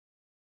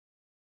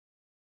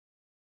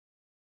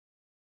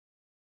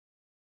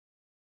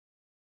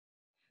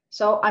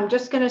So I'm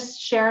just going to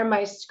share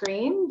my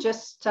screen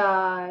just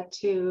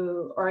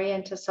to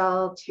orient us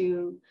all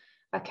to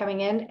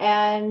coming in.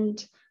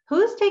 And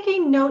who's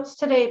taking notes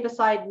today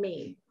beside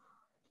me?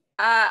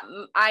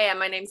 I am.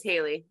 My name's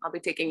Haley. I'll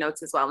be taking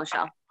notes as well,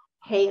 Michelle.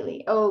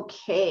 Haley.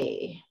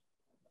 Okay.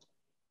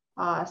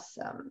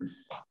 Awesome.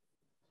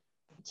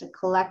 It's a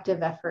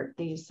collective effort,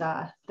 these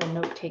the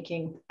note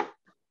taking.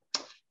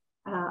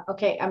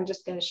 Okay, I'm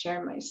just going to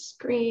share my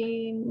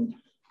screen.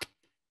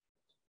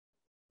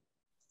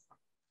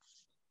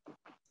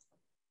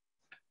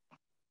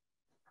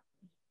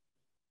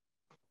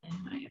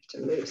 And I have to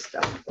move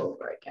stuff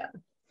over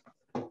again.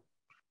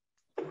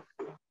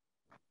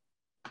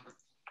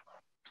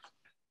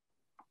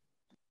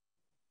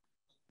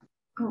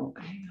 Oh,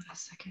 hang on a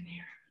second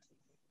here.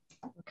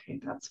 Okay,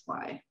 that's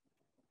why.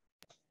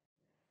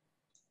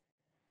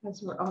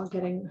 As we're all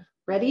getting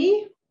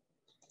ready.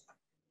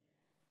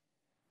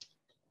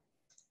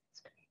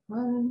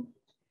 One,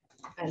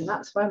 and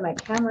that's why my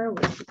camera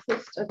was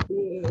supposed to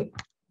be.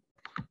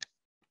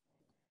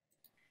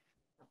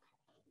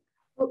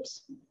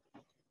 Oops.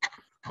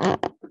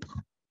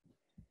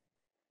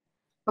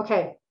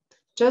 Okay,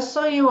 just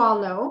so you all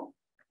know,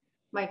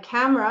 my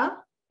camera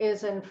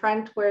is in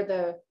front where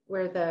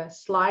the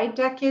slide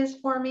deck is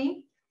for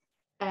me,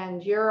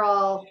 and you're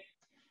all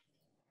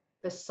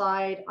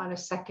beside on a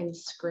second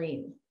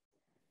screen.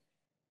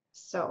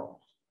 So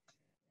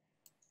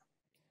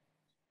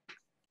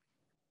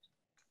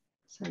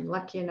I'm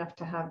lucky enough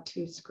to have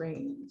two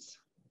screens.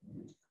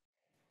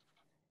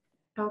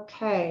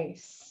 Okay,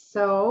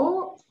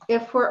 so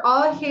if we're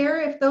all here,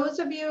 if those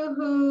of you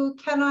who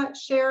cannot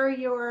share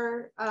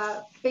your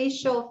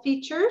facial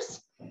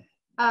features,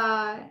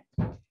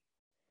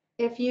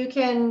 if you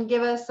can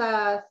give us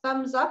a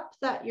thumbs up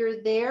that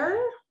you're there.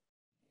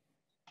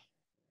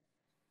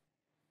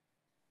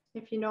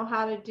 If you know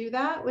how to do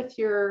that with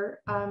your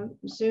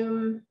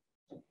Zoom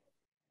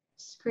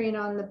screen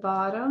on the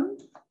bottom.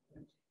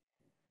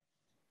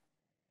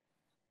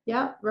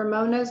 Yeah,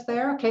 Ramona's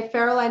there. Okay,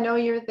 Farrell, I know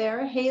you're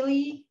there.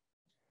 Haley,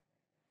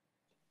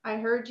 I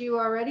heard you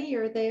already.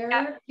 You're there.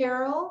 Yeah.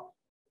 Carol?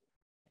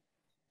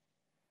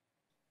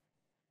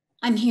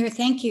 I'm here,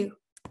 thank you.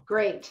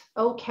 Great,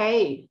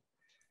 okay.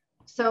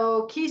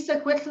 So Kisa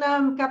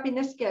Kwitlam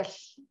Kapiniskis,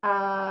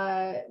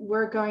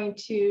 we're going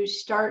to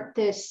start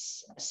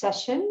this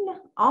session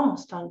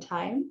almost on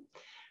time.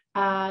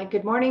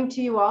 Good morning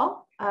to you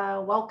all.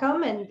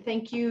 Welcome and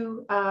thank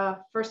you.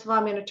 First of all,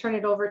 I'm going to turn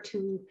it over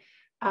to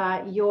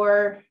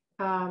your,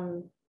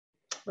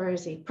 where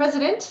is he?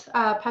 President,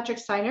 Patrick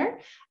Steiner.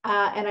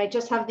 And I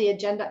just have the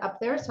agenda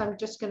up there. So I'm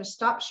just going to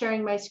stop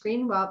sharing my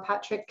screen while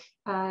Patrick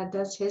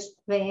does his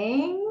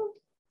thing.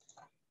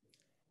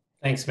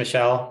 Thanks,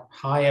 Michelle.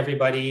 Hi,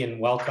 everybody, and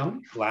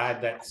welcome.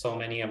 Glad that so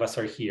many of us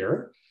are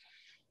here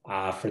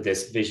for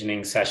this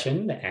visioning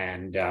session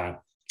and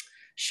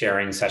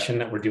sharing session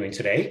that we're doing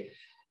today.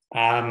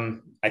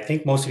 I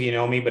think most of you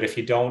know me, but if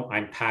you don't,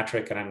 I'm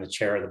Patrick and I'm the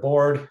chair of the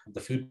board of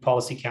the Food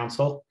Policy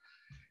Council.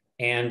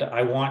 And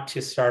I want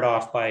to start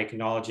off by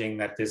acknowledging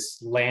that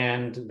this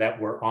land that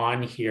we're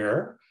on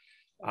here,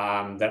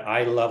 that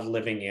I love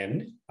living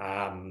in,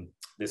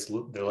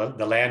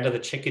 the land of the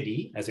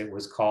chickadee, as it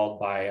was called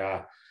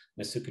by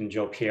Nisukan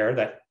Joe Pierre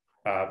that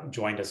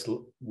joined us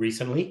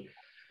recently,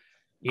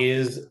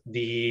 is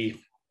the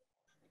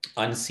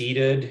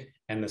unceded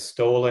and the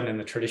stolen and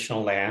the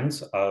traditional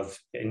lands of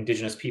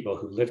Indigenous people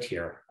who lived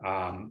here,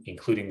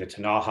 including the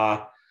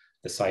Ktunaxa,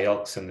 the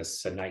Syilx, and the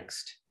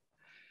Sinixt.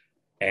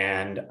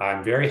 And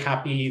I'm very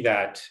happy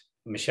that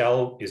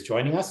Michelle is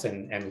joining us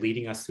and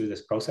leading us through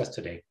this process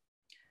today.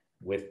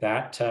 With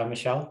that,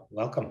 Michelle,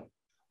 welcome.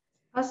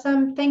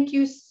 Awesome, thank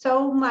you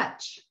so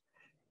much.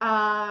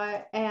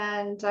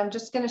 And I'm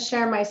just going to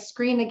share my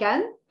screen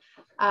again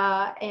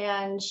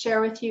and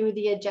share with you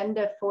the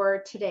agenda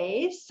for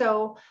today.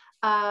 So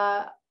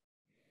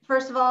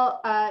first of all,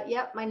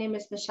 my name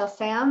is Michele A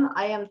Sam.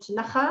 I am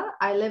Ktunaxa.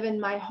 I live in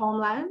my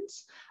homeland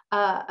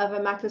of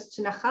Immaculate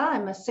Ktunaxa.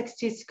 I'm a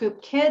 60s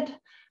scoop kid.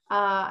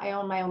 I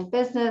own my own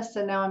business,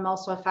 and now I'm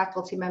also a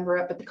faculty member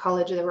up at the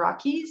College of the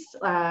Rockies,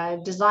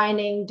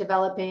 designing,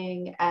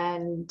 developing,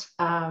 and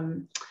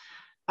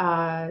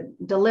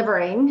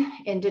delivering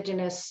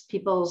Indigenous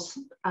people's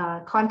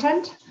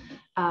content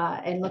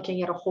and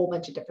looking at a whole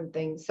bunch of different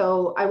things.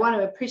 So I want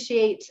to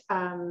appreciate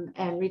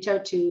and reach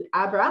out to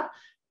Abra,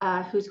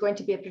 who's going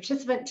to be a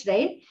participant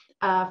today,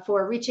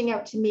 for reaching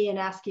out to me and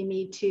asking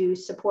me to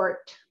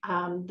support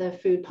the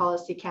Food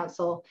Policy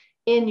Council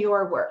in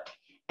your work.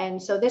 And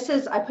so this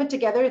is, I put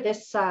together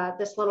this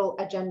little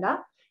agenda,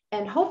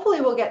 and hopefully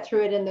we'll get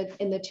through it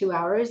in the 2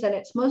 hours, and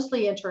it's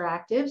mostly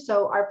interactive.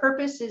 So our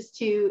purpose is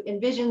to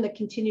envision the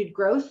continued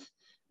growth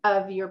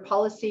of your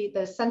policy,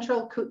 the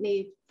Central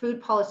Kootenay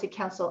Food Policy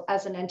Council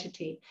as an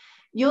entity.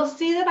 You'll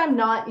see that I'm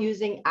not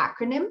using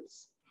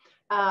acronyms.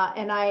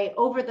 And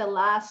over the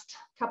last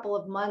couple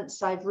of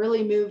months, I've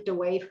really moved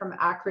away from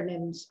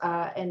acronyms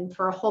and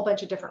for a whole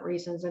bunch of different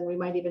reasons. And we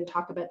might even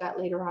talk about that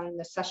later on in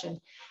this session.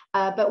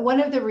 But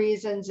one of the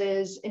reasons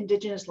is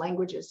Indigenous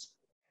languages.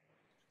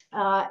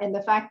 and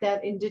the fact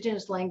that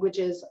Indigenous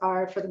languages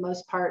are, for the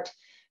most part,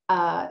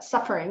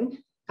 suffering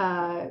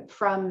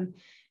from,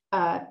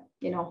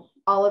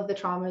 all of the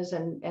traumas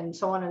and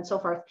so on and so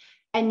forth.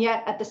 And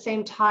yet at the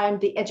same time,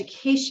 the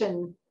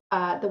education,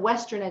 the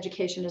Western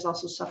education is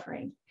also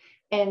suffering.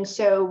 And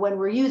so when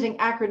we're using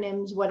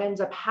acronyms, what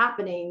ends up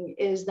happening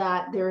is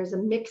that there is a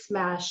mix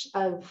mash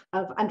of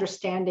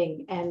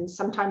understanding, and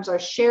sometimes our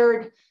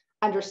shared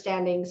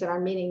understandings and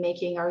our meaning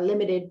making are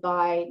limited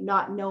by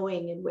not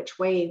knowing in which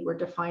way we're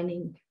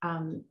defining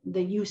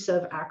the use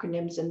of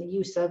acronyms and the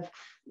use of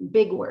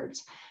big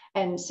words.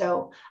 And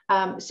so,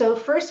 so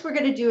first we're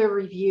going to do a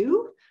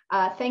review.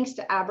 Thanks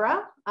to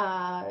Abra,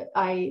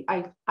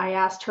 I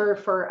asked her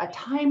for a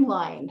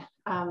timeline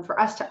for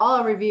us to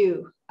all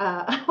review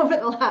over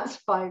the last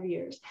 5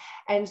 years.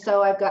 And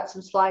so I've got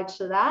some slides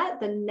to that.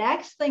 The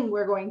next thing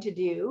we're going to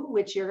do,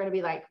 which you're going to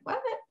be like,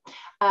 what?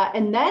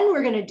 And then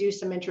we're going to do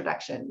some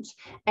introductions.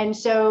 And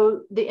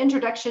so the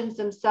introductions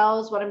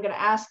themselves, what I'm going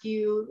to ask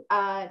you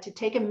to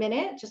take a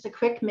minute, just a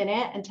quick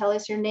minute, and tell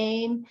us your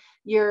name,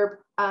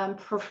 your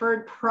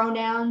preferred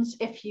pronouns,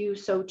 if you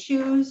so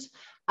choose,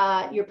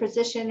 your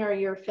position or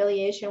your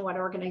affiliation, what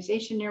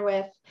organization you're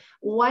with.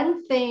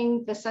 One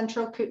thing the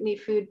Central Kootenai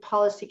Food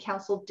Policy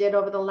Council did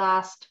over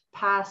the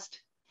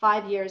past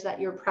 5 years that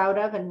you're proud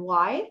of and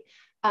why,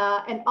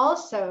 and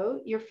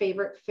also your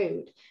favorite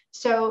food.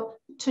 So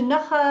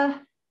Tunaha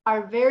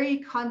are very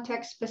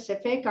context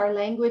specific. Our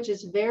language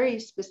is very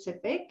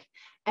specific,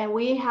 and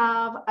we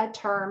have a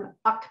term,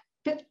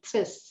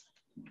 akpitsis.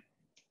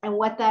 And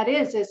what that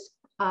is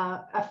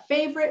a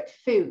favorite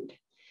food.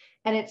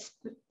 And it's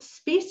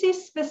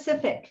species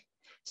specific.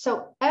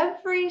 So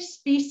every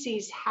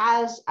species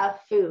has a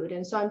food.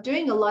 And so I'm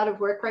doing a lot of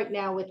work right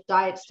now with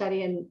diet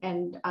study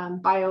and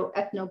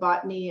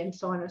bioethnobotany and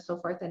so on and so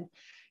forth. And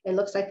it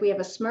looks like we have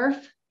a Smurf,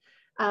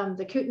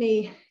 the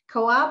Kootenai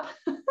Co-op.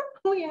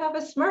 We have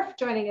a Smurf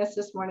joining us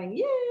this morning.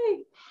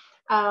 Yay!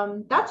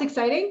 That's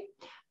exciting.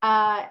 So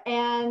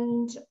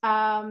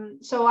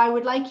I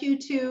would like you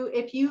to,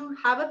 if you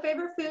have a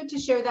favorite food, to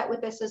share that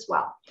with us as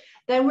well.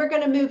 Then we're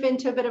going to move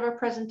into a bit of a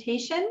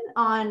presentation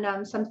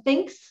on some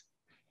things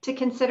to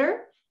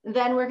consider.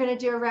 Then we're going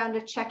to do a round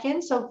of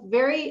check-in. So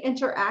very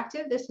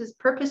interactive. This is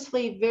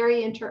purposefully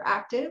very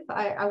interactive.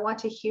 I want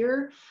to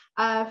hear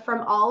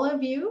from all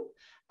of you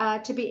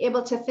to be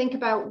able to think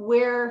about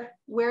where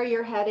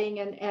you're heading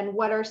and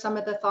what are some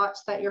of the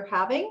thoughts that you're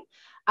having.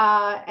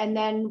 And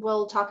then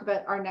we'll talk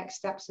about our next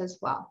steps as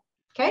well.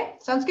 Okay,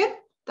 sounds good?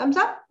 Thumbs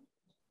up?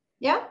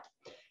 Yeah?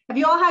 Have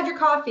you all had your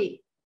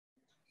coffee?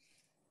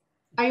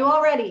 Are you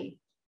all ready?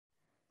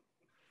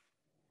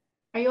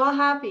 Are you all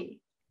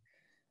happy?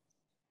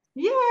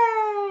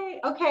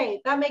 Yay! Okay,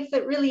 that makes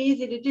it really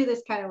easy to do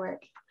this kind of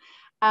work.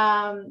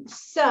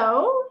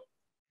 So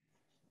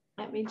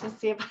let me just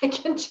see if I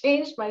can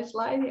change my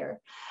slide here.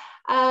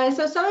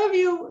 So some of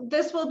you,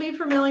 this will be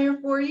familiar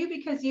for you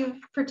because you've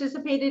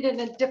participated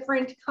in a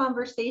different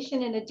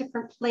conversation in a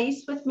different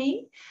place with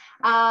me,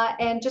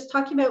 and just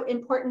talking about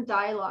important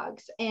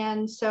dialogues.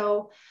 And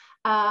so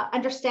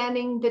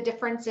understanding the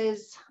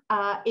differences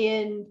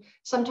in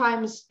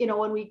sometimes,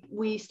 when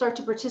we start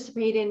to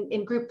participate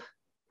in group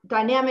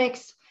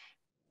dynamics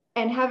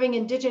and having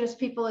Indigenous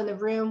people in the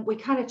room, we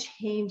kind of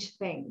change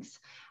things.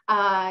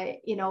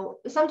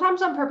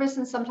 Sometimes on purpose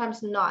and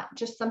sometimes not,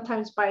 just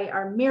sometimes by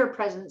our mere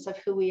presence of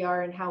who we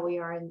are and how we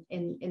are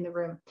in the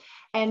room.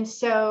 And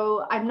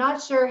so I'm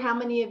not sure how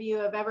many of you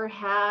have ever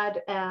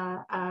had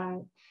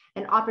an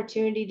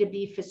opportunity to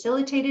be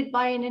facilitated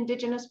by an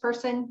Indigenous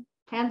person.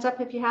 Hands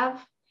up if you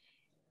have.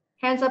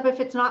 Hands up if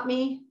it's not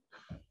me.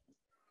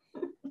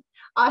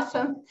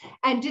 Awesome.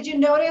 And did you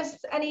notice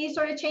any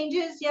sort of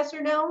changes, yes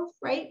or no,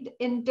 right,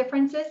 in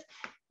differences?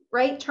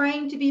 Right,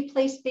 trying to be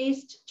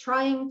place-based,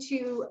 trying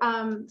to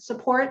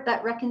support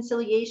that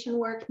reconciliation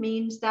work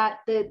means that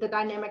the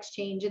dynamics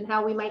change and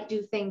how we might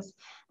do things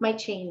might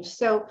change.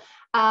 So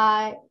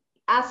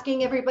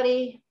asking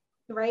everybody,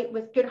 right,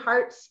 with good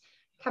hearts,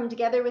 come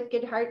together with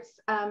good hearts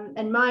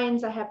and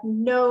minds. I have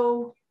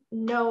no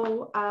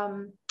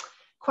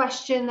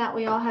question that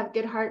we all have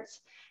good hearts,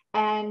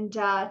 and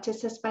to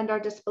suspend our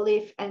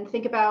disbelief and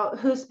think about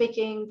who's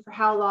speaking for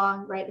how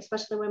long, right?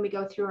 Especially when we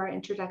go through our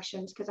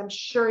introductions, because I'm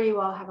sure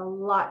you all have a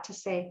lot to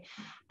say.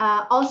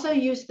 Also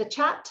use the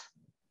chat.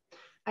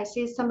 I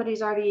see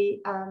somebody's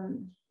already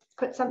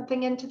put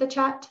something into the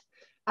chat.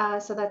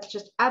 So that's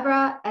just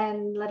Abra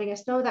and letting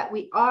us know that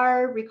we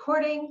are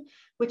recording,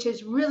 which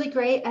is really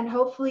great. And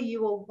hopefully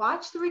you will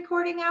watch the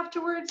recording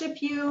afterwards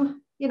if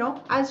you,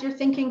 as you're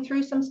thinking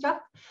through some stuff.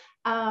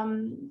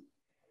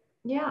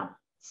 Yeah,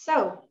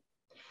 so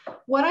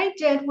what I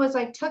did was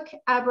I took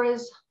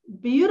Abra's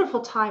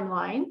beautiful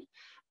timeline,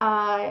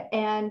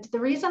 and the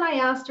reason I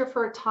asked her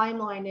for a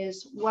timeline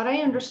is what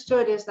I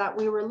understood is that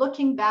we were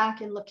looking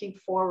back and looking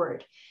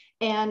forward.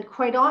 And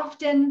quite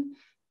often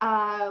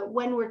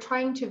when we're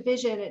trying to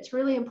vision, it's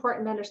really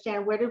important to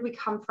understand where did we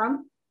come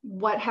from,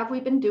 what have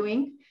we been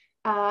doing,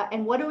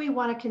 and what do we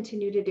want to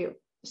continue to do.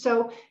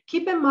 So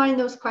keep in mind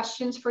those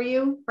questions for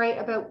you, right,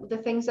 about the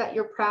things that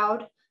you're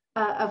proud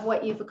of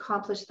what you've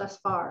accomplished thus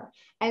far.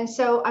 And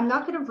so I'm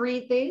not going to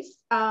read these.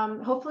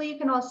 Hopefully you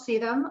can all see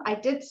them. I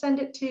did send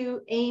it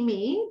to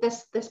Amy,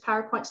 this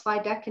PowerPoint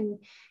slide deck,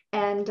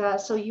 and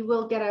so you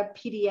will get a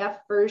PDF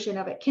version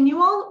of it. Can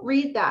you all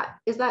read that?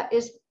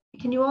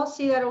 Can you all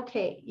see that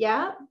okay?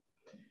 Yeah?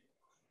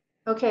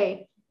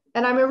 Okay.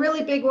 And I'm a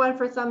really big one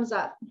for thumbs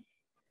up,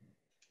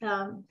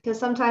 because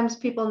sometimes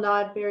people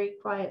nod very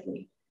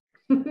quietly.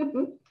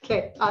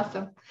 Okay,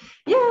 awesome.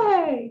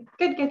 Yay,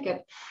 good, good,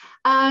 good.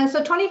 So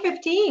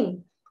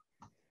 2015.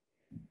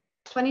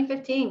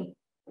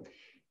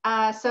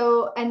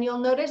 And you'll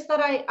notice that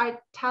I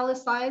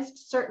italicized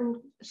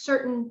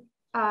certain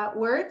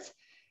words,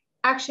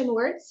 action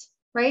words,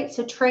 right?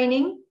 So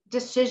training,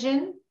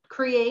 decision,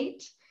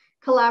 create,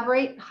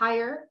 collaborate,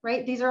 hire,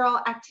 right? These are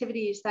all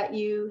activities that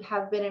you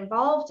have been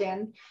involved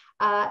in,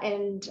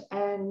 and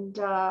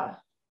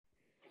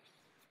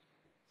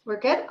we're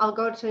good. I'll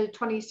go to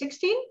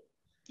 2016.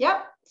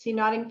 Yep, see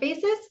nodding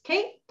faces.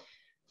 Okay,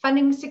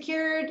 funding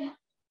secured,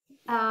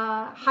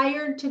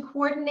 hired to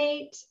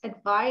coordinate,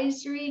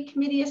 advisory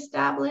committee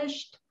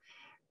established,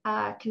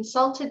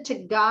 consulted to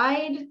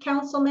guide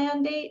council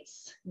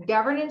mandates,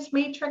 governance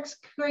matrix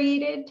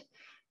created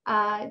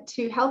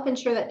to help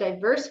ensure that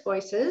diverse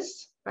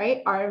voices,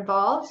 right, are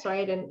involved.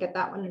 Sorry, I didn't get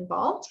that one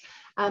involved.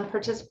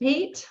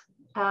 Participate,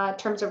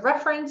 terms of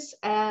reference,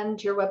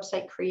 and your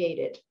website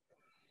created.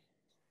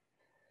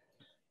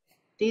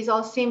 These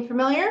all seem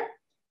familiar?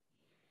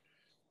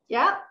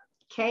 Yeah,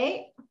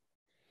 okay.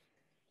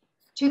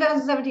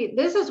 2017,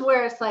 this is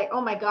where it's like, oh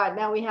my God,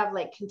 now we have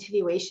like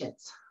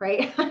continuations,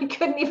 right? I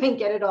couldn't even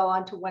get it all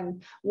onto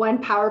one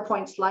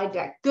PowerPoint slide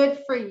deck.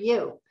 Good for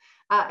you.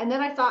 And then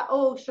I thought,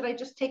 oh, should I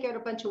just take out a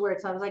bunch of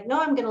words? And I was like, no,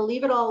 I'm gonna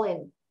leave it all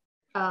in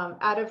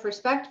out of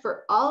respect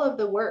for all of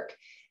the work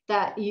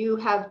that you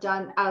have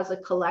done as a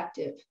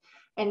collective.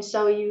 And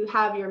so you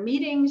have your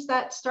meetings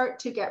that start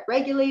to get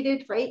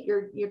regulated, right?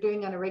 You're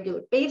doing on a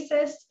regular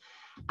basis.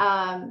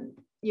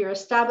 You're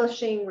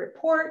establishing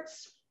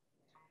reports,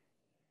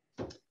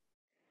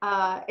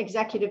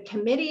 executive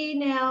committee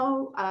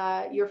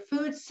now, your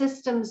food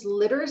systems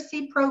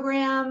literacy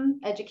program,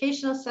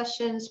 educational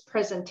sessions,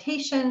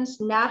 presentations,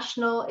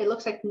 national, it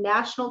looks like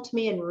national to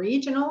me and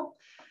regional,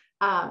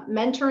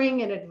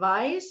 mentoring and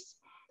advice,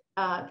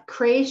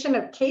 creation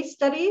of case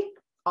study,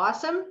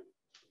 awesome,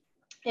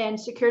 and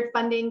secured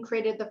funding,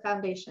 created the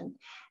foundation.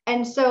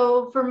 And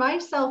so for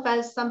myself,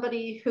 as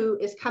somebody who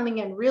is coming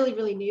in really,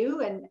 really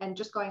new and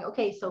just going,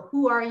 okay, so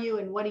who are you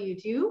and what do you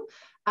do?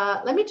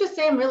 Let me just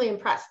say I'm really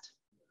impressed.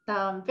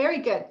 Very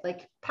good,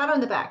 like pat on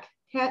the back,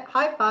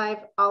 high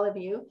five, all of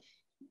you.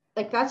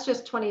 Like that's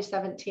just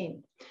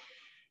 2017,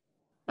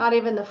 not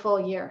even the full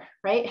year,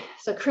 right?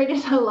 So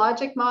created a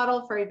logic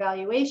model for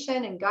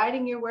evaluation and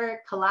guiding your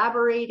work,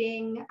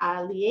 collaborating,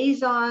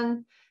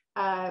 liaison,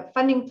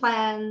 funding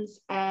plans,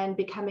 and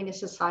becoming a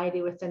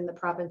society within the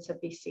province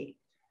of BC.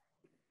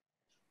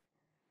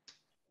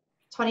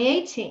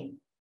 2018,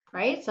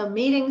 right? So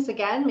meetings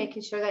again,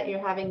 making sure that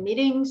you're having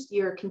meetings,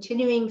 you're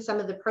continuing some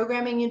of the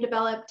programming you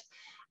developed.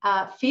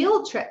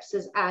 Field trips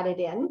is added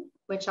in,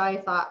 which I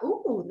thought,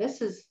 ooh,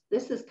 this is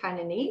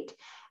kind of neat.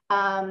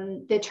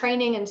 The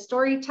training and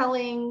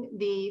storytelling,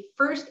 the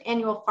first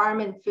annual farm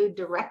and food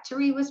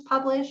directory was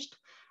published,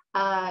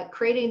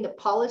 creating the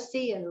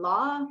policy and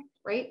law,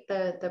 right?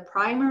 The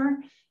primer,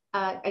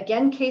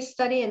 again, case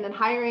study, and then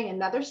hiring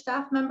another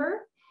staff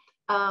member,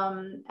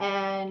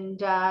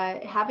 and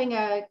having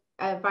a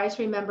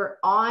advisory member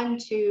on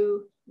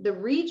to the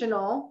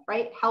regional,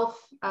 right, health,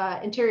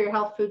 interior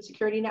health food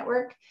security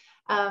network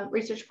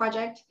research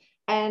project.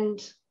 And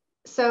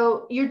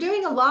so you're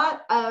doing a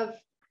lot of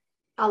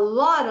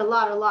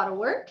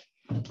work.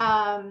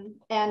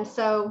 And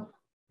so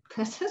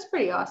this is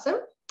pretty awesome.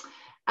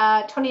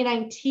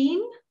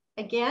 2019,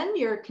 again,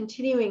 you're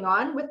continuing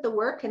on with the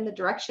work and the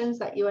directions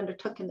that you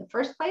undertook in the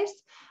first place,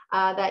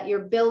 that you're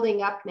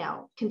building up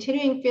now,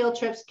 continuing field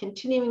trips,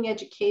 continuing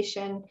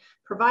education,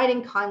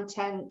 providing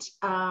content.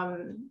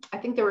 I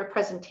think there were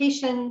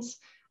presentations,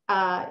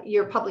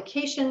 your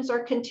publications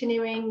are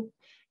continuing,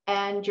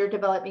 and you're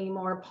developing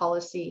more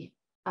policy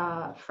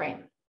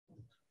frame.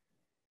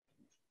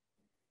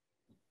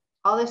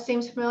 All this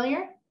seems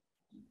familiar?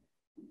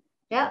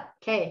 Yeah,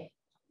 okay.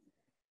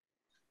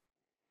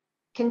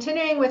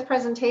 Continuing with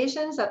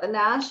presentations at the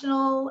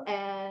national,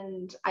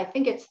 and I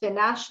think it's the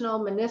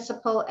national,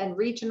 municipal, and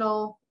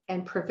regional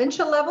and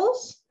provincial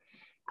levels,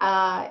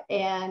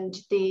 and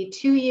the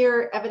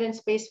 2-year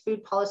evidence-based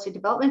food policy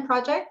development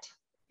project.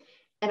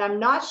 And I'm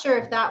not sure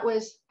if that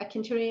was a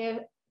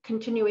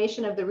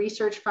continuation of the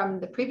research from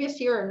the previous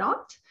year or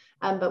not,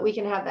 but we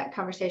can have that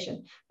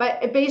conversation.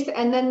 But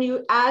and then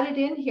you added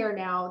in here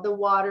now the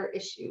water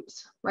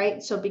issues,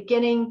 right? So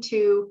beginning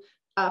to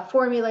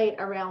formulate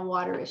around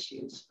water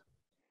issues.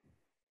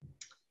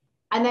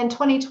 And then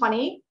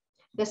 2020,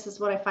 this is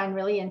what I find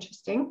really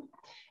interesting,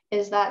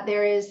 is that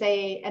there is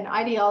an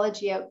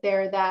ideology out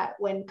there that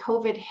when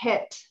COVID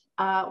hit,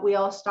 we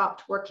all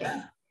stopped working.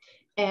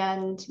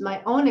 And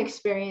my own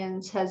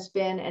experience has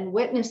been, and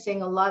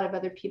witnessing a lot of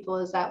other people,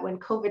 is that when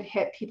COVID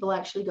hit, people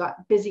actually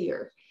got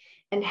busier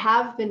and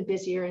have been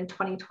busier in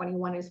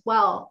 2021 as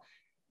well,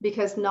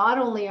 because not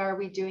only are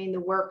we doing the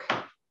work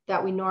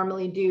that we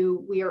normally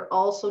do, we are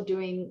also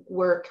doing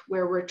work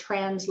where we're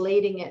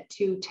translating it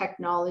to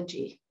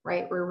technology,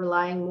 right? We're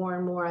relying more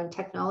and more on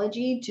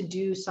technology to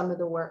do some of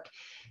the work.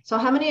 So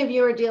how many of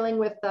you are dealing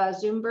with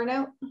Zoom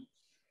burnout?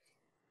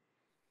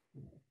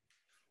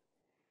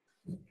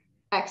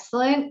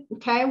 Excellent.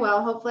 Okay,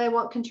 well, hopefully I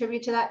won't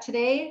contribute to that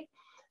today,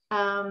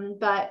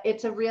 but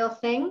it's a real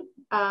thing.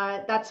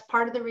 That's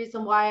part of the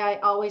reason why I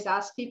always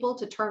ask people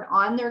to turn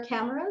on their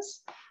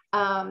cameras.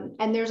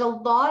 And there's a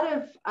lot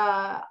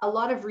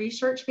of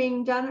research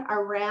being done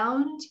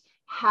around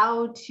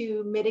how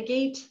to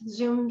mitigate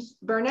Zoom's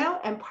burnout,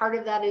 and part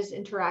of that is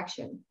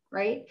interaction,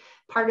 right?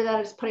 Part of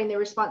that is putting the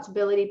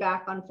responsibility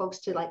back on folks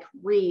to like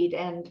read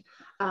and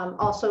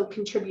also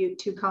contribute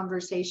to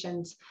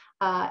conversations,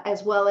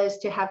 as well as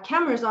to have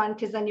cameras on,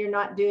 because then you're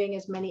not doing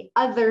as many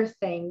other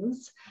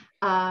things,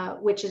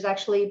 which is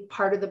actually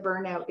part of the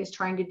burnout, is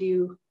trying to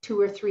do 2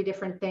 or 3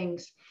 different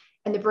things.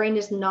 And the brain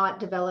is not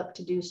developed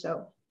to do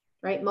so,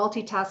 right?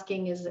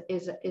 Multitasking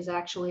is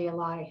actually a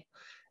lie.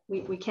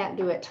 We can't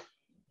do it.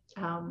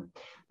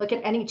 Look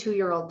at any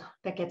 2-year-old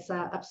that gets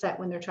upset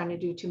when they're trying to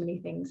do too many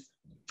things.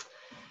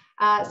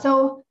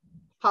 So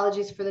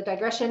apologies for the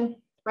digression,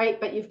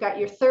 right? But you've got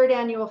your 3rd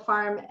annual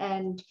farm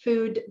and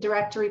food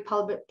directory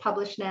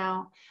published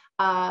now.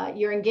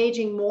 You're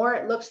engaging more,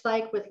 it looks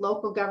like, with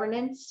local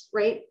governance,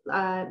 right?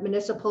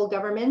 Municipal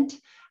government.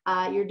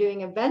 You're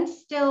doing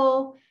events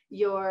still.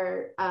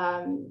 You're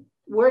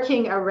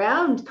working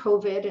around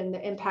COVID and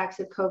the impacts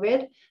of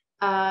COVID.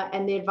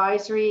 And the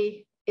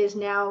advisory is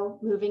now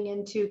moving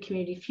into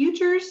community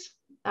futures.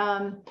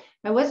 I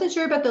wasn't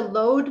sure about the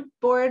load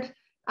board,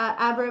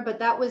 Abra, but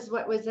that was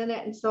what was in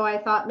it. And so I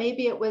thought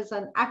maybe it was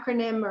an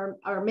acronym,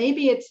 or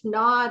maybe it's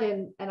not.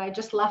 And I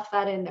just left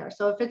that in there.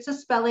 So if it's a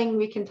spelling,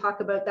 we can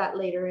talk about that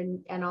later,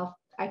 and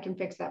I can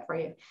fix that for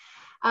you.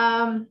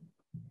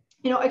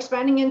 You know,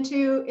 expanding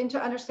into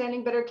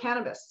understanding better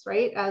cannabis,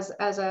 right? As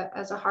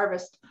a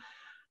harvest.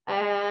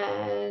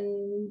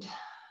 And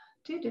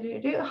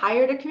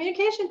hired a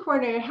communication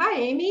coordinator. Hi,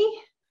 Amy.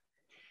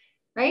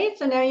 Right?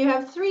 So now you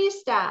have 3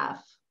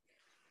 staff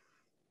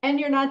and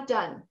you're not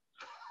done.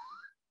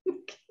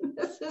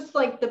 This is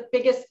like the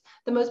biggest,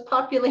 the most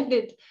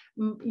populated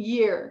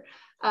year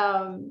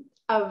of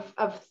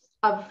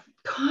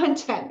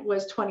content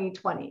was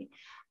 2020.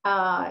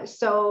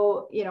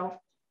 So, you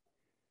know,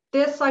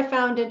 this I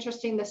found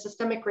interesting, the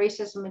systemic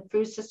racism and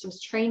food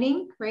systems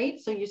training, right?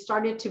 So you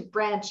started to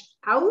branch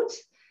out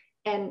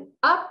and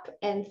up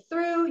and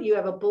through. You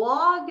have a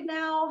blog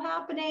now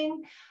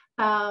happening,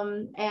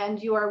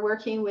 and you are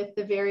working with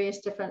the various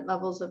different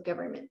levels of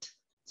government.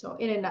 So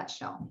in a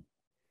nutshell.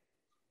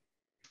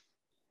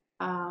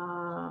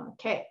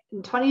 Okay,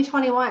 in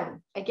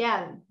 2021,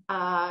 again,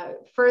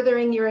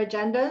 furthering your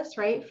agendas,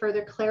 right?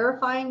 Further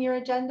clarifying your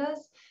agendas.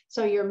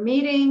 So you're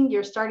meeting,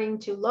 you're starting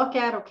to look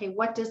at, okay,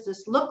 what does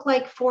this look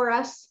like for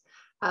us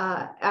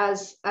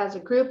as a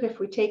group if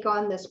we take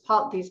on this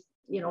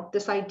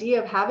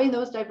idea of having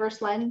those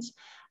diverse lens,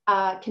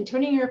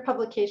 continuing your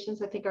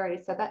publications. I think I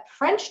already said that.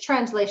 French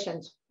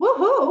translations,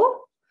 woohoo,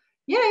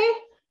 yay,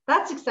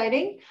 that's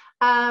exciting.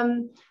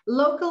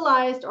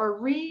 Localized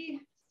or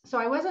so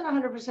I wasn't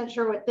 100%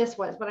 sure what this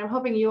was, but I'm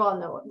hoping you all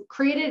know it.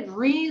 Created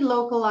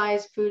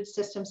relocalized food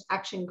systems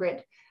action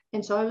grid.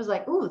 And so I was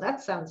like, ooh,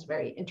 that sounds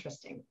very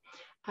interesting.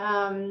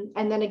 And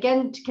then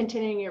again,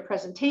 continuing your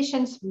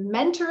presentations,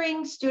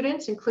 mentoring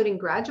students, including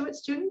graduate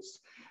students,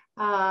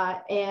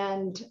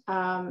 and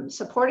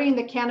supporting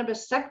the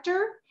cannabis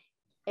sector,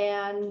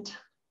 and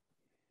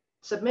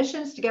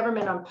submissions to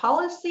government on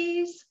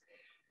policies.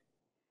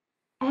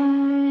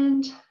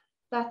 And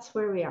that's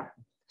where we are.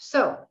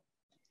 So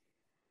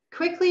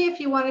quickly, if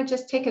you want to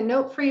just take a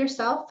note for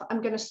yourself,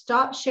 I'm going to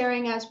stop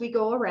sharing as we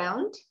go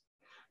around,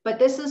 but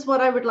this is what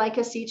I would like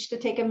us each to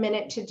take a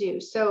minute to do.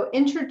 So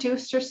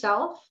introduce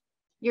yourself,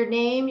 your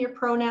name, your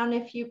pronoun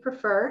if you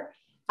prefer,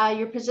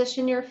 your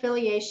position, your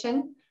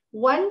affiliation.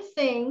 One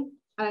thing,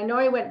 and I know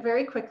I went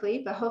very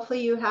quickly, but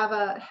hopefully you have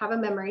a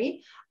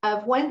memory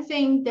of one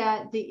thing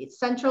that the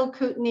Central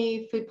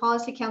Kootenai Food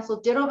Policy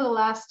Council did over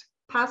the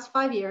past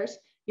 5 years,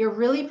 you're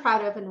really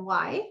proud of, and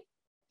why,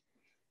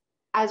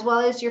 as well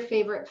as your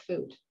favorite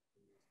food.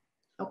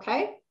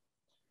 Okay,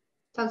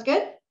 sounds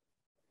good?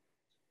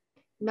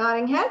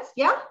 Nodding heads,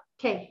 yeah,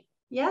 okay,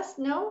 yes,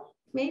 no,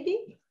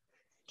 maybe?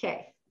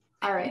 Okay,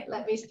 all right,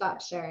 let me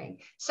stop sharing.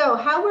 So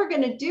how we're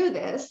gonna do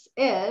this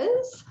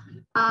is,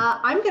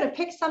 I'm gonna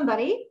pick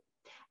somebody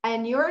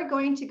and you're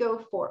going to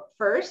go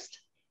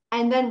first.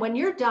 And then when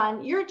you're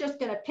done, you're just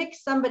gonna pick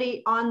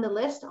somebody on the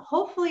list,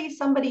 hopefully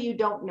somebody you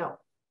don't know,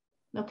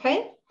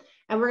 okay?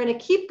 And we're going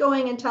to keep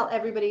going until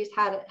everybody's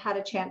had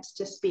a chance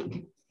to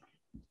speak.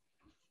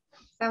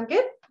 Sound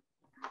good?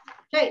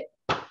 Okay,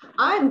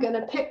 I'm going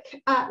to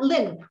pick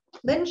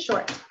Lynn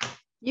Short.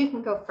 You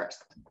can go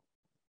first.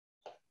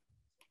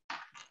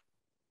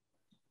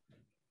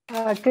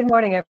 Good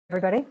morning,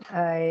 everybody.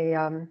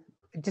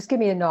 Just give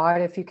me a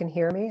nod if you can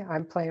hear me.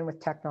 I'm playing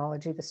with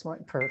technology this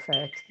morning.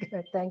 Perfect.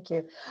 Good. Thank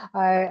you.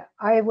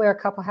 I wear a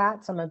couple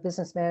hats. I'm a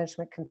business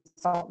management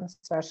consultant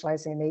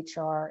specializing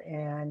in HR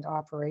and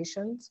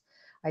operations.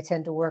 I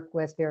tend to work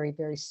with very,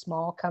 very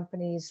small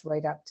companies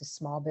right up to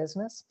small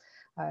business.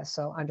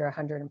 So under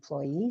 100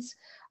 employees.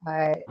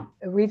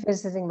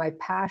 Revisiting my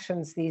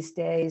passions these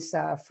days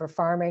for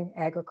farming,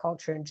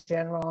 agriculture in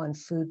general, and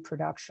food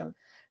production.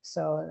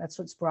 So that's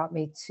what's brought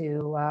me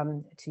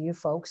to you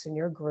folks in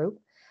your group.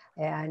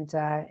 And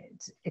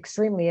it's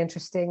extremely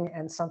interesting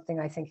and something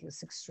I think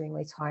is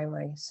extremely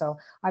timely. So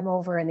I'm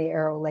over in the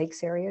Arrow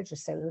Lakes area,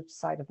 just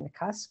outside of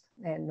Nakusp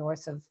and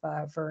north of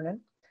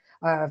Burton.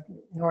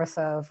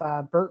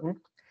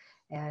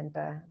 And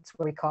it's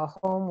where we call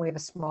home. We have a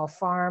small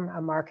farm, a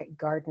market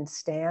garden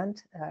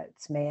stand.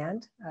 It's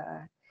manned.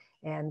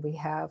 And we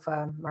have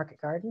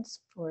market gardens.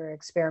 We're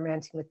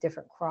experimenting with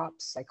different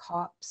crops like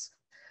hops,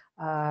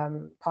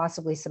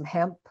 possibly some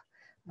hemp,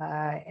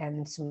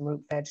 and some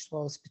root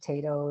vegetables,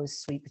 potatoes,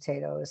 sweet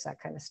potatoes, that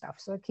kind of stuff.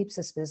 So it keeps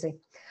us busy.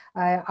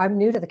 I'm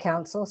new to the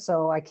council,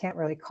 so I can't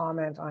really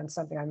comment on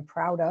something I'm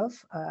proud of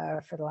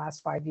for the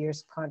last 5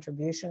 years of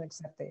contribution,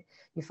 except that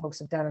you folks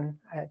have done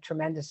a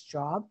tremendous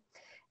job.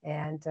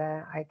 And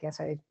I guess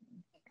I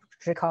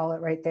should call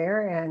it right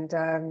there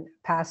and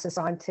pass this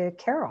on to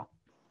Carol.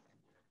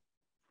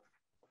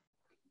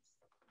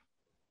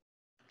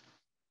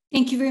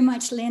 Thank you very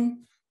much,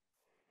 Lynn.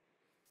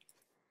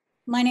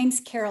 My name's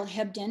Carol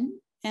Hebden,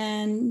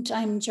 and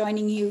I'm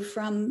joining you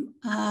from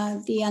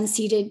the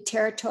unceded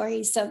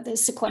territories of the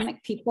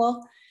Secwepemc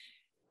people,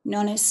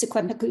 known as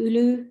Secwepemc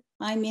Ulu.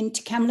 I'm in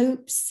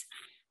Kamloops,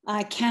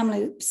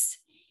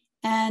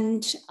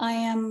 and I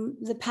am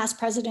the past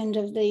president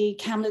of the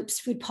Kamloops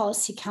Food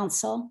Policy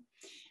Council.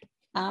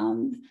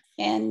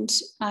 And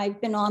I've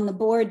been on the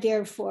board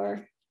there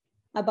for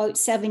about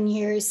 7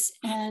 years,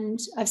 and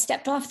I've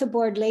stepped off the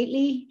board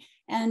lately,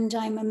 and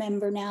I'm a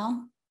member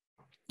now.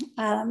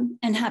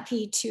 And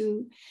happy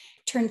to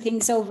turn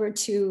things over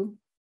to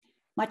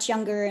much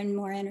younger and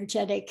more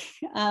energetic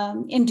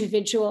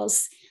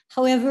individuals.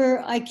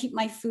 However, I keep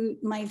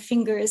my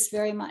fingers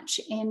very much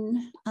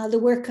in the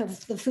work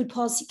of the Food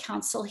Policy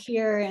Council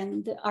here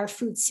and our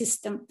food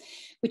system,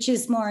 which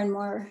is more and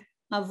more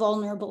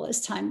vulnerable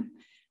as time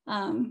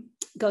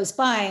goes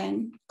by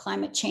and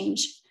climate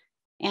change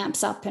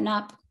amps up and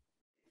up.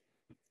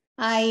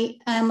 I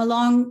am a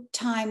long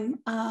time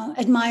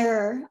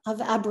admirer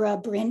of Abra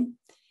Bryn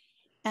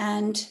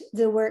and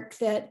the work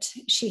that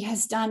she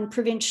has done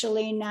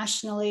provincially,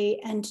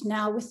 nationally, and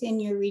now within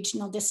your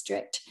regional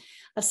district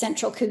of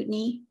Central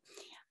Kootenay.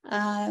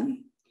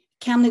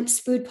 Kamloops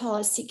Food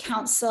Policy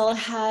Council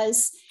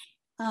has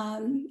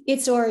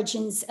its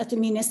origins at the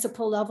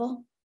municipal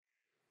level,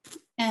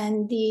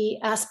 and the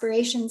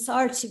aspirations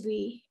are to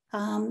be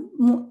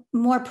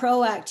more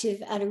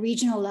proactive at a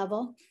regional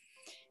level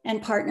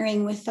and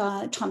partnering with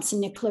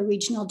Thompson-Nicola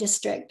Regional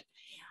District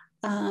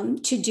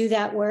to do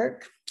that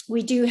work.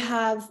 We do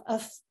have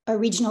a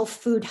regional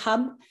food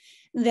hub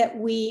that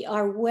we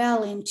are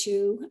well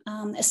into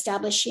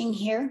establishing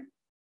here.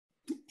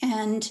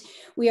 And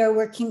we are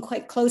working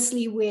quite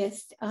closely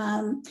with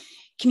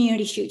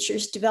Community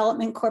Futures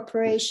Development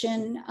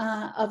Corporation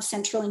of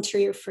Central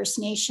Interior First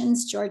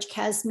Nations, George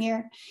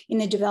Casimir, in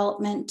the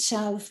development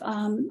of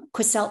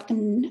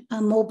Queselton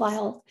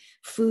Mobile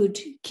Food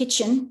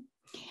Kitchen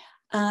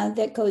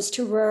that goes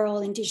to rural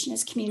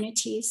Indigenous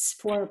communities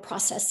for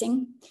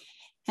processing.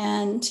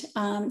 And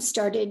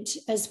started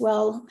as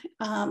well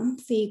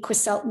the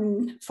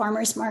Queselton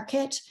Farmers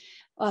Market,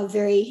 a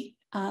very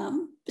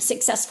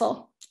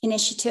successful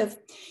initiative.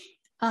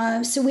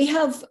 So we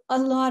have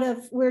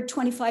we're a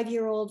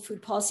 25-year-old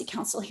Food Policy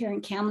Council here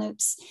in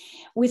Kamloops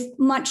with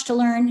much to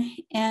learn.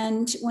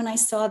 And when I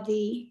saw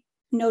the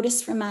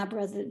notice from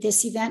ABRA that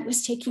this event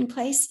was taking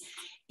place,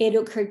 it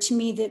occurred to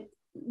me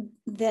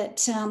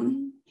that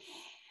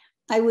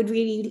I would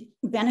really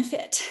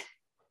benefit.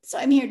 So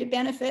I'm here to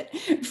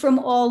benefit from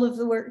all of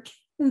the work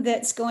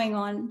that's going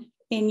on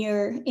in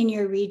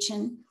your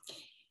region.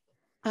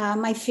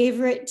 My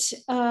favorite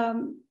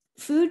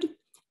food,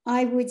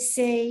 I would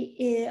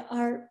say,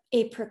 are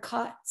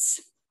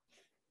apricots.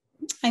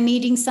 I'm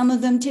eating some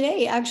of them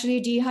today, actually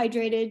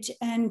dehydrated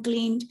and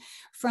gleaned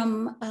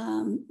from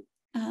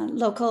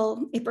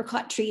local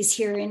apricot trees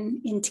here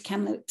in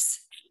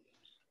Kamloops.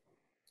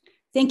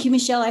 Thank you,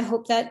 Michelle. I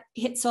hope that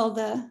hits all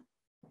the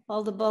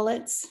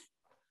bullets.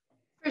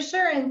 For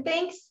sure, and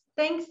thanks,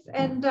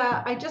 and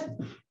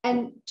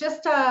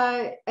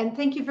and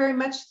thank you very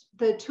much,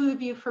 the two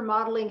of you, for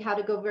modeling how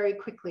to go very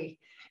quickly,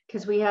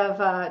 because we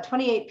have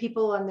 28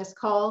 people on this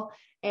call,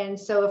 and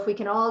so if we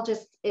can all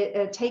just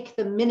take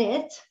the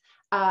minute,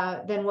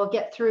 then we'll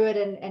get through it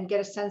and get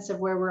a sense of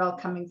where we're all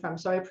coming from.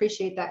 So I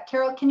appreciate that.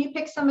 Carol, can you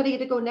pick somebody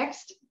to go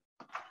next?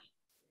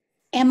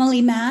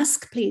 Emily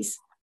Mask, please.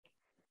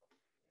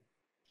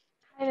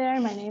 Hi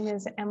there, my name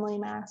is Emily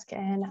Mask,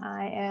 and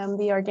I am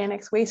the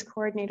Organics Waste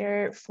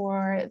Coordinator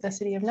for the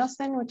City of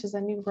Nelson, which is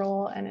a new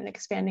role and an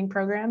expanding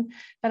program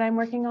that I'm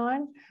working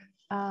on.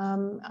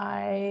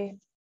 I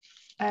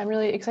am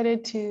really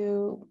excited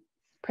to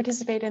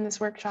participate in this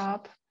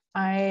workshop.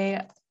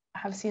 I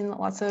have seen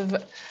lots of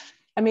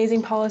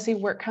amazing policy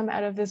work come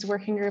out of this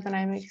working group, and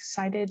I'm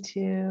excited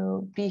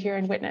to be here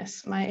and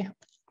witness. My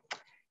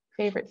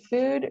favorite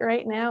food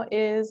right now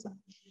is,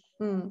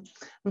 I'm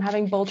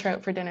having bull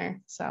trout for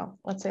dinner, so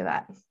let's say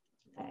that.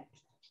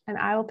 And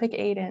I will pick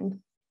Aiden.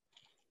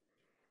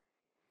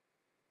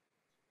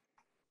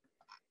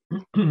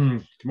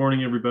 Good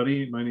morning,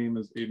 everybody. My name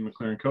is Aidan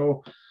McLaren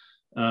Coe.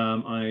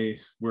 I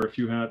wear a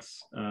few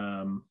hats.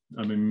 I'm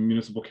a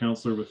municipal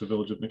councillor with the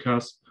Village of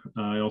Nakusp.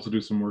 I also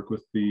do some work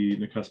with the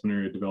Nakusp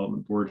Area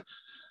Development Board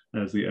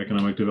as the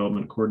Economic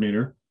Development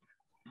Coordinator.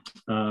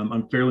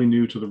 I'm fairly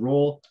new to the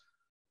role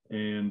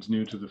and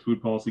new to the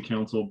Food Policy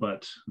Council,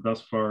 but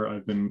thus far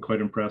I've been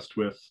quite impressed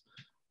with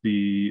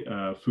the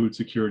Food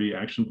Security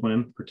Action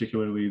Plan,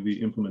 particularly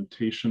the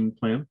implementation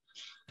plan.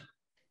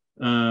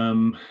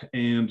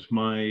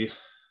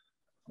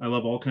 I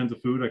love all kinds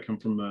of food. I come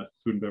from a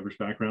food and beverage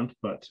background,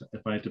 but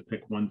if I had to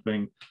pick one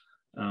thing,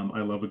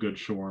 I love a good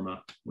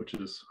shawarma, which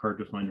is hard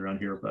to find around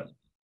here, but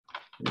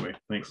anyway,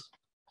 thanks.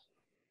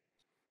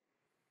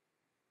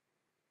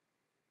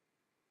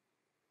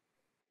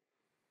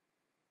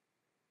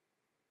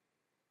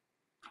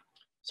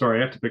 Sorry,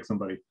 I have to pick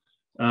somebody.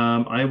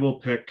 I will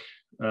pick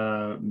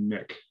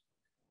Nick.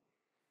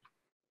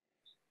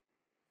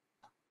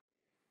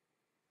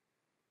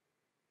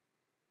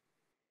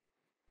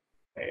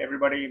 Hey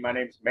everybody, my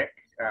name's Mick.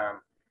 I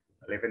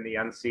live in the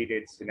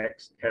unceded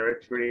Sinex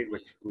territory,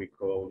 which we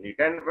call New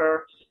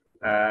Denver,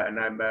 and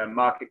I'm a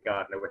market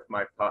gardener with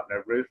my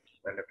partner Ruth,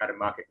 and I've had a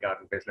market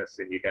garden business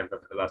in New Denver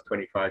for the last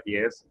 25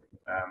 years.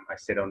 I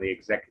sit on the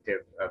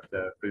executive of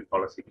the Food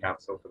Policy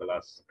Council for the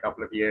last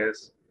couple of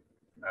years,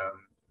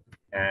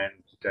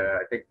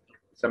 I think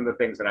some of the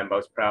things that I'm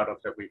most proud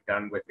of that we've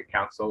done with the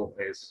council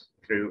is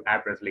through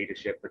Abra's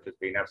leadership, which has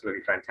been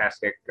absolutely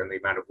fantastic, and the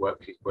amount of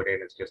work she's put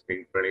in has just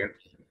been brilliant.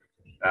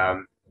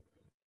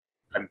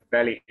 I'm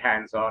fairly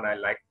hands-on. I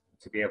like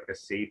to be able to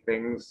see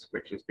things,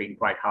 which has been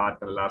quite hard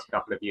for the last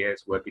couple of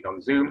years working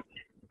on Zoom.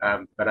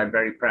 But I'm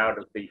very proud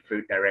of the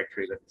food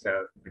directory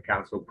that the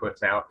council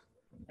puts out.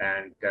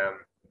 And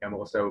I'm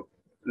also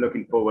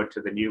looking forward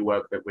to the new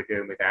work that we're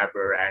doing with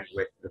ABRA and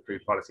with the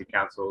Food Policy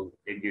Council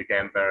in New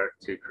Denver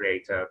to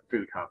create a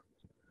food hub,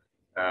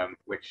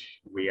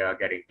 which we are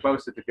getting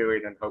closer to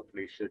doing and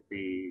hopefully should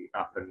be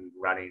up and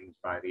running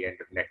by the end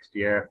of next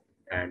year.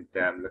 And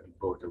looking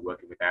forward to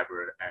working with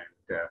ABRA and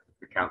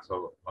the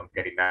council on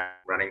getting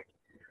that running.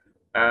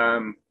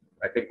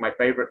 I think my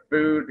favorite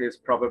food is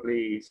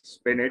probably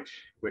spinach,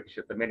 which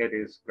at the minute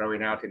is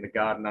growing out in the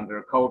garden under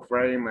a cold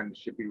frame and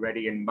should be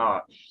ready in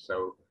March.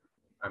 So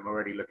I'm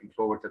already looking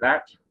forward to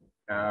that.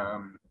 I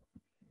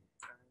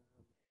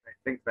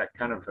think that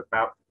kind of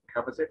about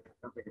covers it. I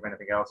don't think of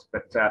anything else,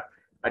 but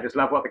I just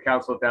love what the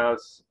council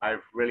does.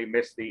 I've really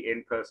missed the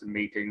in-person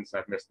meetings.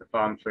 I've missed the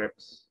farm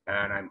trips,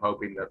 and I'm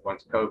hoping that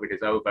once COVID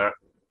is over,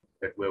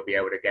 that we'll be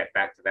able to get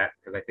back to that,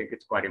 because I think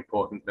it's quite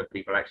important that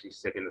people actually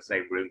sit in the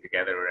same room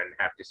together and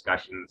have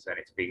discussions. And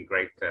it's been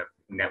great to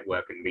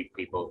network and meet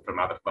people from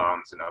other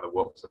farms and other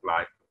walks of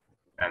life.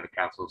 And the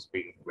council's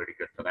been really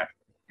good for that.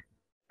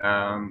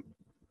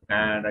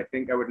 And I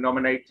think I would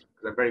nominate,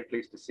 because I'm very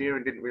pleased to see her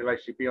and didn't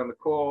realize she'd be on the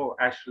call,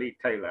 Ashley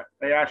Taylor.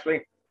 Hey,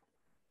 Ashley.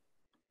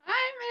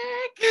 Hi,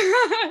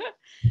 Mick.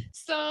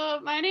 So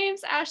my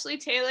name's Ashley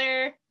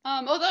Taylor.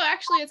 Although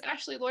actually it's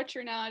Ashley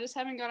Lorcher now. I just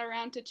haven't got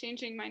around to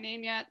changing my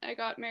name yet. I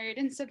got married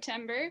in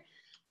September.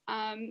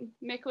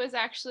 Mick was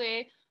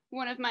actually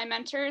one of my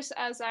mentors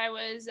as I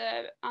was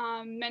a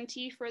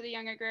mentee for the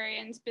Young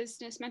Agrarians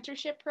Business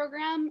Mentorship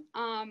Program.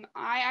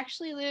 I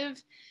actually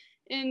live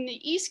in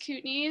the East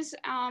Kootenays.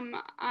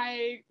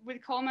 I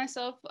would call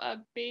myself a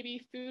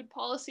baby food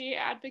policy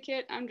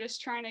advocate. I'm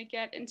just trying to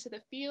get into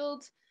the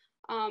field.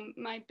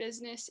 My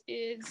business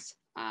is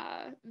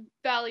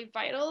Valley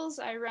Vitals.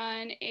 I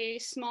run a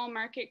small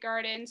market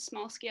garden,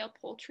 small scale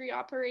poultry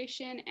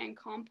operation and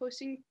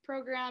composting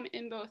program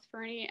in both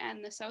Fernie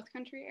and the South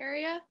Country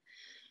area.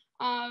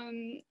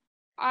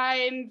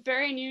 I'm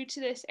very new to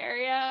this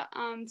area,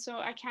 so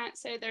I can't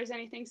say there's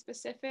anything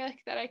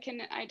specific that I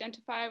can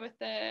identify with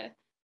the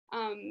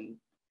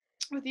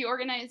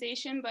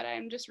organization, but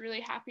I'm just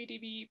really happy to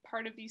be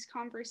part of these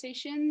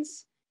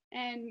conversations.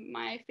 And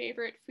my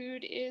favorite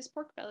food is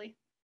pork belly.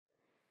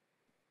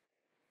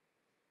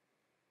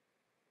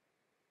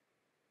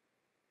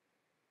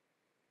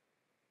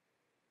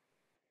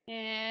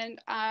 And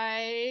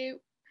I'm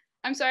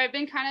sorry, I've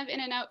been kind of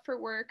in and out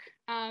for work.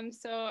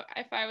 So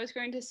if I was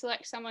going to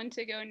select someone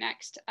to go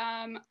next,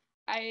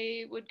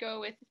 I would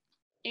go with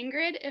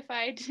Ingrid if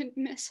I didn't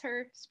miss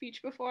her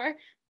speech before.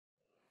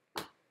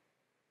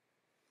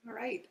 All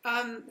right.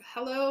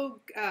 Hello.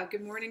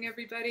 Good morning,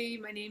 everybody.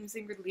 My name is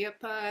Ingrid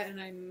Liepa,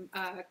 and I'm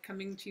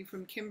coming to you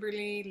from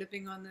Kimberley,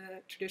 living on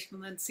the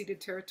traditional unceded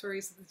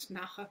territories of the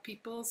Ktunaxa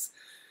peoples.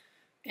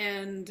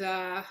 And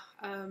oh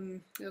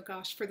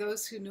gosh, for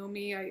those who know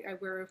me, I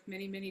wear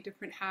many, many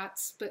different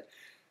hats. But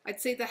I'd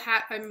say the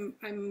hat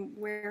I'm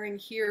wearing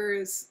here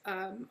is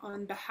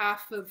on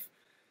behalf of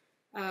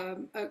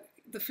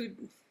the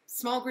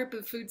small group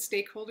of food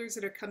stakeholders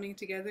that are coming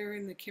together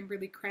in the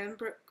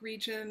Kimberley-Cranbrook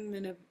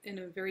region in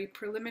a very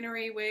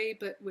preliminary way,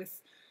 but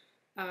with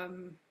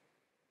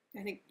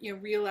I think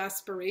real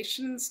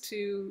aspirations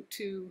to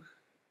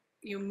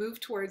move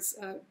towards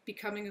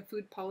becoming a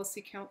food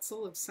policy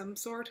council of some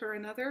sort or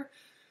another.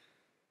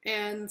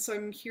 And so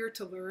I'm here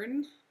to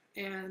learn,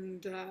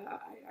 and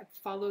I've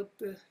followed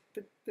the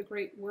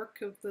great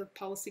work of the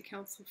policy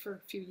council for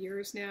a few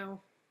years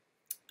now,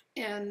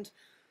 and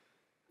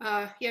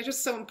yeah,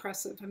 just so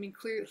impressive. I mean,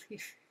 clearly,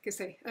 like I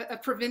say, a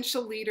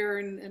provincial leader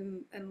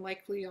and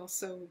likely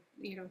also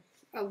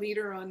a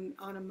leader on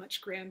a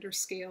much grander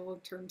scale in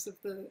terms of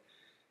the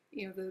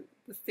the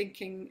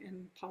thinking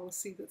and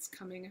policy that's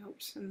coming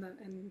out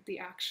and the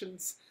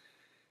actions.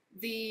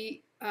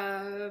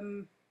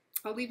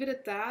 I'll leave it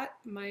at that.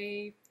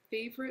 My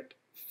favorite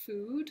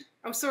food.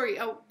 Oh, sorry.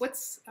 Oh,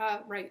 what's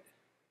right?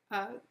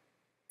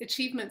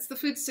 Achievements. The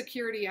Food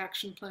Security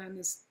Action Plan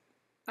is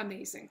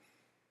amazing.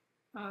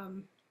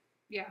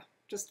 Yeah,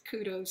 just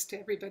kudos to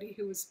everybody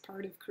who was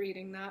part of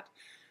creating that.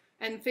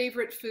 And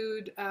favorite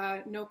food,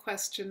 no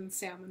question,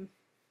 salmon.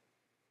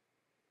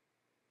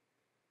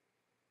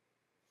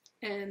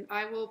 And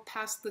I will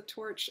pass the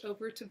torch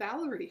over to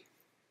Valerie.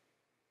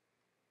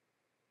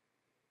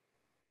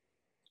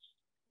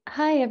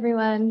 Hi,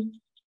 everyone.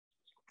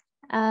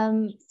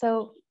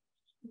 So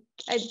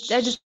I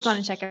just want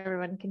to check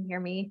everyone can hear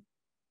me.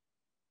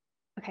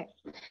 Okay.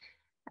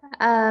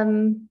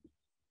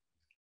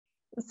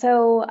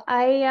 So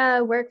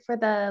I work for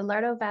the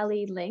Lardo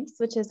Valley Links,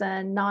 which is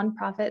a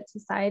nonprofit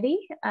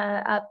society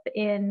up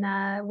in,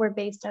 we're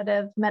based out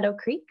of Meadow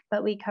Creek,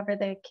 but we cover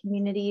the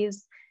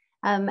communities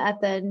at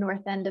the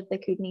north end of the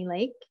Kootenay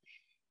Lake.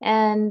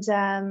 And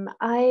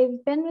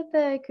I've been with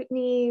the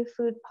Kootenay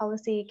Food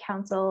Policy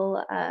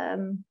Council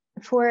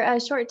for a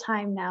short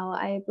time now.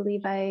 I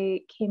believe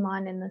I came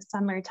on in the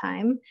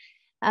summertime.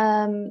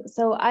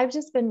 So I've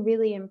just been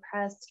really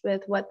impressed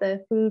with what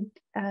the Food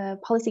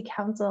Policy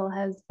Council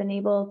has been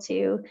able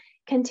to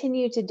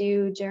continue to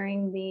do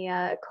during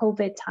the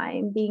COVID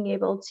time, being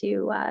able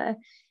to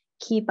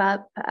keep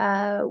up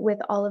with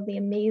all of the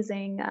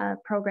amazing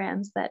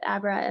programs that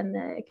ABRA and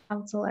the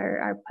council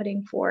are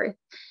putting forth.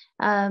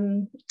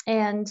 And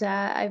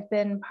I've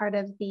been part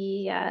of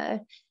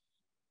the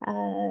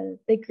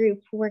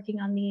group working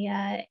on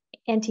the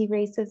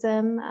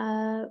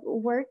anti-racism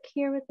work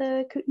here with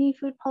the Kootenay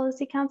Food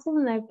Policy Council,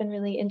 and I've been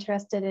really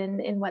interested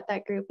in what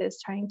that group is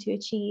trying to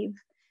achieve.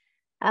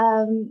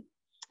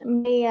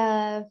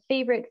 My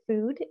favorite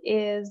food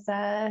is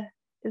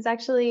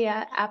actually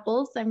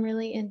apples. I'm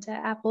really into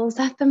apples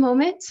at the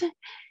moment,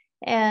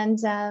 and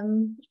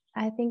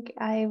I think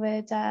I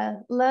would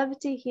love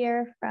to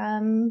hear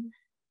from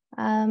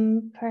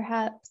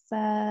perhaps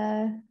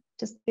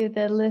just through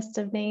the list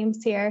of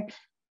names here,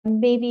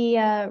 maybe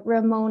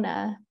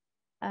Ramona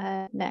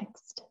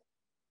next.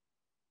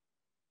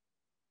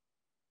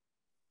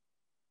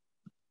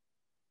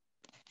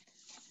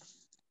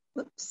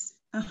 Whoops.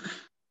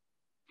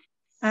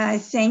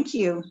 Thank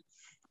you.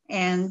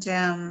 And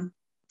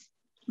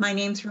my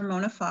name's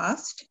Ramona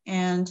Fost,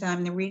 and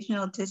I'm the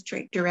Regional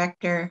District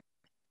Director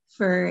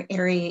for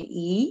Area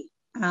E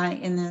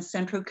in the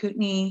Central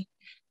Kootenay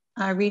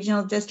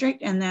Regional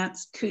District, and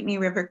that's Kootenay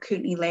River,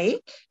 Kootenay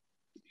Lake.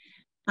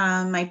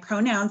 My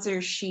pronouns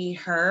are she,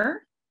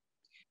 her.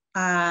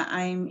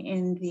 I'm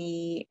in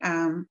the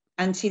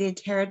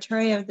unceded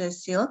territory of the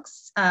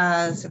Syilx,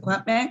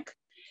 Secwepemc,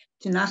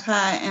 Ktunaxa,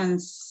 and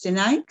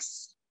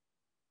Sinixt.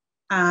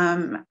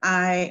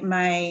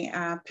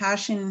 My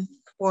passion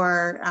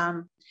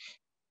for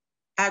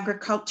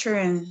agriculture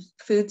and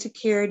food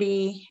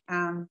security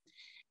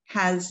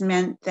has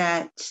meant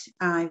that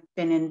I've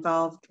been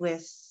involved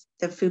with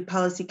the Food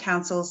Policy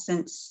Council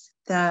since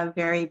the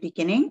very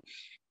beginning,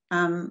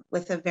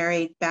 with a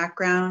varied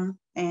background,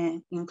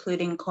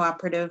 including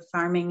cooperative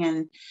farming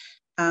and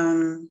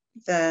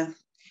the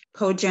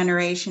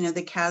co-generation of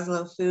the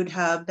Caslow Food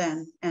Hub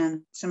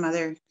and some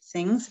other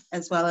things,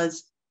 as well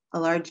as a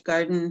large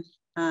garden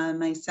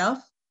myself.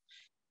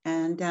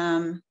 And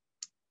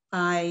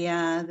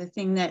the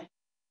thing that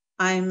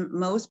I'm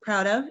most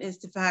proud of is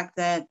the fact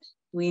that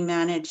we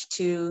managed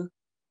to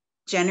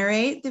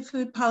generate the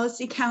Food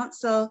Policy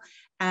Council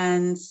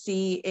and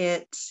see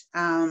it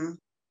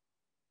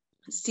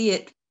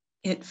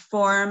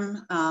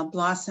form,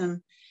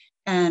 blossom,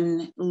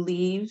 and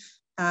leave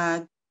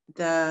the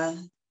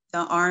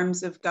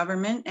arms of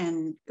government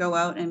and go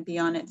out and be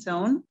on its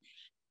own.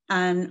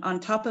 And on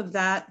top of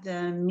that,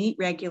 the meat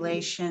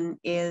regulation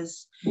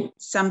is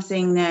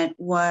something that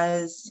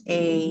was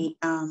a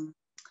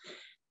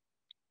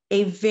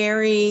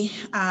very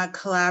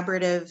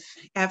collaborative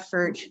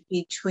effort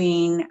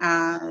between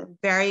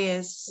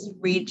various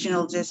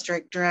regional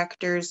district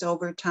directors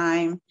over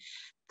time,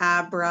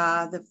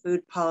 ABRA, the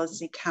Food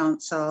Policy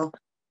Council,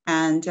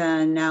 and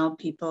now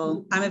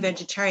people. I'm a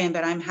vegetarian,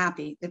 but I'm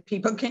happy that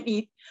people can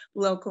eat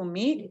local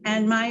meat.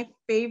 And my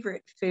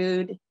favorite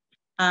food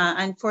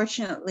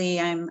unfortunately,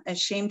 I'm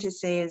ashamed to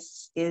say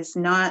is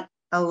not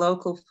a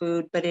local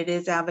food, but it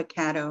is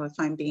avocado, if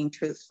I'm being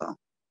truthful.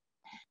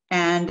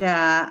 And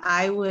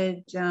I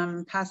would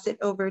pass it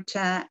over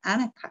to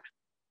Annika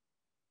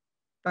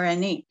or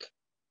Anik.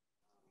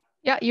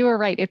 Yeah, you were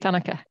right. It's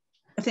Annika.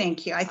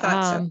 Thank you. I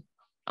thought so.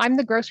 I'm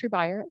the grocery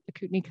buyer at the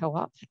Kootenai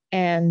Co-op,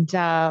 and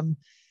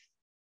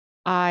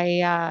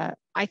I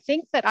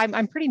think that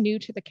I'm pretty new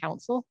to the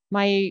council.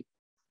 I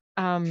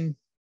don't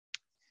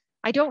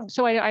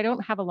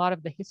have a lot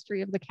of the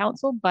history of the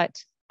council,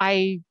 but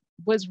I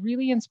was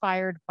really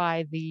inspired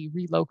by the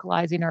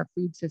relocalizing our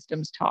food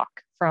systems talk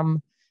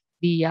from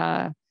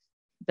the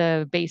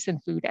Basin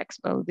Food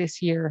Expo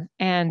this year,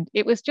 and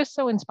it was just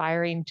so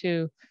inspiring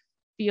to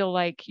feel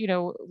like, you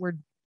know,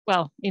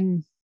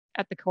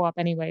 at the co-op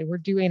anyway, we're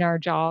doing our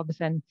jobs,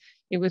 and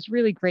it was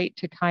really great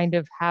to kind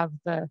of have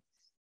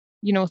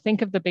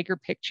think of the bigger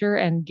picture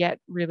and get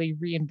really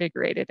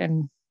reinvigorated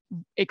and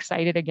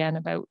excited again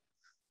about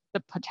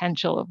the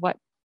potential of what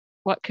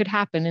could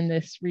happen in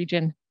this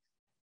region.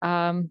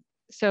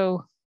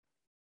 So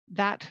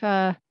that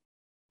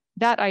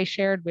I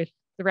shared with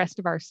the rest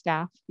of our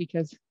staff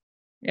because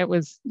I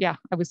was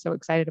so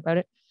excited about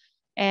it.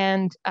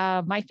 And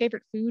my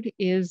favorite food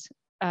is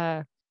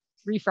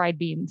refried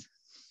beans,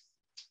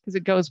 because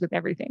it goes with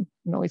everything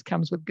and always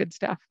comes with good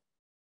stuff.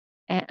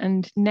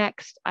 And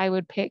next I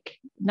would pick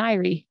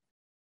Nairi.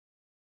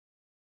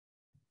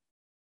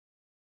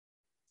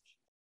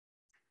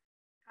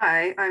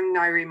 Hi, I'm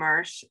Nairi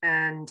Marsh,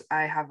 and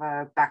I have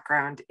a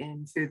background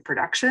in food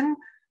production.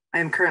 I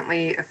am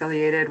currently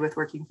affiliated with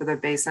working for the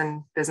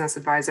Basin Business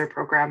Advisor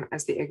Program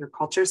as the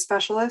agriculture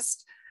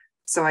specialist.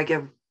 So I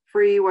give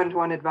free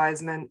one-to-one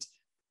advisement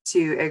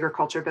to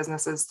agriculture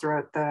businesses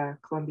throughout the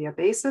Columbia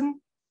Basin.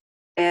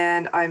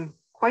 And I'm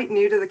quite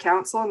new to the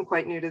council and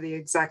quite new to the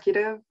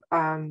executive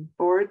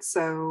board.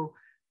 So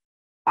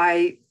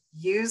I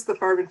use the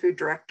Farm and Food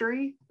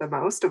Directory the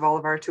most of all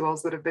of our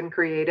tools that have been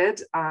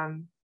created,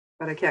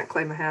 but I can't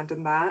claim a hand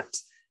in that.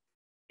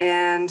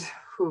 And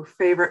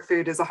favorite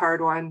food is a hard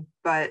one,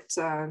 but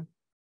I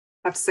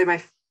have to say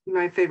my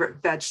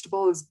favorite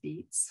vegetable is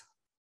beets.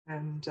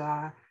 And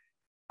I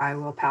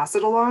will pass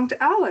it along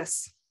to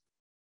Alice.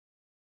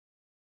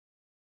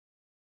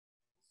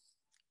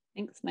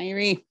 Thanks,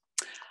 Nairi.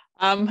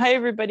 Hi,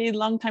 everybody.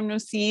 Long time no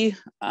see.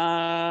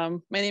 My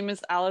name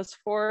is Alice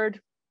Ford.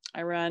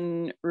 I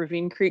run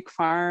Ravine Creek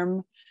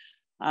Farm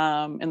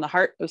in the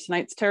heart of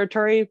Snipes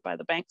territory by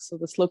the banks of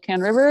the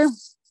Slocan River.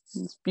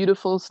 It's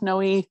beautiful,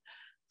 snowy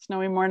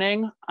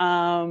morning.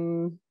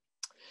 We've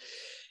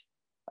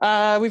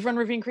run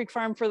Ravine Creek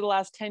Farm for the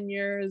last 10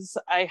 years.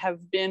 I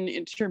have been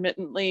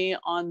intermittently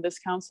on this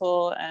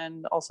council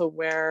and also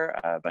wear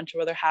a bunch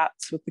of other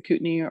hats with the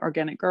Kootenai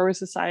Organic Growers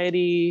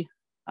Society,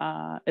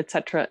 et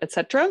cetera, et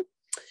cetera.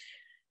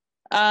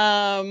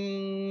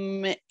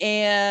 And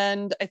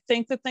I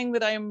think the thing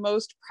that I am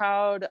most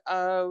proud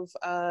of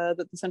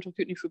that the Central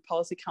Kootenai Food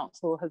Policy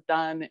Council has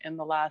done in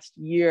the last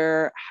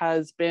year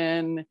has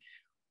been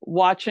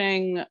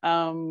watching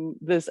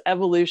this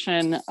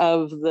evolution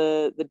of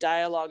the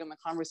dialogue and the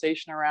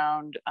conversation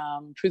around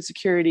food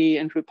security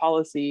and food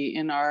policy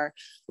in our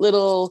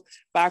little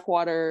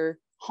backwater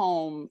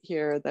home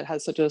here that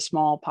has such a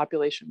small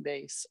population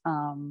base,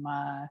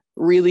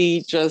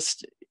 really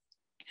just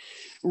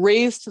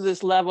raised to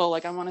this level,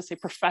 like I want to say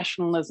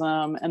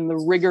professionalism and the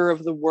rigor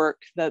of the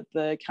work that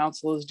the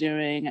council is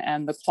doing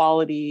and the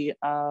quality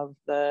of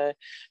the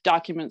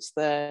documents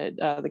that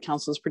the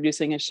council is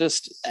producing. It's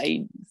just,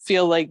 I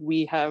feel like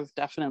we have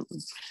definitely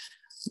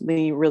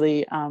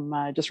really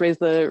just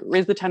raised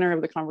the tenor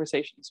of the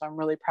conversation. So I'm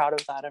really proud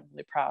of that. I'm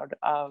really proud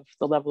of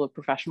the level of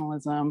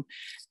professionalism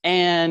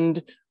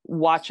and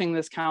watching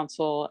this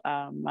council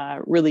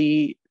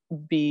really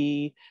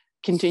be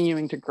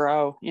continuing to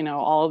grow. You know,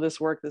 all of this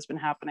work that's been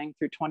happening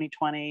through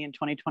 2020 and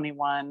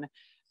 2021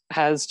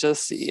 has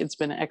just, it's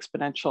been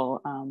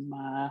exponential.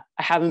 I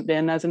haven't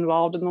been as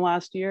involved in the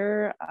last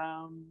year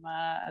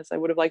as I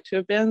would have liked to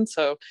have been.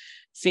 So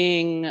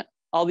seeing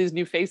all these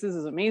new faces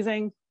is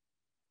amazing.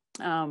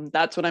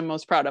 That's what I'm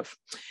most proud of.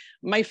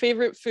 My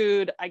favorite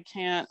food, I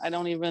couldn't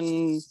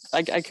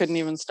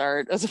even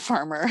start as a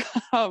farmer.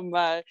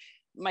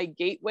 My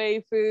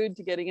gateway food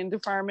to getting into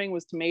farming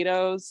was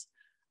tomatoes.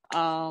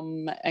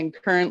 And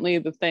currently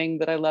the thing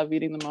that I love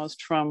eating the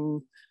most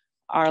from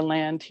our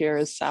land here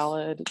is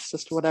salad. It's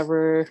just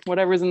whatever's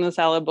in the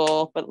salad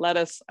bowl, but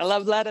lettuce, I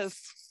love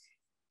lettuce.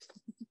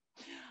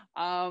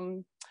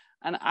 And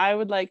I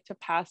would like to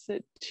pass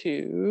it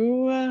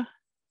to,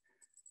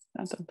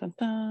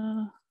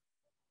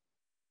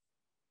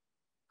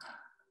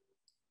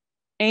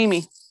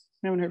 Amy.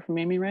 I haven't heard from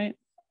Amy, right?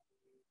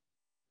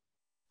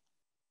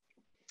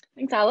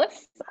 Thanks,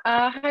 Alice.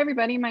 Hi,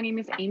 everybody. My name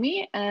is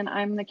Amy, and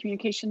I'm the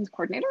communications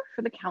coordinator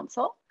for the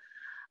council.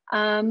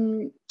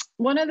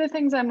 One of the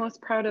things I'm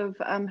most proud of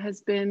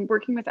has been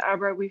working with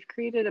ABRA. We've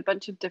created a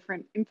bunch of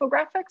different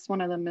infographics. One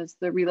of them is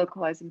the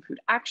Relocalizing Food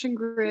Action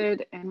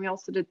Grid, and we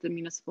also did the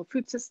Municipal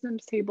Food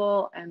Systems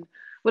Table. And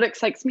what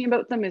excites me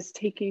about them is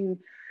taking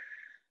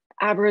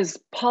ABRA's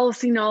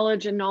policy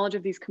knowledge and knowledge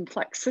of these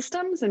complex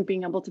systems, and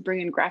being able to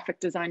bring in graphic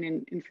design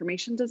and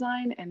information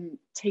design and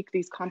take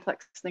these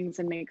complex things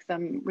and make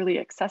them really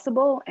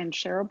accessible and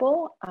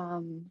shareable,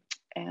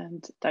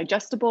 and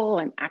digestible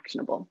and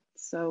actionable.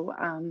 So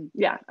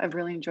yeah, I've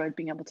really enjoyed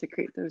being able to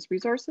create those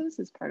resources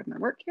as part of my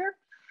work here.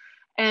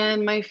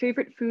 And my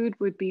favorite food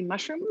would be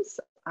mushrooms.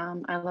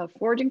 I love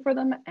foraging for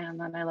them, and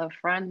then I love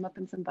frying them up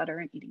in some butter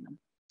and eating them.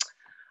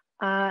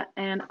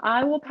 And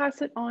I will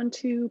pass it on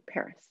to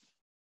Paris.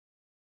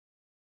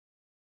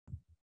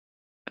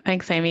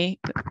 Thanks,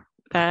 Amy.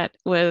 That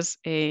was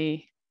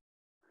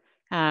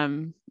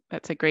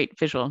that's a great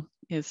visual,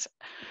 is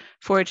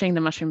foraging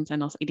the mushrooms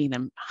and also eating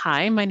them.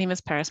 Hi, my name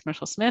is Paris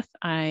Marshall-Smith.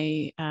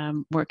 I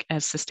work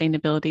as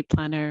sustainability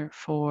planner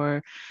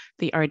for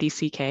the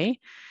RDCK,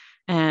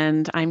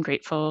 and I'm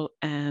grateful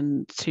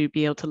to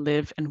be able to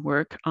live and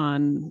work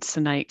on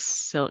Sinixt,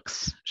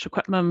 Silks,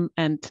 Secwepemc,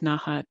 and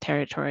Ktunaxa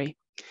territory,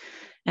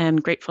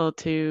 and grateful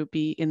to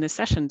be in this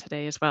session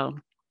today as well.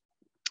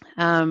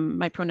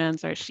 My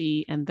pronouns are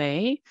she and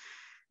they,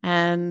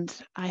 and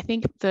I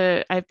think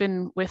I've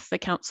been with the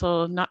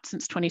council not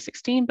since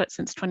 2016 but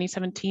since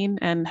 2017,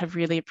 and have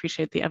really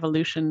appreciated the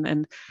evolution.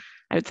 And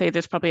I would say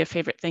there's probably a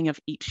favorite thing of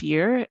each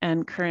year,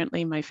 and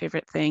currently my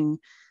favorite thing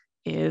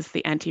is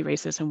the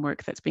anti-racism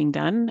work that's being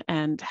done,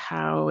 and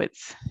how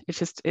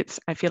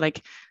I feel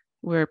like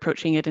we're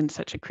approaching it in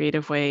such a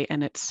creative way,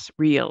 and it's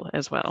real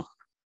as well.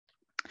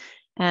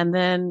 And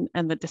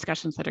the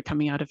discussions that are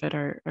coming out of it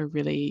are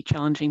really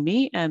challenging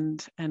me,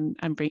 and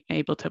I'm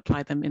able to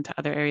apply them into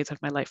other areas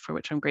of my life, for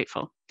which I'm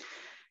grateful.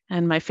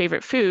 And my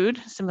favorite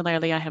food,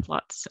 similarly, I have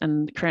lots,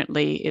 and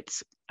currently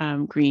it's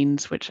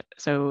greens,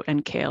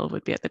 and kale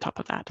would be at the top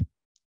of that.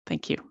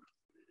 Thank you.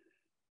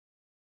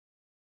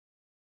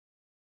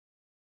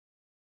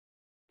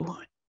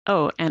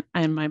 Oh,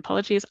 and my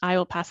apologies, I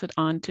will pass it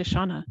on to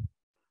Shauna.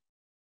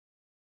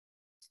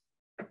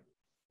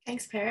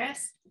 Thanks,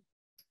 Paris.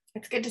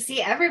 It's good to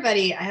see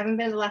everybody. I haven't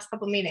been to the last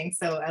couple meetings,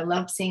 so I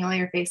love seeing all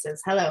your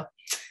faces. Hello,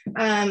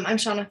 I'm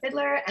Shauna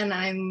Fiddler, and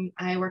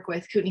I work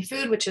with Kootenai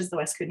Food, which is the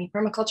West Kootenai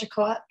Permaculture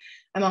Co-op.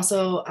 I'm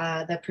also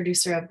the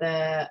producer of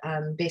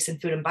the Basin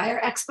Food and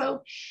Buyer Expo.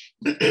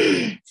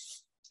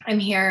 I'm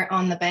here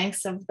on the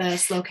banks of the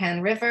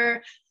Slocan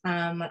River,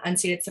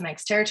 unceded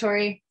Sinixt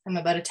territory. I'm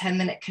about a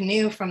 10-minute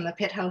canoe from the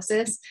pit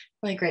houses.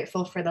 Really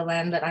grateful for the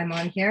land that I'm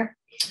on here.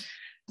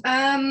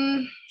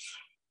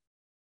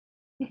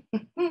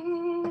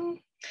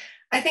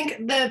 I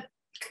think the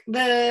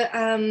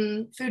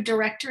food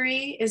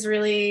directory is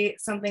really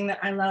something that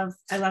I love.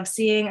 I love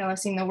seeing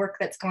the work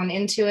that's gone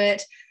into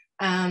it.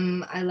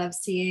 I love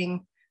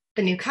seeing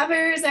the new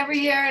covers every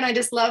year, and I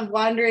just love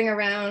wandering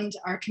around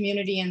our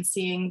community and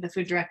seeing the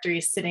food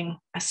directories sitting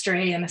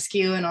astray and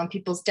askew and on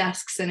people's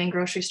desks and in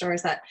grocery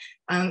stores. That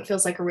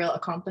feels like a real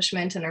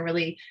accomplishment and a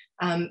really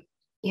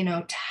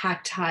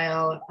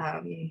tactile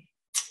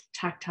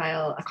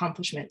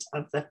accomplishment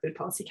of the Food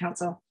Policy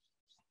Council.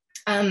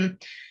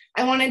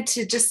 I wanted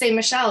to just say,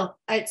 Michelle,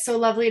 it's so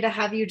lovely to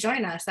have you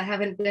join us. I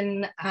haven't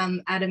been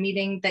at a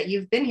meeting that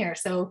you've been here,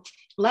 so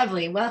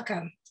lovely,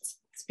 welcome.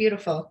 It's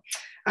beautiful.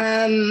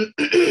 I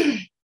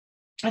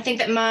think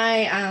that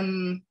my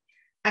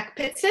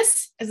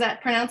akpitsis, is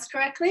that pronounced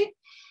correctly,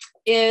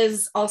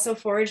 is also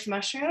foraged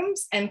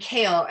mushrooms and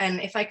kale. And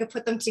if I could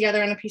put them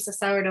together on a piece of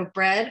sourdough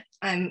bread,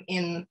 I'm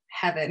in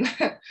heaven.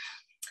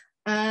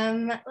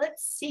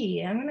 Let's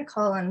see, I'm gonna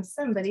call on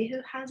somebody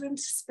who hasn't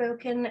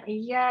spoken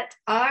yet.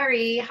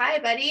 Ari, hi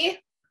buddy.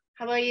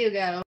 How about you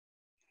go?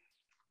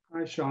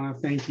 Hi, Shauna,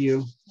 thank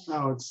you.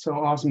 Oh, it's so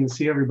awesome to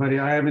see everybody.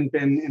 I haven't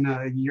been in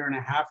a year and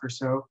a half or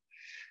so.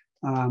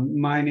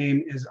 My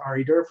name is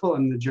Ari Durfel.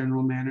 I'm the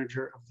general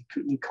manager of the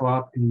Kootenai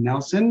Co-op in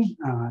Nelson,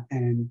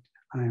 and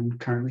I'm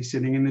currently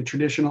sitting in the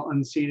traditional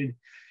unceded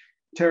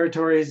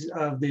territories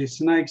of the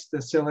Sinixt,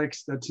 the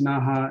Silks, the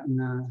Ktunaxa, and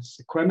the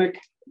Secwepemc.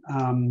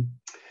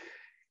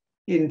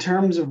 In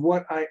terms of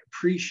what I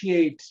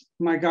appreciate,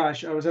 my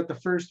gosh, I was at the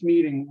first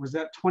meeting, was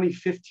that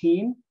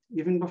 2015,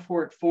 even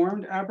before it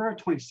formed, ABRA,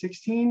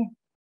 2016,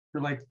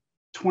 or like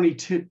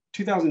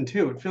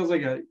 2002, it feels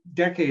like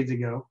decades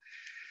ago.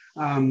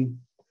 And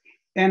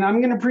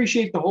I'm gonna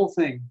appreciate the whole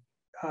thing,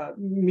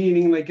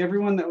 meaning like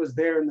everyone that was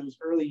there in those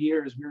early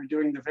years, we were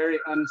doing the very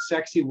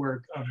unsexy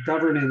work of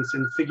governance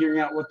and figuring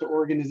out what the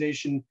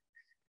organization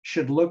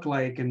should look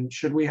like, and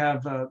should we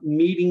have a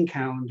meeting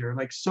calendar.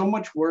 Like, so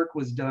much work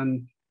was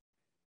done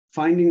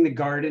finding the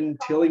garden,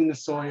 tilling the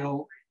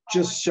soil,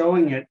 just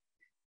showing it,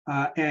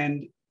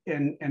 and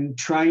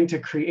trying to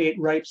create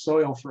ripe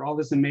soil for all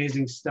this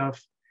amazing stuff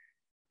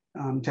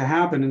to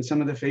happen. And some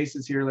of the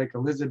faces here, like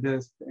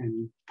Elizabeth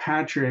and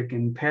Patrick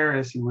and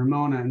Paris and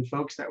Ramona and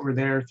folks that were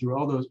there through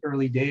all those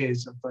early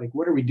days of like,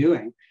 what are we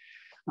doing?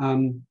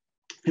 And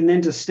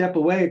then to step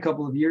away a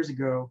couple of years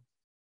ago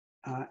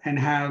and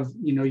have,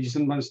 you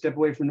sometimes step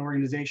away from an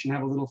organization,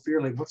 have a little fear,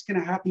 like what's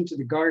gonna happen to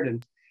the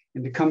garden?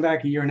 And to come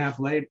back a year and a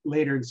half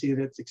later and see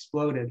that it's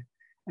exploded.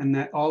 and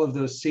that all of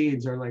those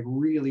seeds are like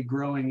really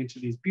growing into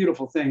these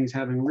beautiful things,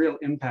 having real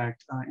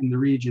impact in the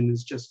region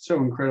is just so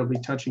incredibly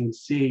touching to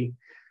see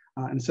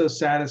and so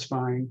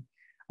satisfying.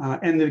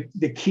 And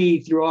the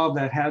key through all of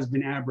that has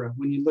been Abra.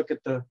 When you look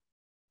at the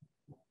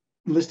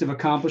list of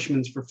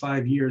accomplishments for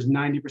 5 years,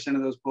 90%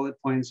 of those bullet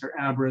points are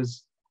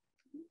Abra's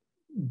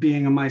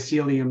being a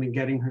mycelium and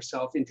getting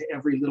herself into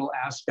every little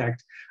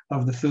aspect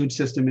of the food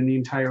system in the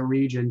entire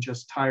region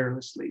just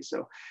tirelessly.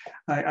 So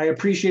I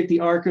appreciate the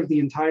arc of the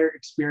entire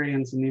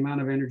experience and the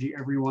amount of energy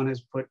everyone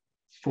has put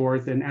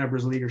forth and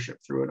Abra's leadership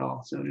through it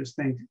all. So just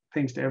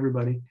thanks to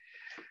everybody.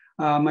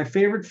 My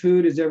favorite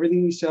food is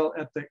everything we sell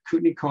at the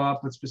Kootenai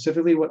Co-op, but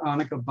specifically what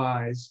Annika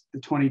buys. The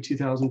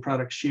 22,000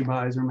 products she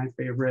buys are my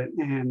favorite.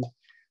 And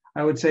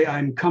I would say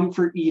I'm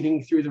comfort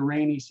eating through the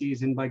rainy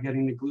season by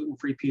getting the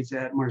gluten-free pizza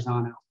at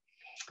Marzano.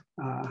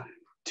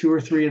 2 or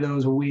 3 of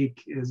those a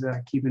week is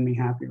keeping me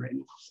happy right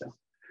now. So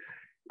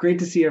great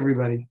to see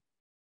everybody.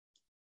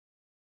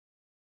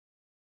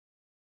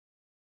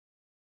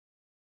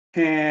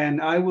 And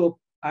I will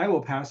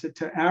pass it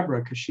to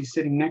Abra because she's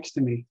sitting next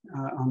to me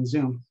on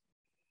Zoom.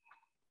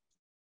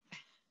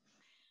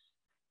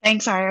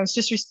 Thanks, Ari. I was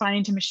just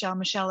responding to Michelle.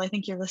 Michelle, I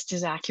think your list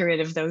is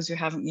accurate of those who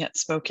haven't yet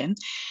spoken.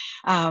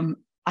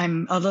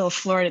 I'm a little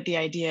floored at the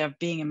idea of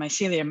being a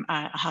mycelium.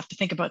 I'll have to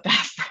think about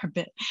that for a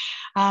bit.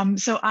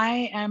 So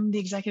I am the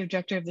executive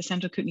director of the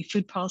Central Kootenai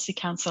Food Policy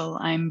Council.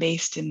 I'm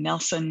based in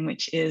Nelson,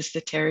 which is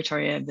the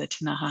territory of the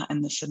Ktunaxa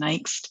and the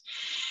Sinixt.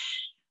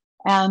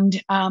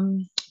 And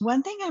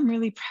one thing I'm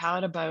really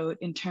proud about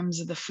in terms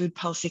of the Food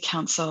Policy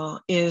Council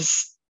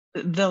is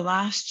the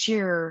last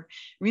year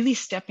really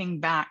stepping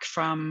back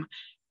from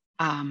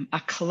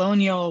a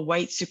colonial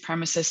white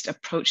supremacist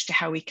approach to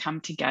how we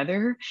come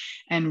together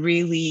and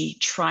really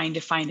trying to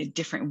find a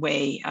different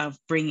way of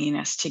bringing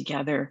us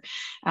together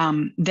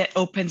that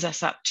opens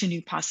us up to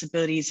new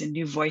possibilities and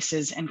new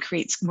voices and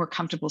creates more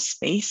comfortable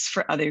space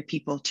for other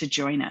people to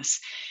join us.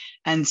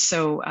 And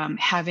so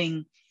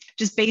having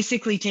just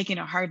basically taking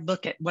a hard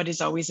look at what is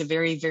always a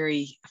very,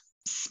 very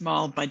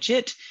small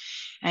budget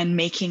and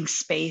making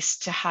space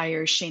to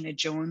hire Shayna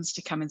Jones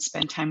to come and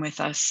spend time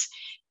with us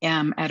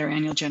at our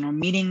annual general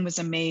meeting was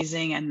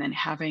amazing. And then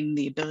having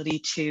the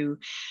ability to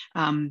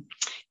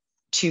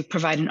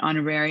provide an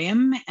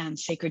honorarium and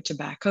sacred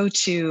tobacco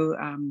to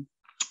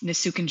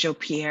Nasuk and Joe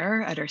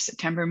Pierre at our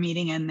September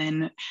meeting, and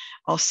then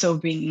also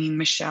bringing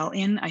Michelle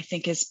in, I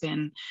think has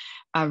been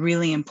a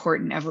really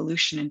important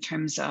evolution in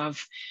terms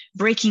of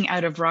breaking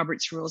out of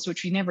Robert's rules,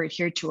 which we never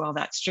adhered to all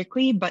that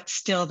strictly, but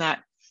still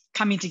that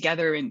coming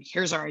together and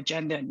here's our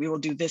agenda and we will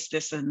do this,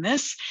 this, and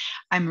this.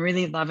 I'm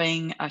really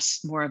loving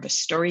more of a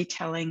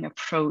storytelling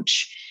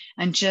approach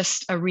and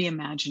just a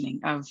reimagining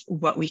of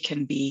what we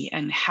can be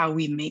and how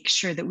we make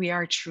sure that we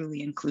are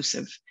truly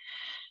inclusive.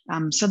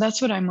 So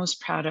that's what I'm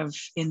most proud of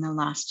in the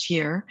last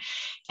year.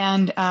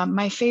 And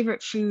my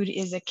favorite food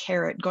is a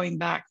carrot, going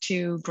back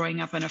to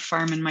growing up on a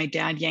farm and my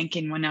dad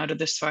yanking one out of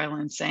the soil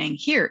and saying,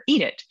 here,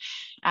 eat it,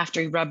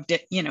 after he rubbed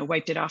it,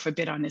 wiped it off a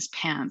bit on his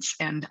pants.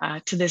 And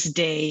to this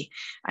day,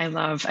 I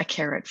love a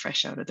carrot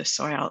fresh out of the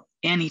soil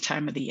any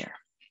time of the year.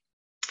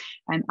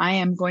 And I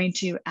am going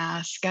to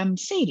ask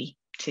Sadie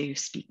to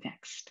speak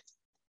next.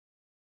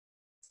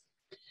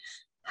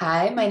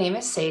 Hi, my name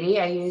is Sadie.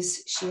 I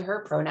use she,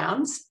 her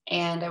pronouns,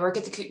 and I work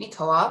at the Kootenai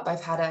Co-op.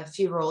 I've had a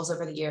few roles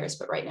over the years,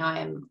 but right now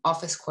I'm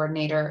office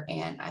coordinator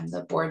and I'm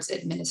the board's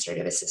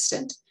administrative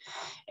assistant.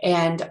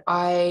 And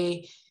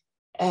I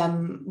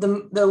am,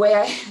 the way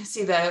I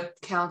see the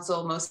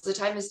council most of the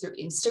time is through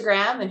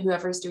Instagram, and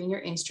whoever's doing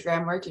your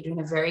Instagram work, you're doing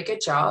a very good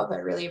job. I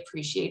really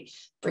appreciate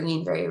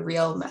bringing very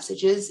real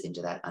messages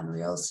into that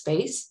unreal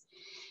space.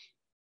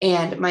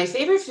 And my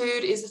favorite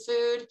food is the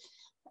food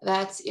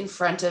that's in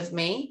front of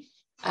me.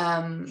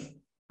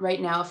 Right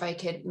now, if I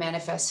could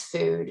manifest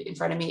food in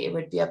front of me, it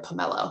would be a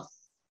pomelo.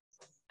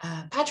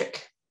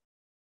 Patrick.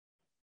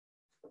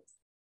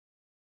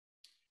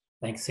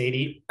 Thanks,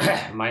 Sadie.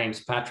 My name's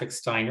Patrick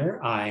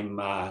Steiner. I'm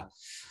a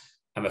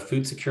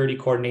food security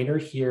coordinator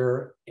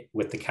here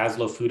with the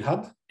Caslow Food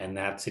Hub, and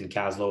that's in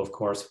Caslow, of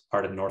course,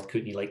 part of North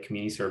Kootenai Lake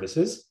Community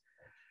Services.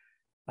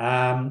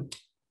 There's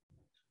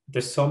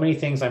so many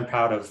things I'm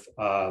proud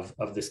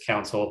of this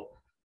council.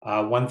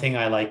 One thing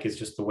I like is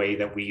just the way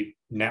that we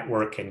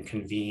network and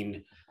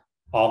convene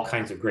all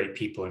kinds of great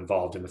people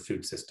involved in the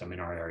food system in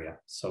our area.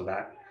 So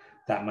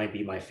that might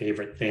be my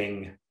favorite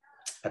thing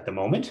at the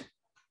moment.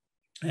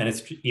 And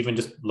it's even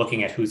just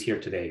looking at who's here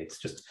today, it's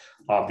just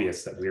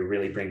obvious that we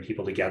really bring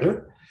people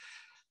together.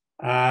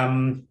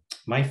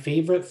 My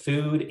favorite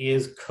food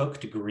is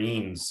cooked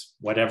greens,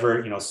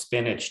 whatever,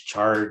 spinach,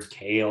 chard,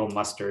 kale,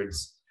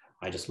 mustards.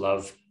 I just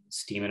love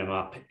steaming them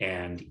up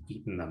and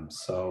eating them.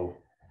 So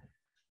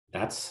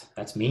that's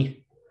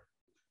me.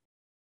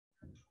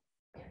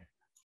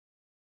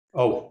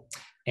 Oh,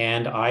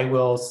 and I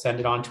will send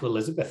it on to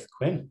Elizabeth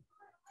Quinn.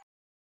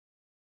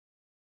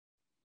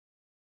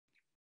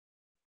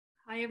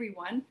 Hi,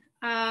 everyone.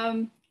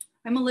 I'm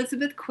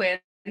Elizabeth Quinn.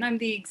 I'm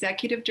the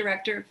Executive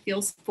Director of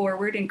Feels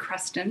Forward in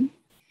Creston.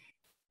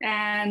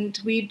 And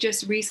we've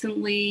just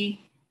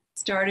recently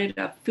started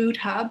a food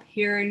hub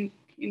here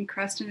in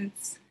Creston.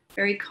 It's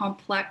very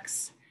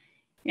complex,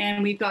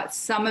 and we've got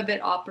some of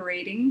it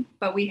operating,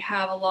 but we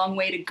have a long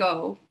way to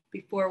go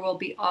before we'll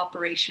be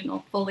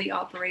operational, fully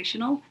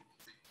operational.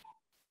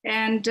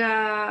 And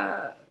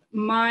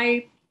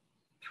my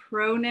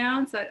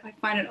pronouns, I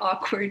find it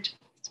awkward,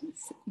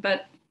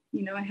 but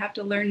you know, I have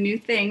to learn new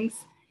things.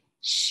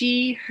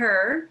 She,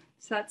 her,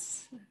 so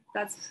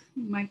that's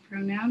my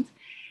pronouns.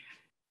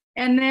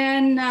 And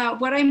then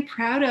what I'm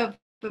proud of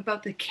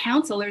about the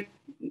council,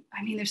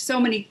 I mean, there's so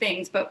many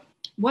things, but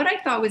what I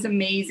thought was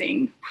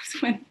amazing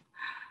was when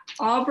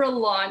Abra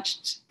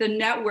launched the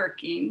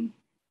networking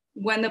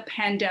when the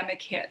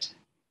pandemic hit.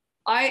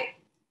 I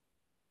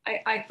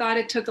thought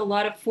it took a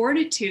lot of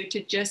fortitude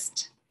to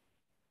just,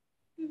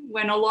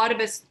 when a lot of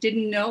us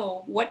didn't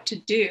know what to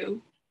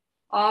do,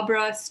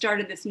 Abra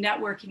started this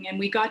networking, and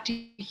we got to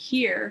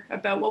hear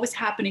about what was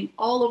happening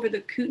all over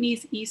the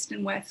Kootenays, East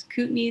and West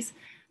Kootenays.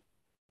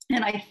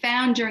 And I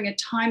found during a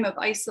time of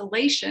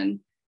isolation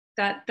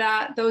that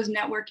those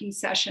networking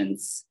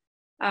sessions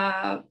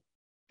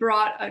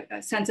brought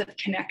a sense of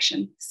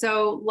connection.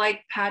 So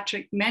like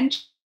Patrick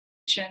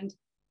mentioned,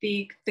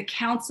 the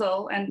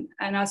council and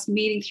us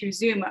meeting through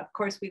Zoom, of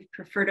course, we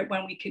preferred it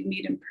when we could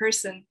meet in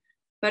person,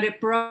 but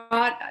it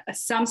brought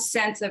some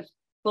sense of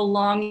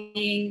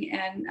belonging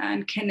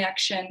and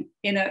connection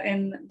in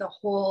the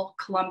whole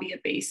Columbia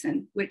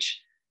Basin, which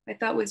I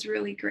thought was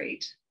really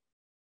great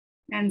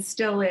and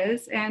still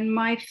is. And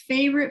my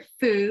favorite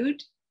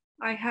food,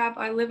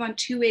 I live on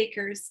 2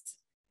 acres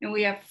and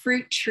we have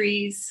fruit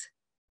trees.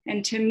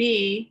 And to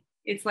me,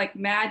 it's like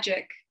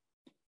magic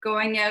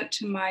going out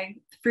to my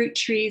fruit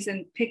trees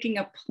and picking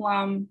a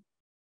plum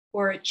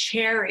or a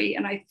cherry.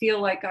 And I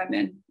feel like I'm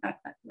in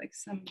like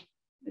some,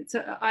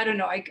 I don't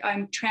know,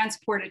 I'm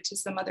transported to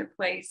some other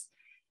place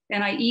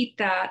and I eat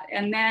that.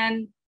 And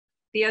then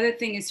the other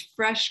thing is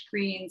fresh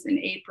greens in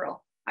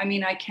April. I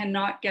mean, I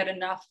cannot get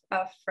enough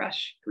of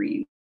fresh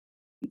greens.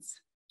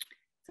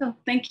 So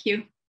thank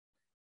you.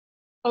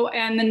 Oh,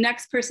 and the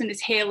next person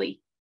is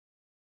Haley.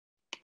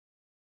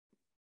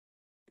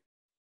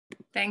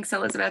 Thanks,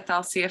 Elizabeth.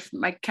 I'll see if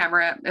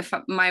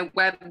my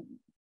web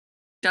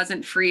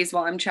doesn't freeze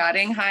while I'm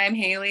chatting. Hi, I'm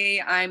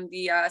Haley. I'm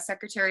the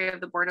Secretary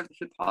of the Board of the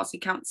Food Policy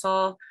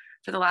Council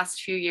for the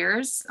last few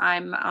years.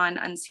 I'm on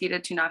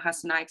unceded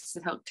Tunahasinai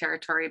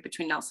territory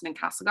between Nelson and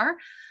Castlegar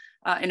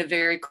in a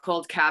very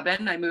cold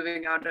cabin I'm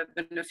moving out of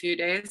in a few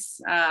days.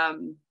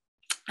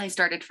 I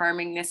started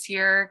farming this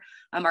year,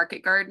 a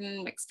market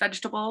garden, mixed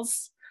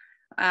vegetables.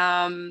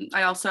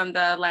 I also am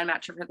the land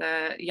matcher for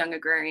the Young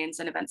Agrarians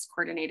and Events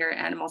Coordinator,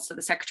 and I'm also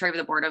the Secretary of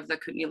the Board of the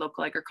Kootenay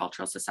Local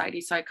Agricultural Society.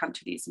 So I come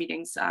to these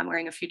meetings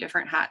wearing a few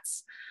different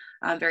hats.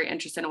 I'm very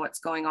interested in what's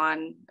going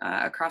on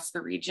across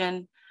the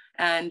region,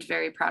 and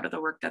very proud of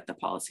the work that the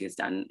Policy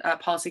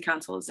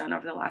Council has done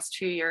over the last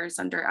 2 years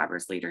under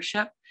Abra's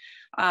leadership.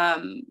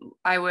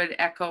 I would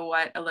echo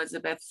what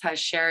Elizabeth has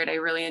shared. I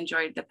really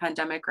enjoyed the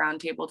pandemic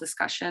roundtable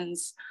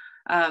discussions.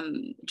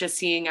 Just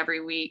seeing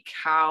every week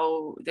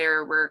how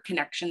there were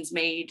connections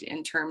made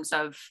in terms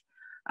of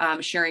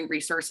sharing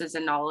resources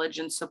and knowledge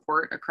and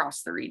support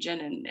across the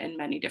region in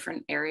many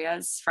different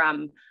areas,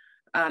 from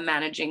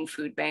managing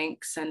food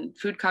banks and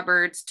food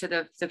cupboards to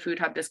the food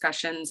hub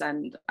discussions,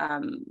 and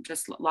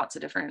just lots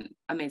of different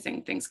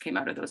amazing things came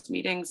out of those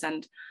meetings.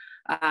 And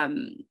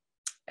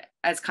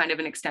as kind of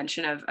an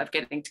extension of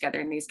getting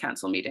together in these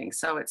council meetings.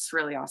 So it's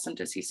really awesome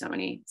to see so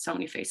many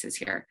faces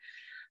here.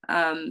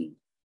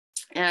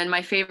 And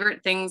my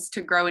favorite things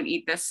to grow and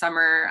eat this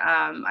summer,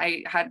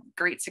 I had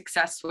great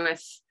success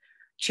with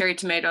cherry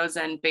tomatoes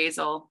and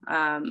basil.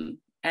 And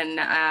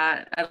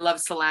I love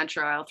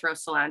cilantro. I'll throw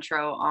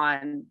cilantro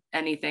on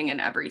anything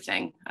and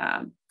everything.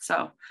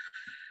 So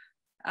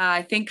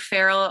I think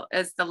Farrell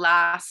is the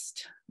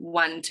last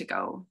one to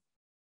go.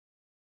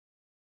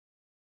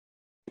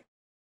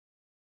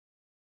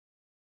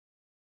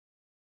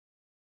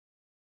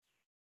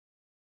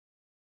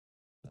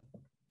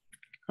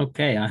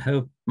 Okay, I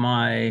hope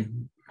my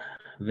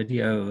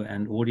video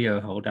and audio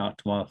hold out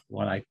while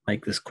I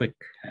make this quick.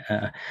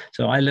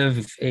 So I live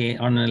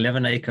on an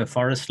 11-acre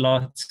forest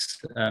lot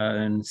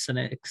in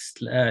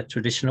Cinex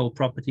traditional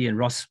property in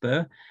Ross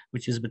Spur,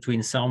 which is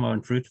between Selma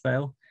and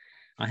Fruitvale.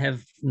 I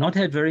have not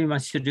had very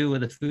much to do with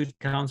the Food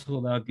Council,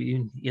 although I've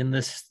been in the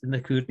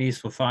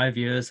Kootenays for 5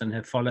 years and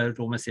have followed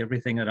almost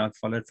everything that I've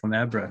followed from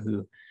Abra,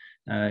 who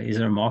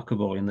is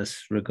remarkable in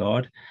this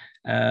regard.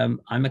 I'm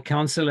a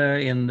councillor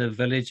in the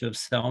village of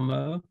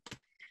Selma,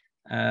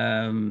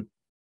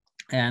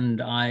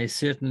 and I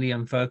certainly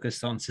am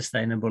focused on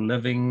sustainable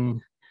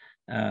living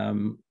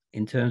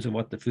in terms of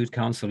what the Food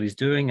Council is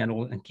doing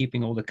and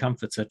keeping all the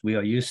comforts that we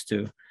are used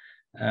to.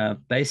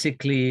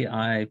 Basically,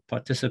 I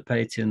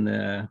participate in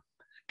the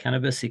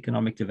Cannabis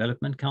Economic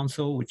Development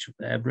Council, which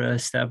Abra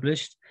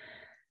established.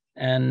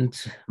 And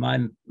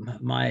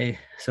my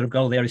sort of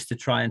goal there is to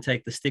try and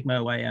take the stigma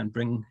away and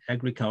bring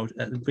agriculture,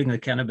 bring the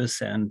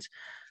cannabis and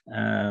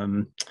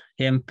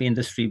hemp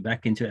industry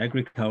back into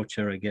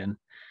agriculture again.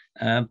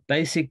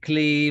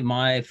 Basically,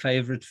 my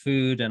favorite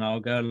food, and I'll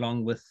go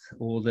along with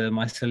all the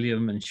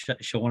mycelium and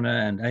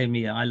Shauna and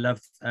Amy. I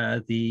love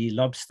the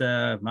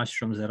lobster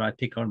mushrooms that I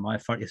pick on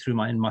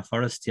in my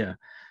forest here,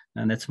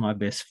 and that's my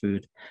best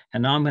food.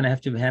 And now I'm going to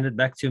have to hand it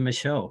back to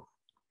Michelle.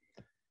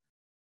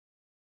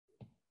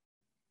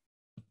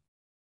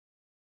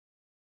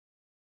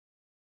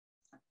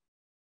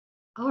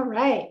 All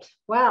right.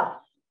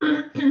 Well,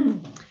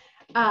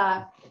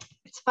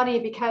 it's funny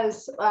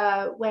because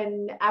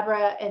when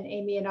Abra and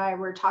Amy and I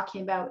were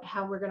talking about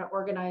how we're going to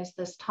organize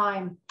this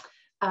time,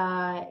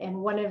 and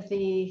one of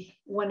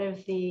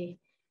the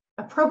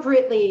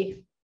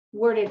appropriately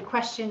worded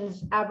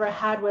questions Abra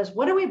had was,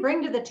 what do we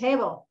bring to the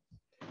table?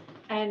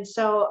 And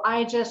so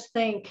I just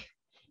think,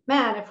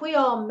 man, if we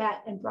all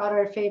met and brought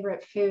our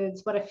favorite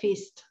foods, what a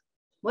feast.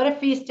 What a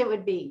feast it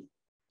would be.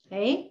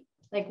 Hey?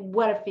 Like,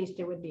 what a feast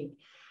it would be.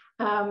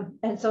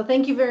 And so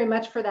thank you very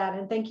much for that.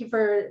 And thank you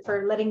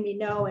for letting me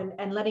know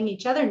and letting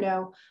each other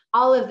know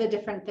all of the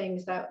different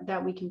things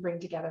that we can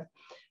bring together.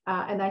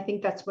 And I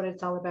think that's what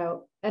it's all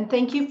about. And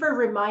thank you for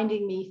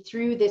reminding me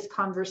through this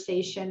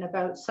conversation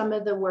about some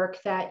of the work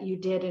that you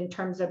did in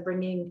terms of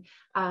bringing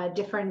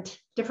different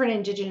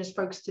Indigenous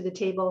folks to the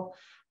table.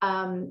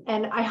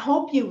 And I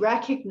hope you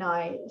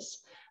recognize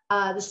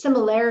the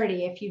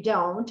similarity, if you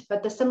don't,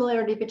 but the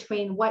similarity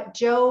between what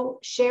Joe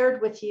shared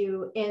with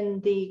you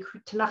in the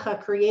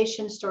Ktunaxa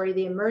creation story,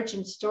 the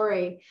emergence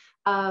story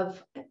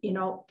of,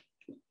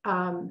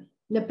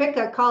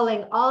 Napika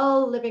calling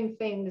all living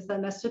things, the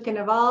Nasukin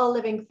of all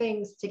living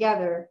things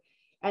together,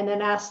 and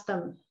then ask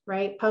them,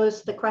 right?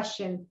 Pose the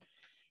question,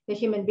 the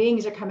human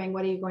beings are coming,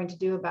 what are you going to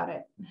do about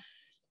it?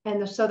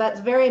 And so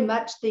that's very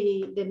much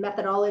the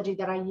methodology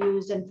that I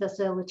use in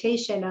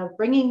facilitation of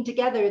bringing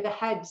together the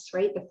heads,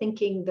 right? The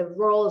thinking, the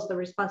roles, the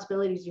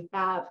responsibilities you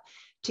have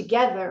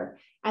together,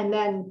 and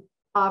then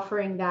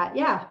offering that,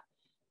 yeah,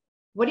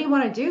 what do you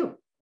want to do,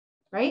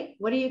 right?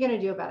 What are you going to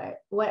do about it?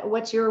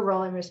 What's your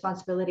role and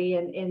responsibility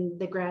in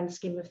the grand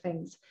scheme of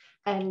things?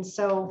 And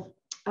so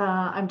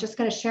I'm just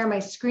going to share my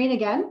screen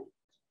again.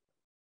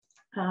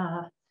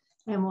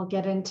 And we'll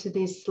get into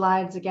these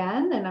slides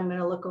again, and I'm going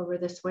to look over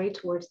this way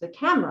towards the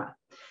camera.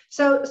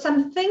 So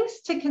some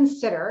things to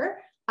consider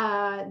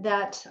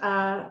that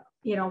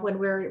when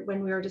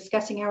we're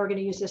discussing how we're going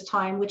to use this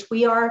time, which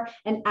we are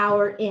an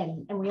hour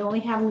in, and we only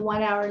have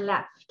 1 hour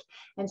left.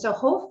 And so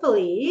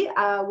hopefully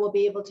we'll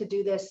be able to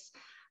do this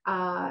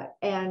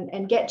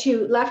and get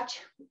you left.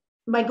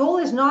 My goal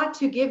is not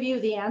to give you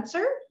the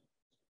answer,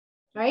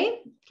 right?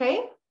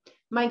 Okay.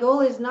 My goal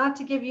is not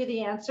to give you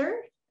the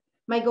answer.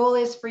 My goal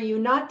is for you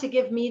not to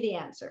give me the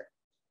answer.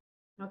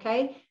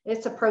 Okay,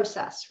 it's a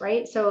process,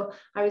 right? So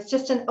I was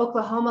just in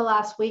Oklahoma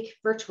last week,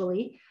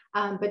 virtually,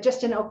 but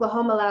just in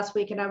Oklahoma last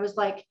week, and I was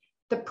like,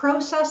 the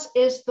process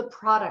is the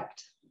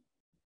product.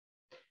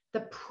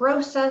 The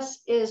process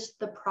is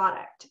the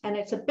product. And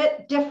it's a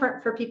bit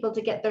different for people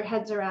to get their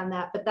heads around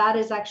that, but that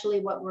is actually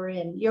what we're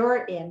in.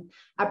 You're in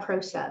a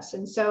process.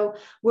 And so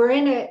we're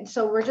in it.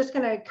 So we're just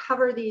going to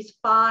cover these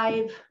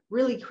 5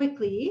 really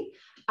quickly.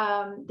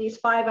 These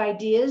 5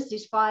 ideas,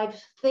 these 5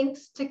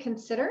 things to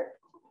consider,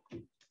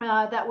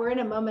 that we're in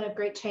a moment of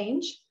great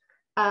change,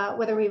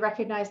 whether we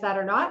recognize that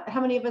or not.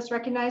 How many of us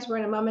recognize we're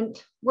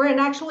in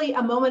actually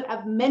a moment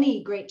of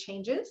many great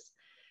changes?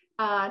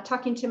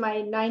 Talking to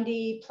my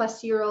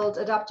 90-plus-year-old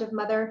adoptive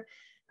mother,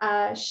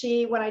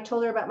 when I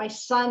told her about my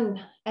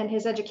son and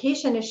his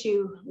education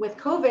issue with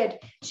COVID,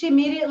 she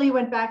immediately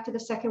went back to the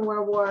Second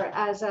World War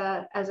as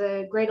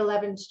a grade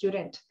 11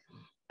 student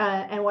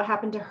and what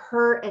happened to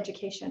her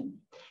education.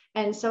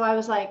 And so I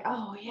was like,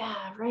 oh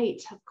yeah,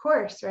 right, of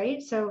course,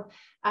 right? So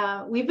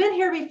we've been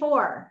here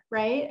before,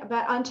 right?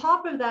 But on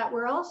top of that,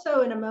 we're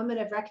also in a moment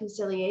of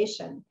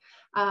reconciliation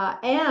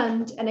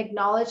and an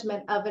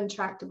acknowledgement of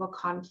intractable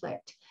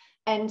conflict.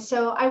 And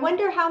so I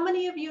wonder how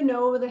many of you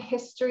know the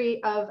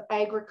history of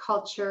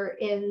agriculture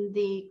in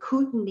the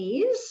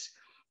Kootenays,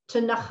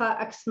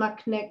 Ktunaxa,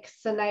 Aksmaknik,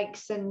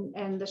 Sinaiks,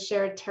 and the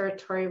shared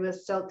territory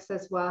with Silks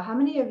as well. How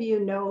many of you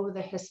know the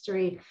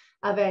history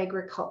of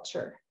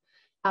agriculture?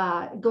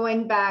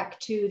 Going back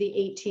to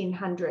the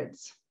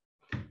 1800s,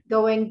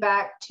 going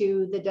back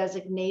to the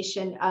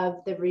designation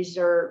of the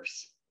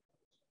reserves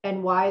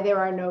and why there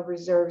are no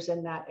reserves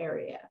in that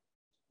area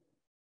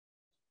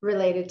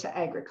related to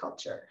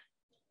agriculture.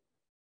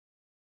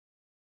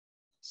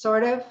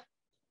 Sort of,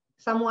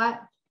 somewhat.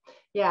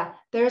 Yeah,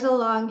 there's a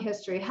long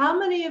history. How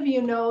many of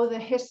you know the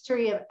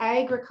history of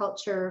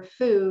agriculture,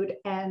 food,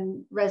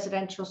 and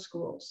residential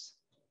schools?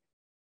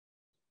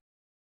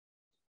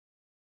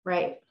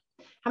 Right.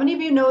 How many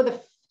of you know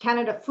the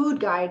Canada Food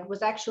Guide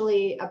was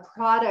actually a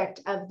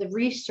product of the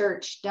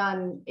research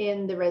done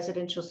in the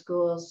residential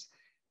schools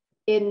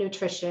in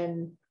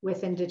nutrition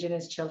with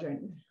Indigenous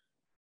children?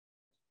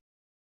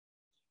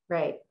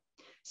 Right.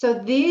 So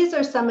these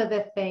are some of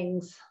the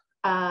things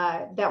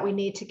that we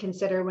need to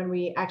consider when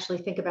we actually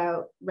think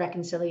about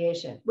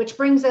reconciliation, which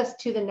brings us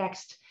to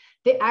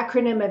the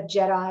acronym of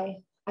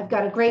JEDI. I've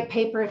got a great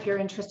paper if you're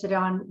interested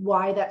on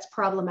why that's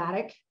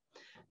problematic.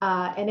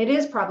 And it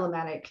is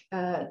problematic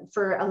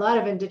for a lot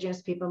of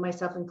Indigenous people,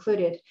 myself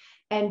included.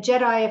 And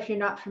JEDI, if you're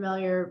not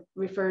familiar,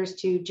 refers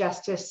to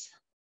justice,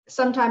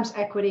 sometimes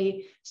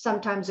equity,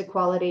 sometimes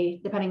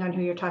equality, depending on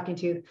who you're talking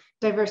to,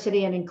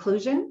 diversity and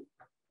inclusion.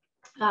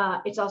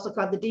 It's also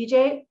called the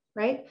DJ,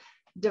 right?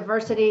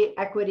 Diversity,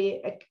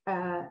 equity,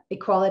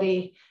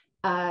 equality,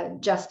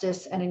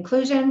 justice, and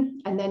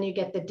inclusion. And then you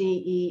get the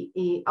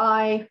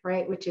DEEI,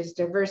 right? Which is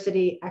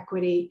diversity,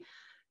 equity,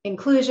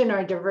 inclusion,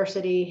 or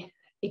diversity,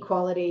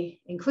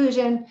 equality,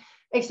 inclusion,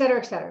 et cetera,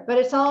 et cetera. But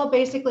it's all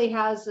basically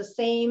has the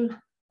same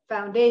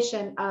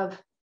foundation of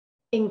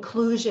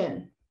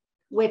inclusion,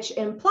 which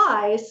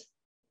implies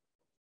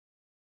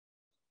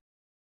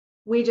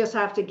we just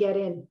have to get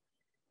in,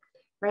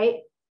 right?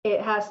 It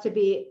has to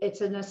be,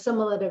 it's an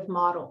assimilative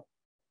model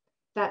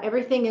that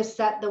everything is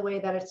set the way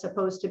that it's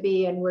supposed to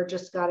be, and we're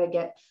just got to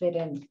get fit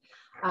in.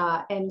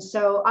 And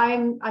so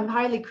I'm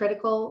highly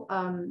critical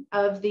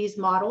of these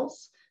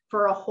models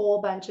for a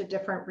whole bunch of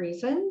different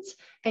reasons,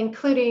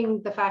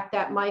 including the fact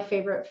that my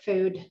favorite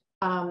food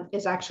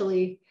is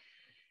actually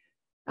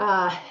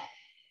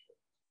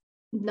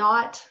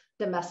not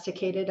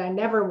domesticated. I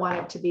never want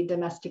it to be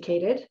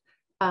domesticated.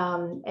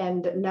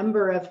 And a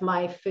number of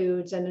my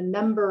foods and a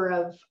number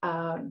of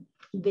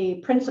the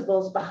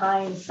principles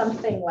behind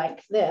something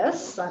like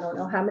this. I don't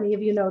know how many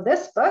of you know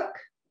this book.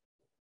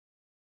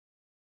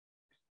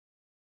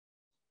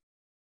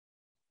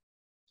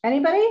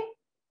 Anybody?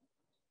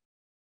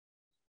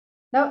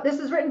 No, this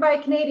is written by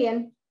a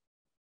Canadian.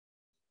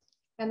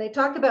 And they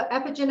talk about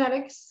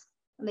epigenetics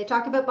and they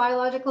talk about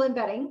biological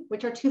embedding,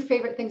 which are two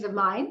favorite things of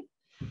mine.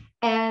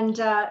 And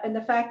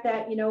the fact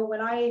that, you know, when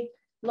I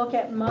look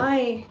at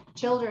my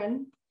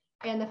children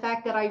and the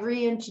fact that I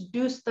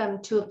reintroduce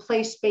them to a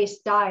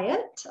place-based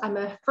diet, I'm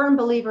a firm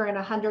believer in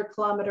a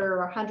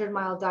 100-kilometer or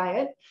 100-mile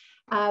diet,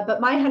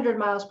 but my 100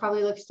 miles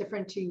probably looks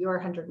different to your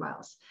 100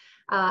 miles.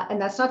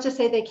 And that's not to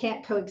say they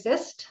can't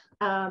coexist,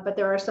 but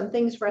there are some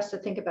things for us to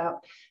think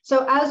about.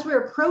 So as we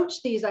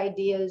approach these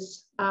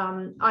ideas,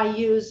 I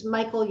use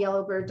Michael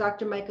Yellowbird,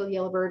 Dr. Michael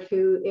Yellowbird,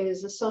 who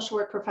is a social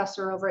work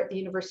professor over at the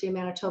University of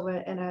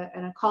Manitoba and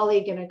a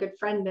colleague and a good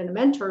friend and a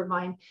mentor of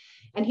mine.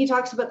 And he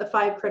talks about the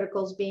 5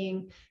 criticals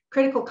being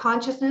critical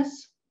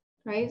consciousness,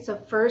 right? So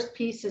first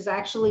piece is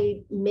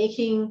actually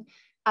making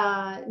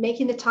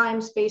the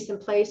time, space, and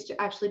place to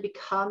actually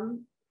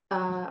become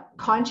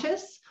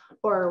conscious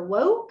or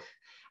woke.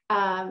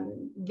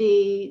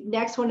 The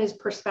next one is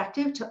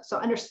perspective. So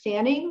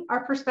understanding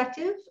our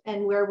perspective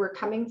and where we're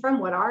coming from,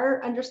 what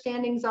our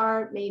understandings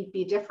are may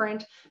be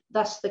different,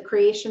 thus the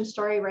creation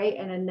story, right?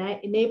 And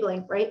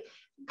enabling, right?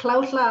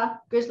 Klautla,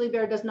 grizzly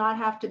bear, does not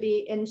have to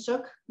be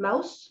Insuk,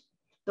 mouse.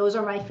 Those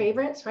are my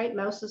favorites, right?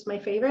 Mouse is my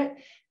favorite.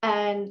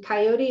 And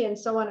coyote and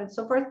so on and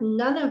so forth.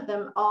 None of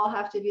them all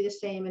have to be the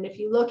same. And if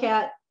you look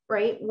at,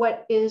 right,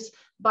 what is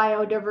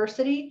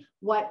biodiversity,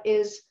 what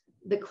is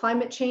the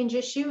climate change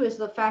issue, is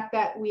the fact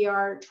that we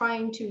are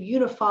trying to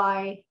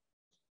unify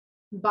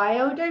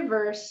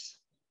biodiverse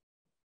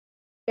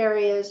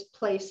areas,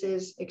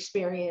 places,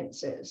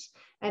 experiences.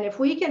 And if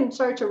we can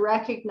start to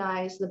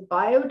recognize the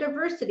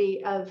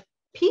biodiversity of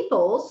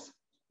peoples,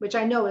 which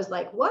I know is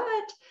like,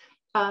 what?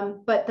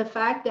 But the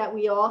fact that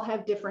we all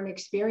have different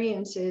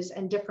experiences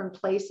and different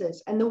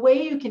places. And the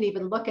way you can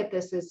even look at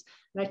this is,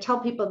 and I tell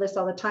people this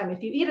all the time,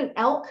 if you eat an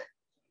elk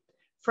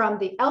from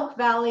the Elk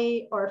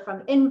Valley or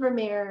from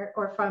Invermere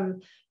or from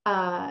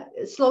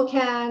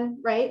Slocan,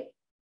 right?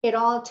 It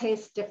all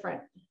tastes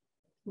different.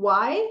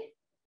 Why?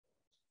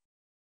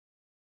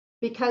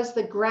 Because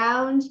the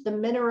ground, the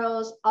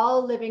minerals,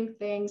 all living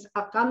things,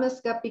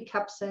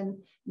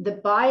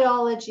 the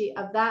biology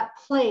of that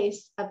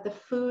place, of the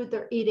food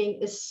they're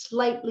eating is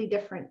slightly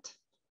different.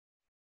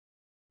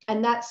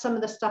 And that's some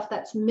of the stuff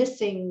that's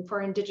missing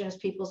for Indigenous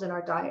peoples in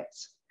our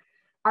diets.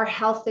 Our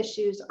health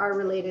issues are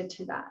related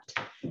to that.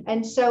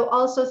 And so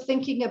also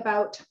thinking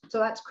about, so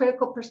that's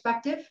critical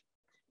perspective,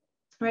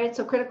 right?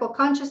 So critical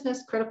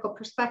consciousness, critical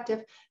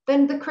perspective,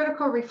 then the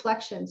critical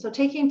reflection. So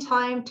taking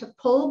time to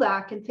pull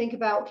back and think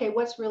about, okay,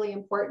 what's really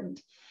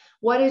important?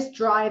 What is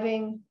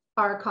driving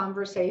our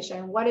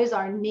conversation? What is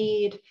our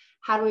need?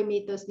 How do we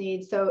meet those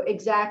needs? So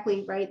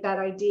exactly, right, that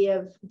idea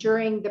of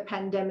during the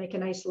pandemic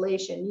and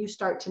isolation, you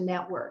start to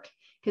network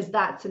because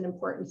that's an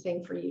important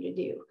thing for you to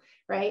do.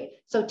 Right?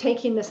 So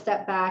taking the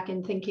step back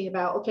and thinking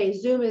about, okay,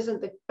 Zoom isn't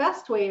the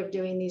best way of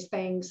doing these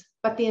things,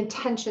 but the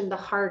intention, the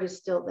heart is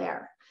still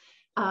there.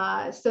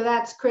 So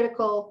that's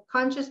critical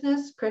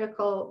consciousness,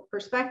 critical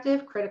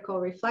perspective, critical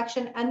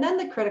reflection, and then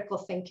the critical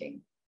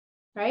thinking,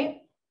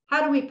 right?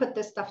 How do we put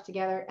this stuff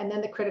together? And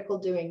then the critical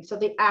doing. So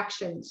the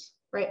actions,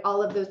 right?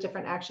 All of those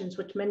different actions,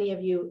 which many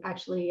of you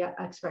actually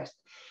expressed.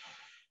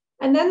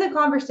 And then the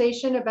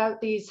conversation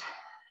about these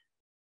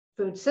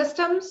food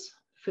systems,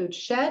 food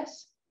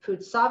sheds,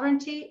 food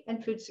sovereignty,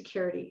 and food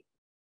security.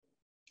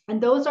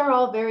 And those are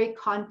all very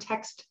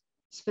context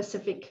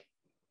specific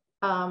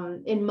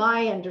in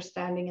my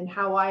understanding and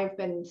how I've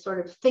been sort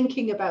of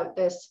thinking about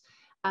this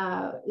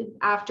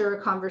after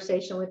a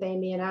conversation with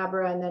Amy and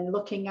Abra, and then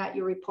looking at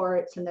your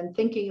reports, and then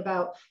thinking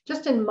about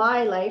just in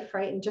my life,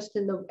 right, and just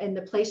in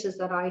the places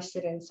that I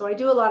sit in. So I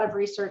do a lot of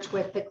research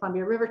with the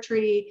Columbia River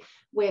Treaty,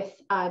 with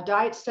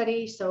diet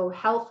study, so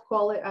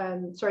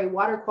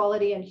water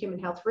quality and human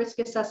health risk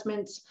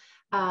assessments,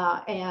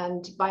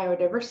 and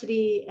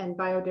biodiversity and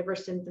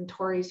biodiverse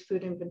inventories,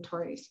 food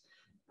inventories.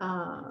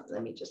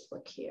 Let me just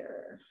look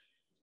here.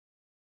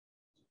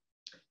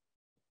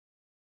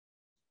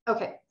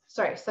 Okay,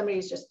 sorry,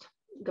 somebody's just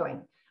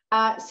going.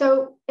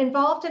 So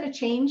involved in a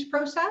change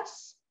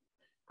process.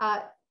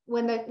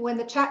 When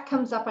the chat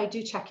comes up, I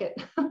do check it,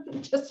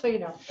 just so you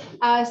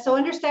know. So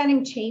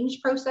understanding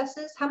change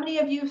processes. How many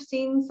of you have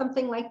seen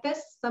something like this,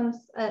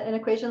 an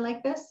equation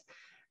like this?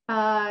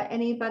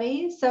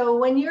 Anybody? So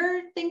when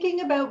you're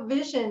thinking about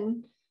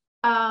vision,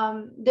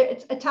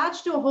 it's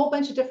attached to a whole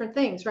bunch of different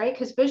things, right?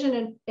 Because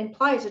vision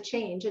implies a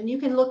change, and you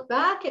can look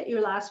back at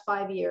your last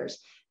 5 years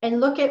and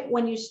look at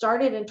when you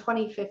started in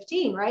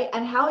 2015, right?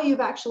 And how you've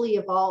actually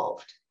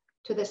evolved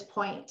to this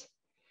point.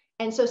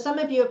 And so some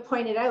of you have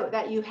pointed out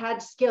that you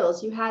had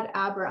skills, you had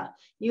ABRA,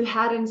 you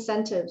had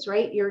incentives,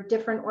 right? Your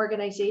different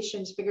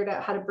organizations figured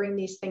out how to bring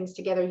these things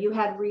together. You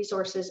had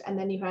resources, and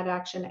then you had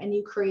action, and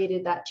you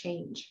created that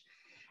change.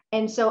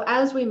 And so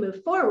as we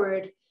move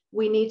forward,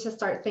 we need to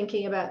start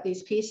thinking about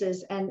these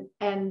pieces.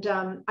 And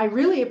I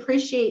really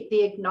appreciate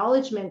the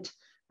acknowledgement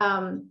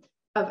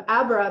of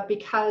Abra,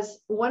 because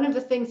one of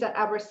the things that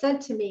Abra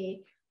said to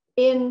me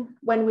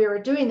when we were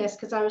doing this,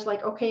 because I was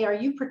like, okay, are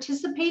you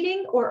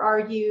participating or are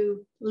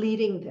you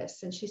leading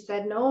this? And she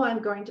said, no,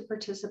 I'm going to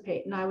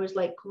participate. And I was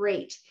like,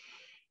 great.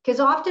 Because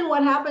often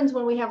what happens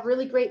when we have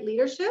really great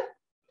leadership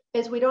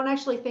is we don't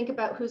actually think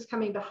about who's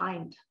coming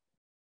behind,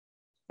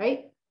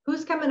 right?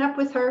 Who's coming up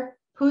with her?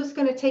 Who's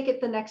going to take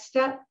it the next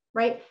step,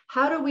 right?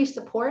 How do we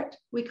support?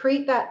 We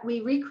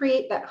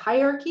recreate that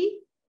hierarchy.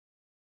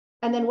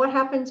 And then what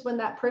happens when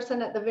that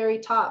person at the very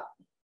top,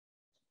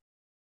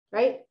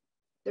 right?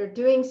 They're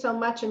doing so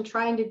much and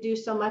trying to do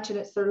so much, and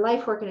it's their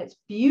life work and it's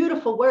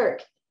beautiful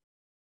work,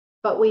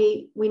 but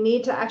we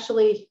need to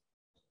actually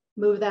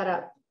move that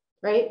up,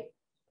 right?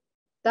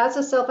 That's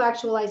a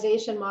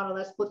self-actualization model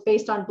that's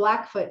based on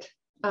Blackfoot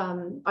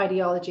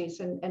ideologies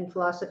and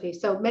philosophy.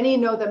 So many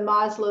know the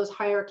Maslow's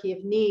hierarchy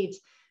of needs,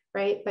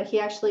 right? But he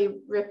actually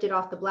ripped it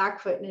off the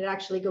Blackfoot, and it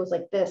actually goes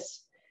like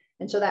this.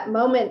 And so that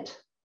moment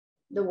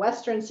the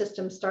Western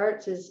system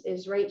starts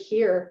is right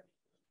here,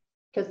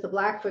 because the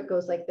Blackfoot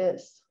goes like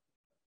this,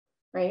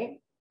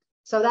 right?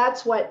 So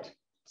that's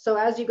so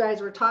as you guys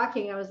were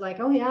talking, I was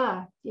like, oh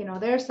yeah,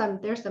 there's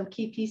some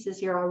key pieces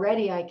here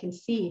already I can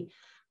see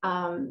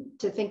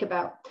to think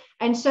about.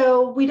 And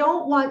so we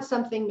don't want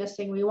something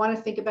missing. We want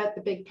to think about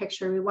the big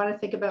picture. We want to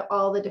think about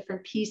all the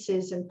different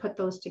pieces and put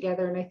those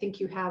together. And I think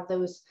you have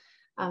those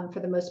for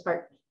the most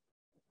part.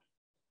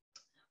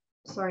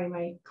 Sorry,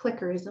 my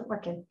clicker isn't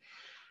working.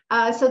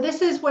 So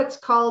this is what's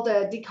called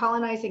a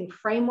decolonizing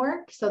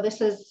framework. So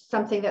this is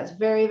something that's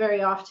very,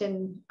 very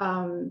often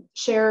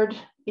shared,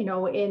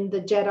 in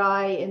the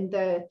JEDI, in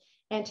the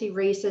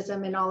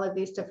anti-racism, in all of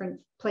these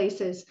different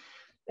places.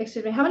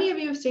 Excuse me, how many of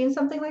you have seen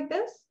something like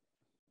this?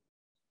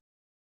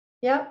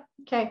 Yeah,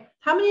 okay.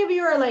 How many of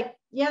you are like,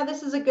 yeah,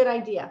 this is a good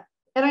idea?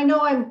 And I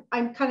know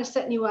I'm kind of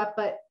setting you up,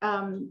 but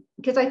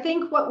because I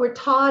think what we're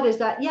taught is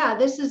that, yeah,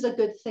 this is a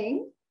good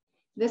thing.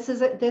 This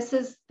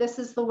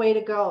is the way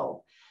to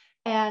go.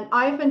 And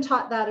I've been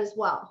taught that as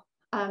well,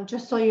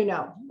 just so you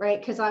know, right?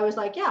 Because I was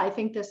like, yeah, I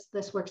think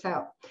this works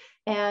out.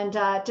 And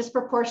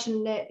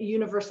disproportionate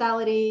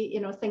universality,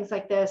 things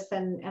like this.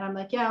 And I'm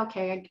like, yeah,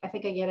 okay, I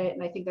think I get it.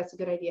 And I think that's a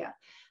good idea.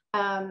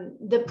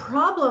 The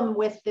problem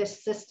with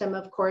this system,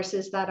 of course,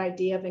 is that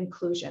idea of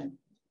inclusion,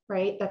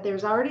 right? That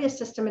there's already a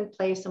system in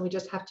place and we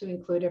just have to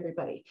include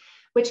everybody,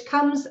 which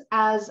comes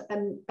as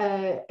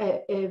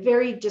a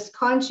very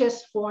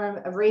disconscious form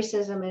of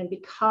racism, and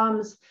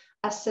becomes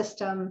a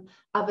system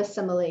of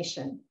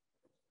assimilation.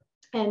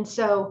 And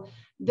so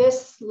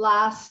this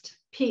last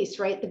piece,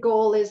 right, the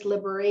goal is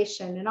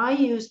liberation. And I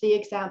use the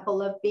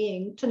example of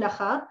being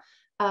Tunacha.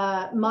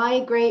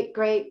 My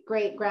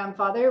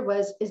great-great-great-grandfather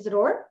was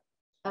Isidore.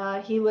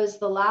 He was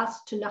the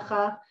last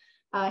Tunacha.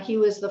 He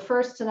was the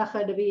first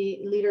Tunacha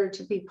leader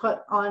to be put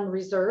on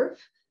reserve.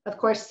 Of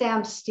course,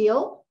 Sam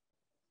Steele,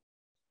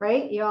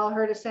 right? You all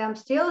heard of Sam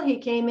Steele. He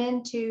came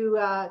in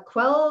to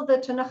quell the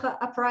Tunacha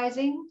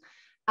uprising.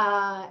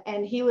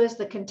 And he was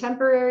the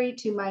contemporary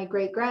to my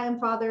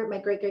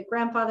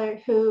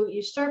great-grandfather, who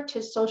usurped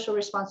his social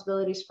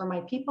responsibilities for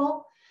my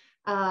people.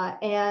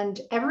 And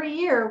every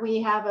year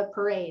we have a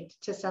parade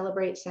to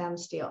celebrate Sam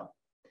Steele.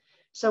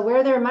 So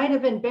where there might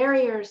have been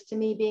barriers to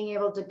me being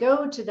able to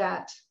go to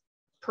that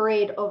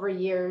parade over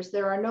years,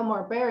 there are no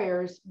more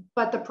barriers,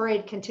 but the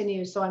parade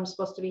continues. So I'm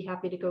supposed to be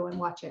happy to go and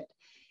watch it.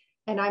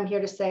 And I'm here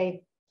to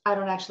say, I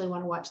don't actually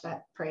want to watch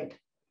that parade.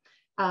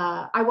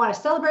 I want to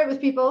celebrate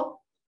with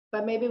people,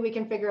 but maybe we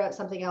can figure out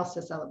something else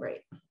to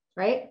celebrate,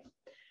 right?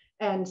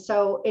 And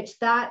so it's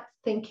that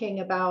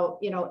thinking about,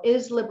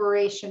 is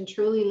liberation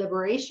truly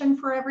liberation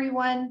for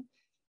everyone?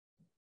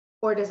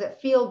 or does it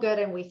feel good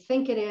and we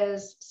think it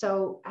is?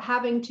 So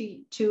having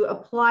to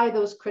apply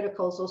those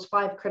criticals, those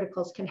 5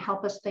 criticals, can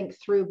help us think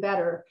through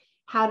better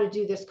how to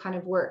do this kind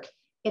of work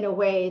in a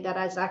way that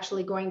is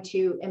actually going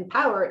to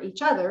empower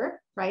each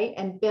other, right?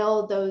 And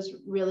build those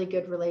really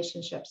good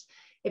relationships.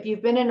 If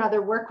you've been in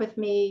other work with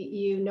me,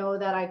 you know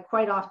that I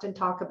quite often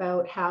talk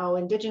about how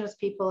Indigenous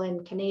people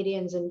and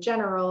Canadians in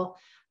general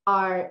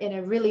are in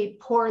a really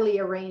poorly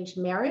arranged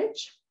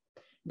marriage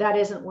that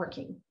isn't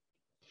working.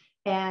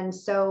 And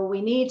so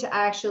we need to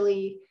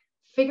actually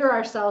figure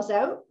ourselves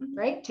out,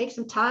 right? Take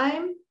some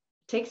time,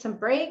 take some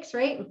breaks,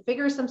 right? And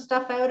figure some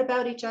stuff out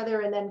about each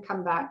other and then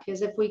come back.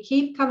 Because if we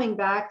keep coming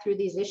back through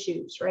these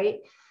issues, right?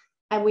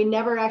 And we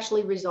never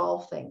actually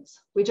resolve things,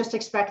 we just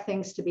expect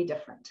things to be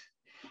different.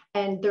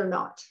 And they're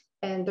not.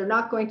 And they're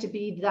not going to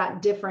be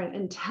that different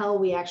until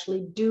we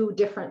actually do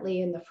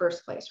differently in the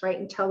first place, right?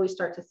 Until we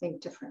start to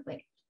think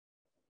differently.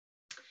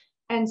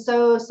 And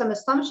so some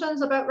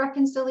assumptions about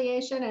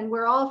reconciliation, and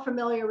we're all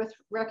familiar with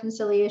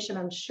reconciliation,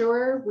 I'm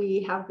sure.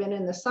 We have been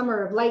in the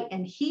summer of light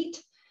and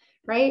heat,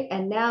 right?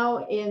 And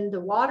now in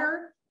the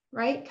water,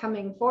 right,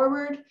 coming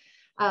forward.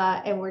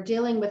 And we're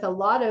dealing with a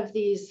lot of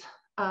these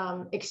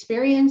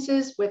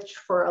experiences, which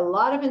for a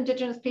lot of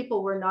Indigenous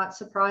people, we're not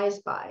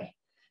surprised by.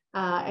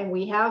 And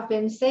we have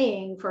been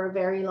saying for a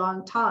very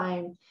long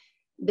time,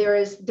 there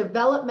is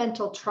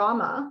developmental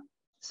trauma.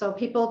 So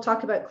people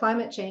talk about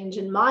climate change.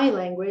 In my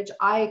language,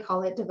 I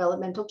call it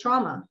developmental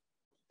trauma.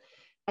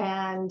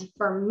 And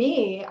for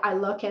me, I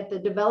look at the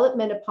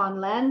development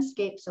upon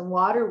landscapes and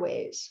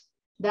waterways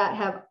that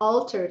have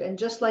altered, and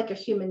just like a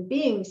human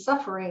being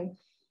suffering,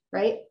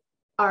 right?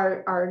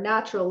 Our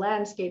natural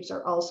landscapes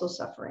are also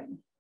suffering.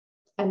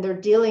 And they're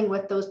dealing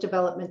with those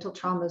developmental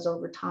traumas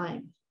over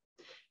time.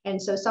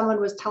 And so someone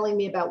was telling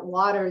me about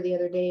water the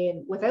other day,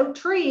 and without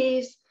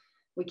trees,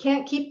 we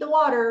can't keep the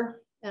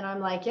water. And I'm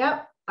like,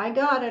 yep, I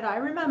got it. I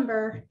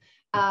remember.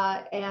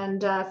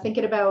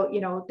 Thinking about,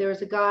 you know,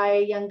 there's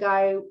a young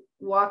guy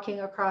walking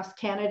across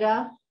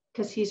Canada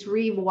because he's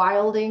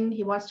rewilding.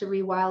 He wants to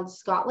rewild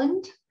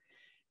Scotland.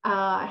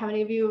 How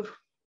many of you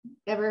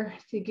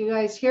did you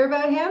guys hear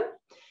about him?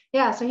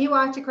 Yeah, so he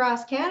walked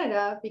across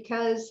Canada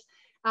because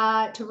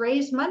to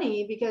raise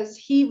money, because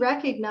he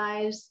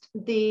recognized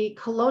the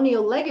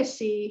colonial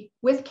legacy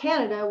with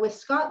Canada, with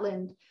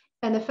Scotland,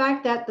 and the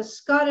fact that the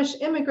Scottish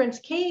immigrants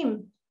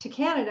came to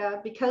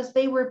Canada because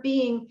they were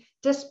being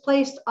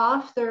displaced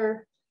off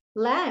their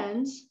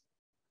lands,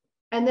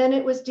 and then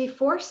it was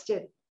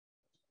deforested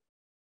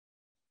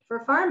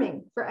for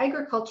farming, for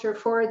agriculture,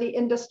 for the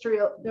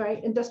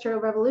industrial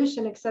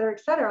revolution, et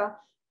cetera,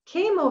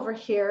 came over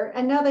here,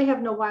 and now they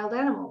have no wild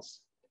animals.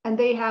 And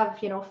they have,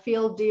 you know,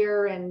 field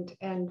deer and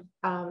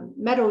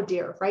meadow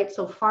deer, right?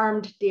 So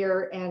farmed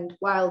deer and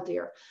wild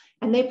deer,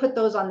 and they put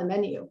those on the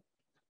menu.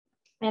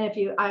 And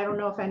I don't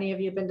know if any of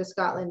you have been to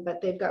Scotland,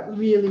 but they've got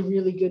really,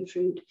 really good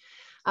food.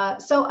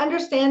 So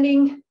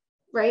understanding,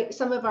 right,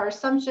 some of our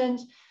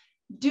assumptions.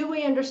 Do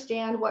we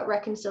understand what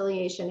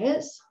reconciliation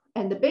is?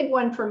 And the big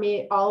one for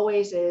me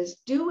always is,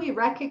 do we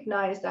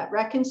recognize that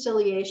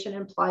reconciliation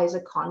implies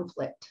a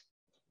conflict,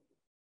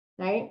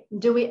 right?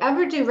 Do we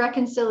ever do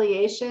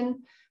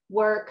reconciliation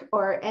work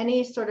or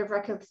any sort of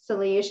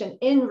reconciliation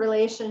in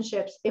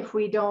relationships if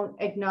we don't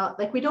acknowledge,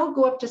 like we don't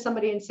go up to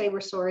somebody and say we're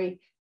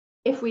sorry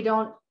if we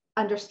don't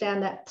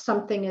understand that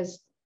something is,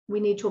 we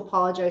need to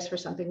apologize for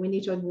something, we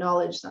need to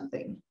acknowledge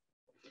something.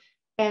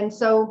 And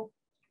so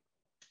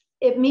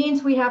it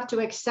means we have to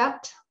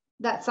accept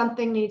that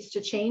something needs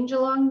to change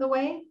along the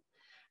way,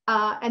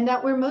 and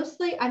that we're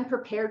mostly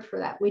unprepared for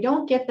that. We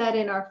don't get that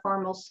in our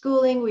formal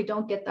schooling. We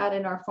don't get that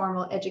in our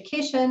formal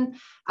education.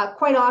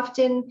 Quite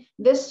often,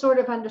 this sort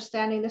of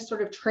understanding, this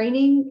sort of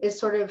training is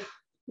sort of,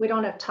 we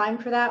don't have time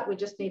for that. We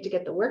just need to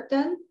get the work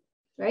done,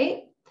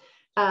 right?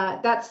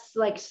 That's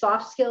like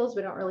soft skills.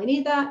 We don't really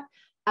need that.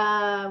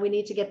 We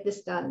need to get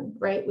this done,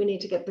 right? We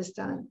need to get this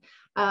done.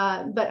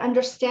 But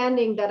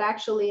understanding that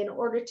actually in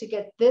order to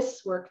get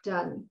this work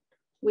done,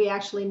 we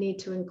actually need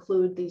to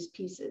include these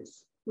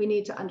pieces. We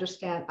need to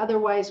understand,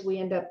 otherwise we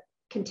end up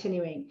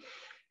continuing.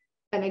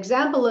 An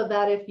example of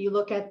that, if you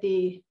look at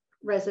the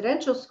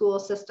residential school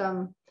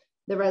system,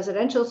 the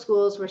residential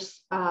schools were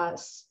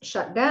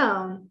shut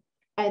down,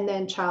 and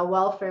then child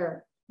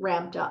welfare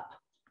ramped up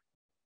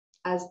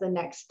as the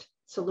next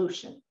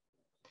solution,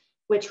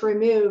 which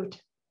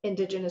removed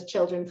Indigenous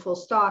children full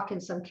stop in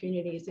some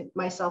communities,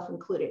 myself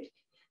included,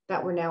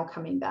 that were now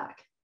coming back,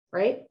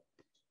 right?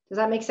 Does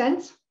that make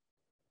sense?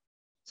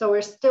 So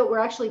we're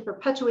actually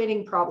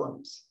perpetuating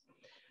problems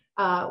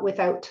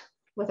without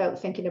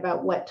thinking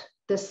about what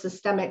the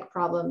systemic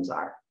problems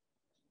are.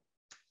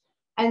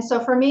 And so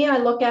for me, I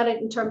look at it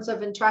in terms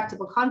of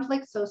intractable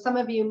conflict. So some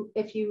of you,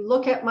 if you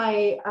look at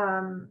my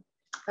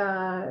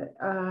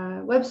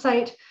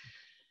website,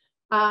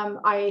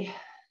 I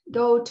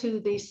go to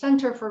the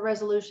Center for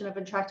Resolution of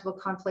Intractable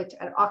Conflict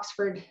at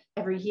Oxford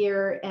every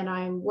year, and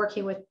I'm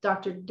working with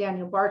Dr.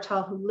 Daniel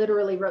Bartal, who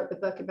literally wrote the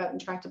book about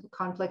intractable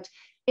conflict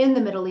in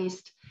the Middle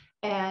East.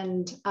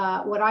 And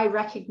what I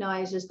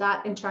recognize is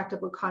that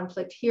intractable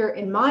conflict here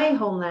in my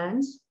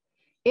homelands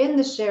in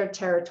the shared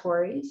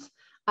territories.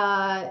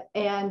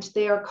 And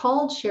they are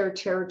called shared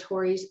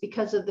territories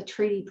because of the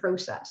treaty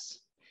process.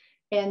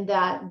 And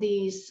that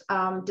these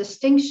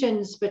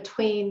distinctions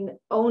between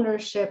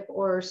ownership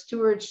or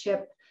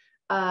stewardship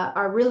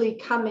are really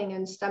coming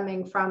and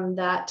stemming from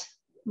that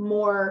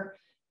more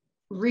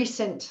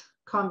recent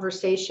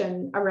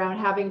conversation around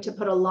having to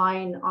put a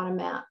line on a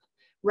map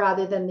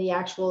rather than the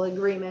actual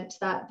agreement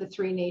that the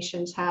three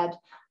nations had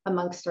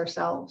amongst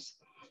ourselves.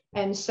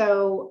 And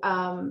so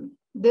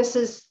this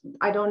is,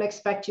 I don't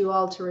expect you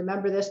all to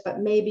remember this, but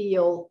maybe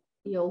you'll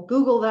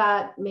Google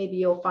that, maybe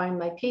you'll find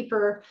my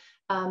paper,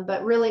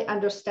 but really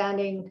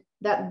understanding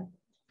that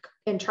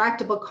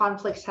intractable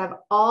conflicts have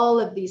all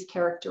of these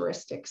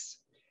characteristics.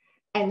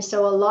 And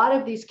so a lot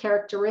of these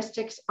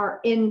characteristics are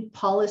in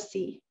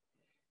policy.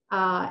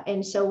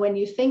 And so when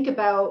you think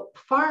about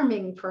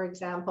farming, for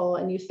example,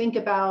 and you think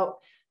about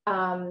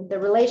the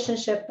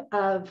relationship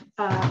of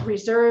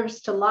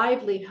reserves to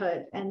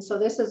livelihood. And so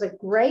this is a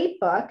great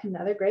book,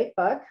 another great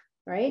book,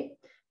 right?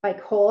 By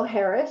Cole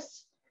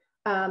Harris.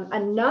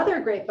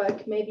 Another great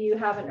book, maybe you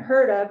haven't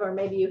heard of, or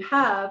maybe you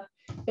have,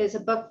 is a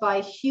book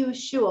by Hugh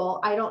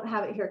Shewell. I don't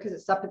have it here because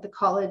it's up at the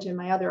college in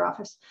my other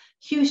office.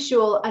 Hugh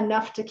Shewell,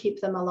 Enough to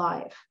Keep Them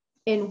Alive,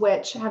 in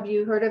which, have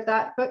you heard of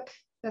that book?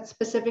 That's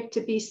specific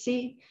to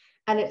BC.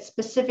 And it's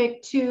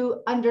specific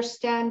to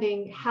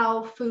understanding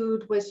how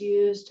food was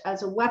used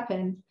as a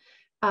weapon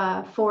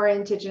for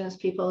Indigenous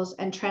peoples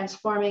and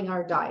transforming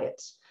our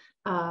diets.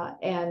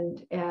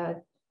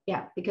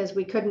 Yeah, because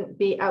we couldn't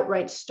be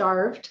outright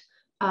starved,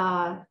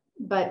 or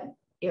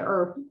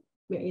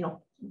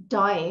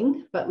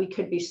dying, but we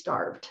could be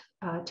starved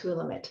to a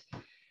limit.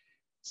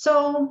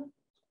 So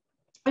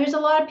there's a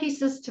lot of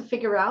pieces to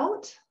figure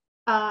out.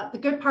 The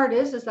good part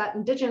is that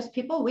Indigenous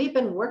people, we've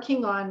been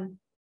working on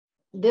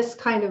this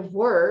kind of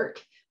work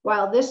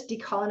while this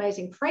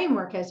decolonizing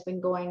framework has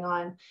been going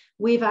on.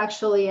 We've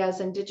actually,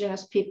 as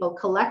Indigenous people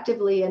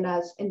collectively and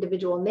as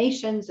individual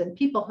nations and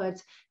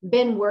peoplehoods,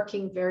 been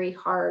working very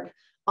hard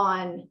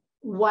on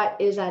what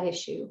is at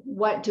issue,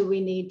 what do we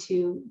need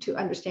to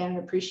understand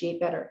and appreciate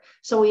better.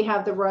 So we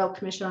have the Royal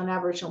Commission on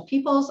Aboriginal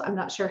Peoples. I'm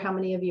not sure how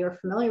many of you are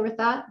familiar with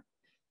that.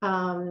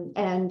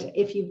 And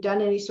if you've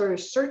done any sort of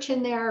search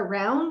in there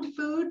around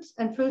foods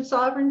and food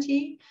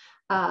sovereignty,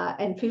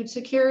 and food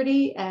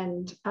security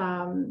and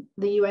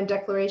the UN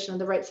Declaration of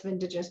the Rights of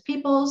Indigenous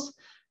Peoples.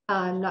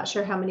 I'm not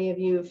sure how many of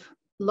you have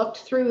looked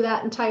through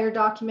that entire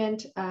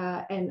document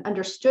and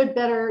understood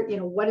better,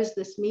 what does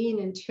this mean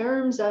in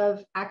terms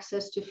of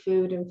access to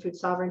food and food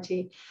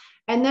sovereignty?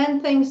 And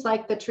then things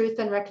like the Truth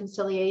and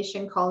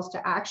Reconciliation calls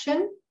to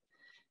action,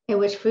 in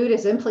which food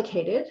is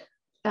implicated.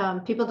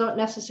 People don't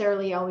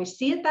necessarily always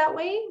see it that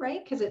way,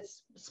 right? Because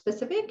it's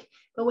specific.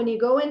 But when you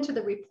go into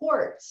the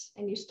reports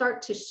and you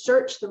start to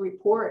search the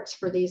reports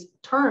for these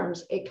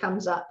terms, it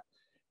comes up,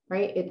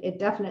 right? It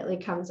definitely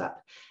comes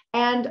up.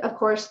 And of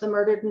course, the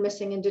Murdered and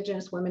Missing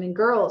Indigenous Women and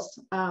Girls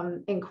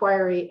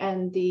inquiry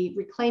and the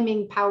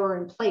Reclaiming Power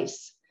and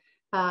Place.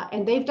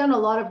 And they've done a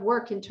lot of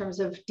work in terms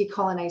of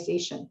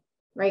decolonization,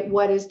 right?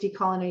 What is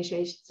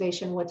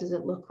decolonization? What does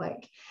it look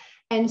like?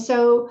 And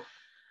so,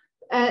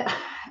 and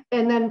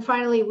then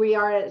finally, we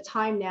are at a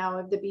time now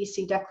of the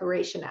BC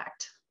Declaration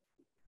Act.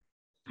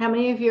 How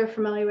many of you are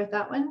familiar with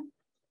that one?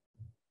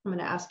 I'm going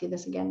to ask you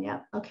this again.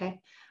 Yeah.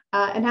 Okay.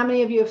 And how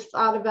many of you have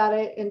thought about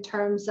it in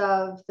terms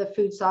of the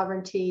food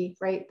sovereignty,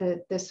 right?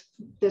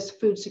 This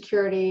food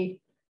security,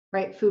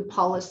 right? Food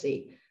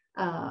policy,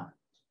 and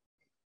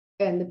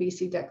the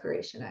BC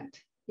Declaration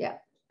Act. Yeah.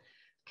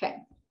 Okay.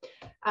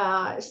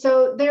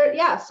 So there,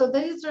 yeah. So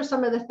these are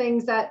some of the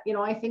things that,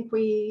 I think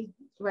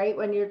right,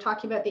 when you're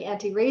talking about the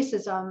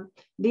anti-racism,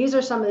 these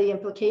are some of the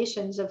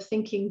implications of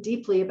thinking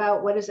deeply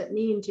about what does it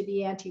mean to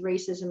be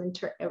anti-racism,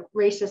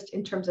 racist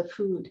in terms of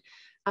food.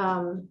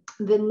 The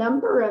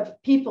number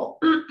of people,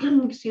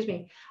 excuse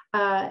me,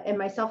 and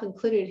myself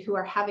included, who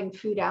are having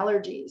food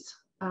allergies,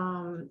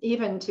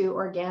 even to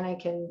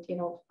organic and,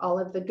 all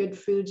of the good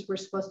foods we're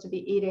supposed to be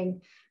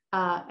eating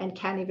and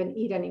can't even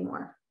eat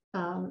anymore.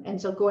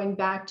 And so going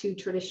back to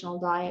traditional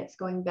diets,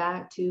 going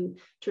back to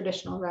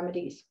traditional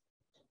remedies.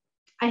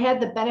 I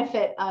had the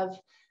benefit of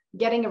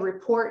getting a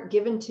report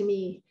given to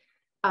me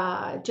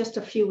just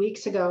a few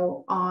weeks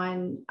ago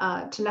on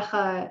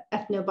Ktunaxa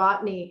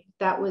ethnobotany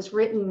that was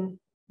written.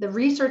 The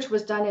research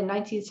was done in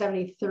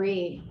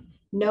 1973.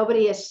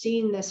 Nobody has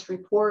seen this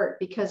report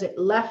because it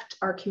left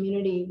our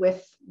community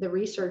with the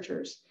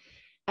researchers,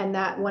 and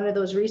that one of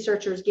those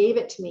researchers gave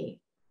it to me.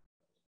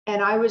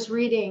 And I was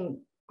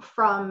reading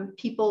from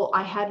people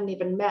I hadn't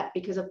even met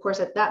because, of course,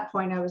 at that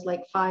point I was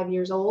like 5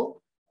 years old.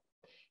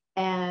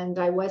 And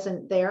I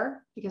wasn't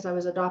there because I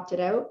was adopted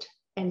out.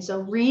 And so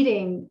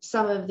reading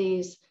some of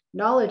these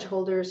knowledge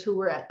holders who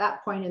were at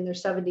that point in their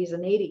 70s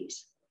and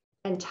 80s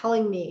and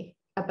telling me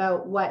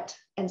about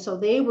and so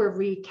they were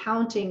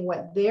recounting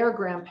what their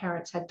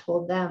grandparents had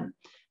told them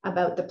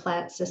about the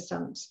plant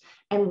systems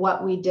and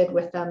what we did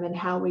with them and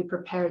how we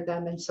prepared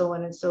them and so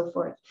on and so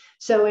forth.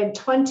 So in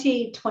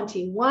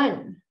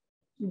 2021,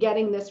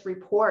 getting this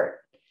report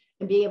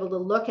and being able to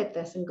look at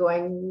this and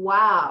going,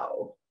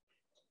 wow.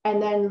 And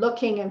then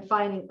looking and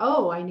finding,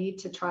 oh, I need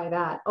to try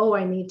that. Oh,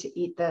 I need to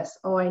eat this.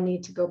 Oh, I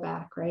need to go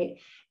back, right?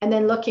 And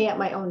then looking at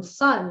my own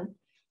son,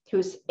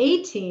 who's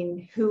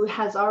 18, who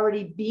has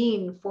already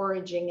been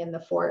foraging in the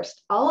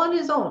forest all on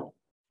his own,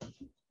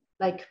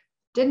 like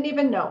didn't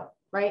even know,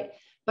 right?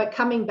 But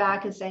coming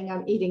back and saying,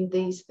 I'm eating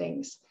these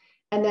things.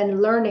 And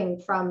then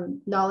learning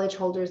from knowledge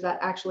holders that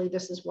actually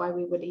this is why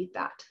we would eat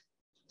that.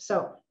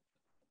 So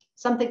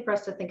something for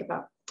us to think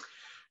about.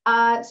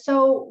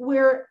 So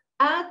we're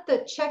at the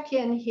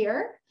check-in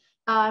here.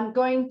 I'm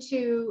going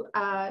to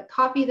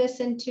copy this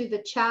into the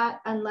chat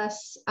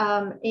unless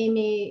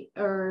Amy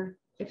or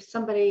if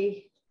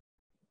somebody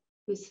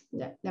who's,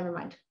 no, never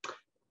mind.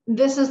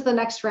 This is the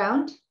next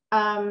round.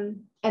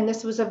 And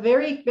this was a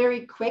very,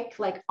 very quick,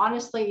 like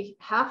honestly,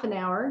 half an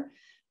hour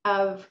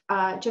of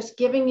just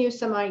giving you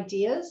some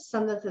ideas,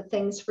 some of the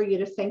things for you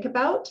to think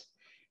about.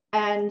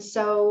 And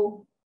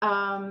so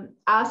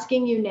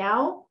asking you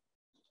now,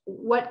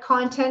 what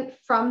content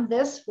from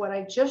this, what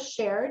I just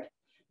shared,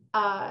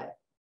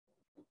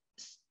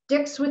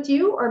 sticks with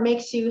you or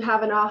makes you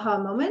have an aha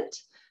moment?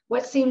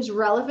 What seems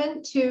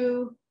relevant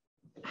to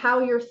how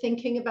you're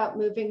thinking about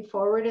moving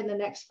forward in the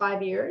next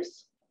 5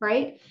 years,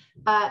 right?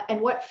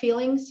 And what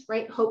feelings,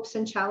 right? Hopes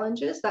and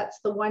challenges. That's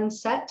the one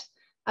set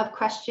of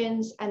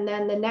questions. And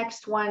then the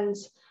next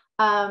ones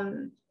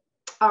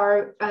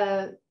are,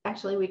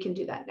 actually, we can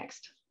do that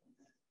next.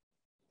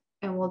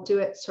 And we'll do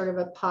it sort of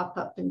a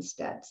pop-up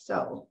instead.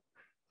 So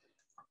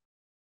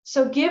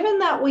given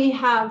that we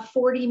have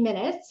 40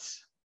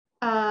 minutes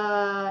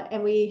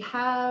and we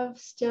have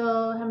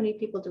still, how many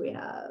people do we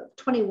have?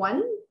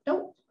 21?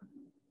 Nope.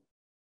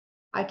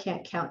 I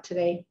can't count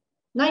today.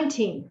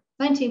 19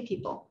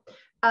 people.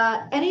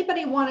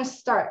 Anybody want to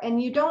start?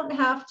 And you don't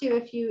have to,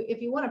 if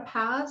you want to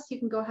pass, you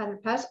can go ahead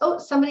and pass. Oh,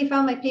 somebody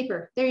found my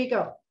paper. There you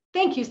go.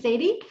 Thank you,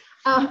 Sadie.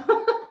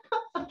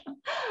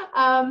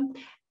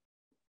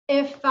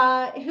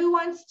 Who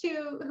wants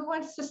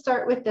to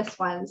start with this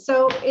one?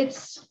 So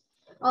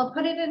I'll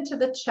put it into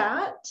the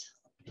chat.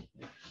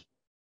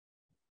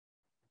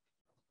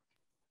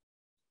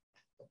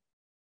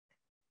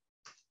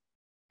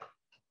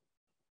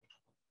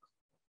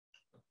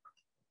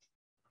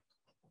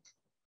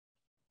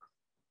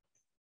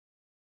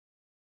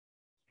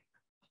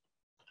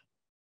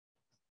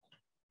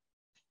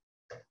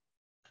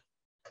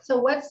 So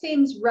what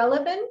seems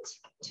relevant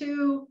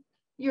to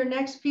your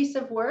next piece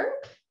of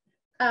work?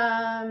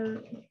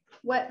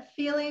 What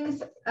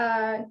feelings?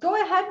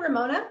 Go ahead,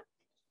 Ramona.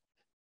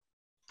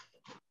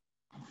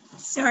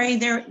 Sorry,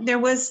 there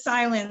was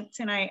silence,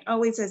 and I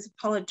always, as a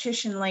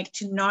politician, like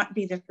to not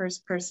be the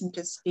first person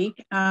to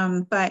speak.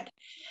 But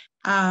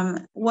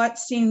what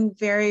seemed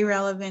very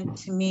relevant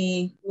to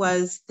me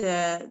was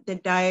the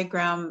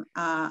diagram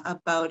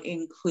about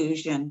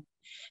inclusion,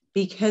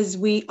 because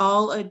we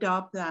all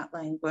adopt that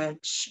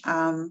language.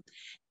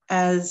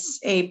 As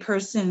a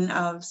person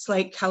of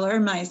slight color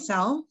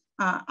myself,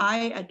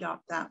 I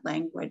adopt that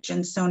language.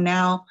 And so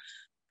now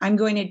I'm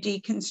going to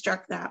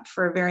deconstruct that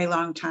for a very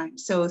long time.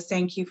 So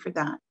thank you for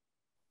that.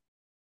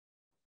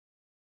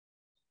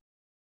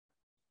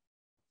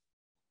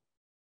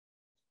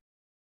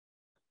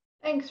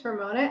 Thanks,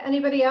 Ramona.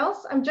 Anybody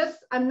else? I'm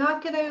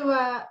not going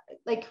to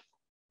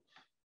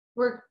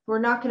we're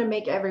not going to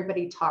make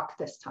everybody talk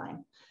this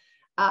time.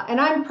 And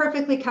I'm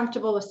perfectly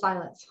comfortable with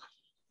silence.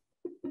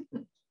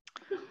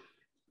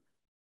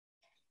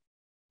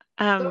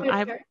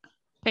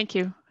 Thank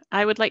you.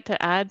 I would like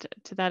to add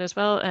to that as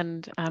well.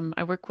 And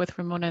I work with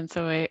Ramona, and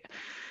so I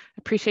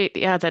appreciate,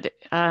 that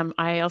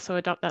I also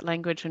adopt that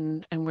language,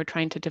 and we're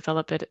trying to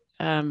develop it,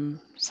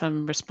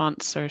 some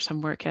response or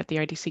some work at the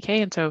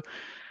RDCK. And so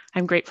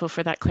I'm grateful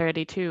for that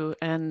clarity too.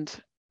 And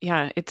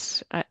yeah,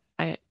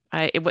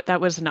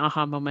 that was an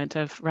aha moment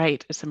of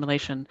right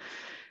assimilation,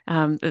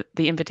 the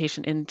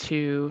invitation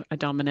into a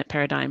dominant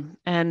paradigm,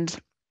 and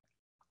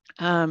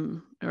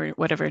or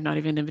whatever, not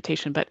even an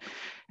invitation, but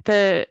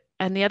the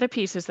other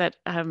piece is that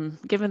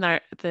given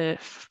that the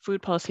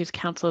Food Policies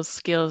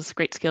Council's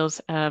great skills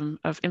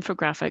of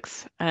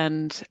infographics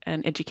and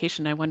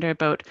education, I wonder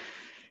about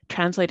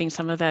translating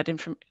some of that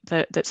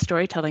that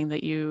storytelling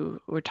that you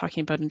were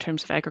talking about in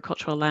terms of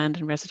agricultural land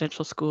and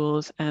residential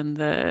schools and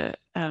the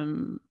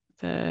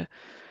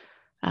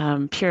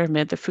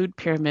pyramid, the food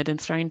pyramid, and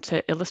starting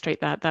to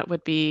illustrate that. That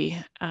would be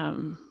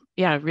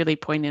really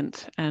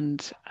poignant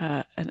and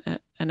an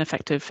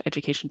effective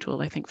education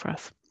tool, I think, for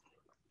us.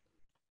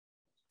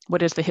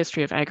 What is the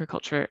history of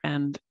agriculture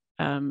and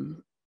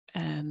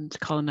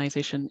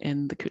colonization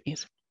in the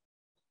Kootenays?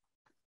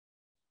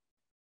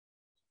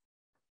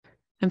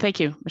 And thank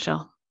you,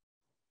 Michelle.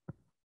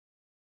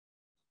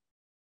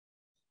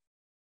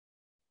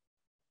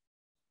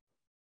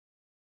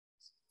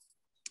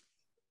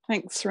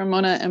 Thanks,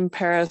 Ramona and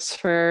Paris,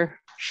 for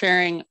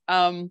sharing.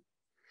 I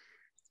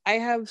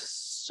have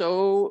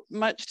so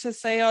much to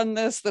say on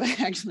this that I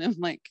actually am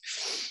like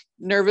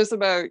nervous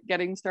about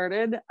getting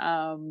started.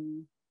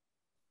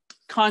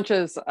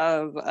 Conscious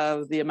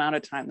of the amount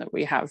of time that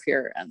we have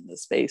here and the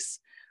space.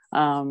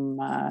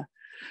 moment.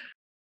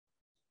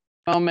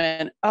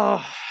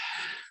 Oh,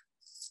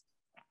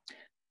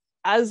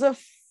 as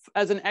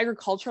an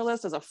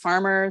agriculturalist, as a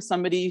farmer,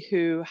 somebody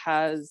who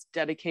has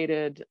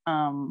dedicated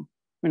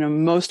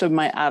most of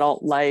my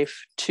adult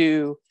life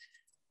to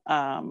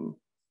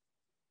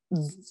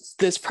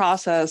this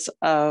process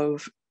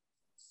of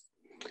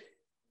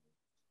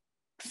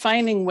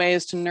finding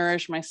ways to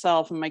nourish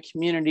myself and my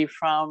community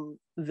from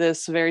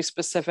this very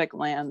specific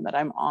land that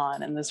I'm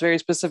on, and this very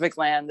specific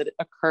land that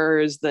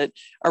occurs, that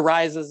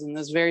arises in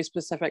this very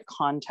specific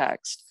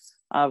context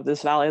of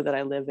this valley that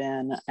I live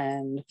in,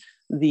 and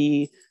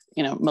the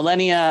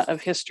millennia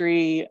of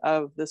history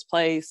of this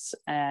place,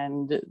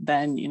 and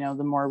then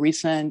the more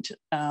recent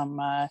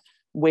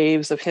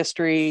waves of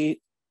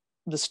history,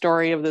 the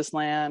story of this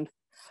land.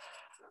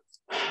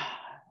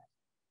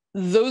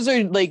 Those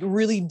are like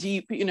really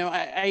deep,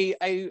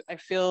 I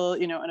feel,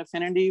 an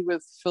affinity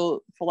with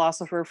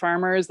philosopher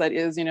farmers. That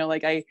is,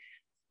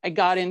 I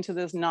got into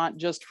this not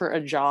just for a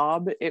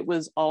job. It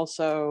was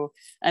also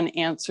an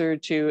answer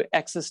to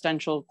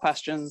existential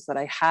questions that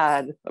I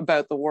had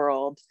about the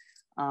world,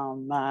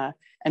 and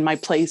my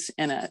place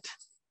in it,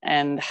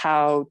 and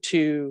how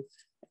to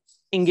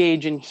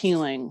engage in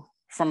healing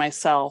for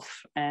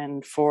myself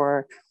and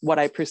for what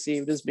I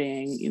perceived as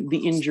being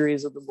the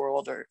injuries of the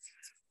world, or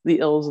the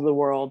ills of the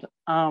world.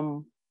 I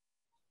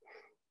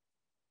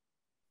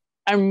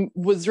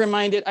was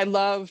reminded, I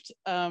loved,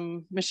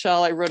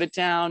 Michelle, I wrote it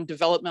down,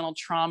 developmental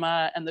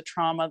trauma and the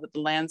trauma that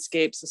the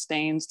landscape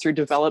sustains through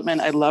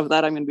development. I love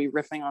that. I'm going to be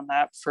riffing on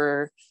that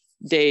for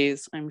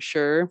days, I'm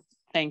sure.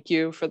 Thank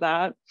you for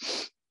that.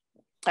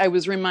 I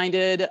was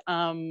reminded,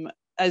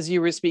 as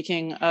you were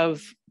speaking,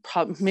 of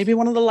maybe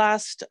one of the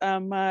last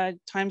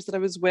times that I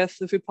was with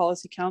the Food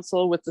Policy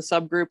Council, with the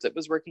subgroup that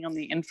was working on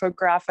the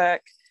infographic.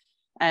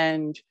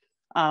 And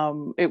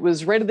it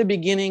was right at the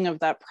beginning of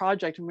that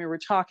project, and we were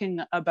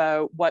talking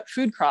about what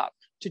food crop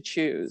to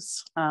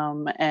choose.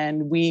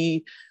 And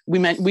we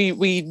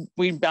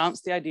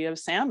bounced the idea of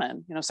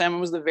salmon. Salmon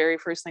was the very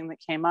first thing that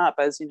came up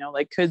as,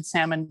 could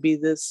salmon be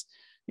this,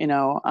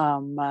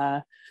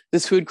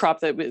 this food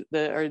crop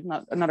or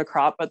not a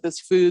crop, but this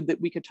food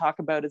that we could talk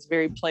about is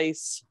very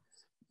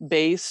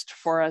place-based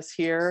for us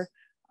here.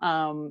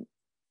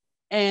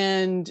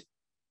 And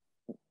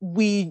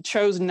we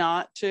chose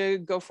not to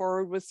go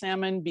forward with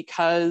salmon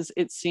because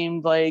it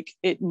seemed like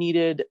it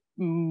needed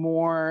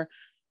more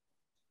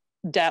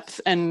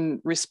depth and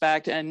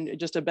respect and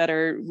just a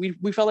better, we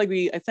felt like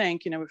we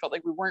felt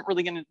like we weren't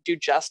really going to do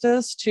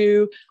justice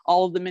to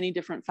all of the many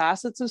different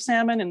facets of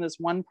salmon in this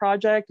one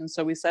project. And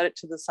so we set it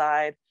to the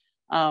side.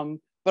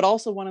 But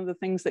also one of the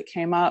things that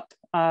came up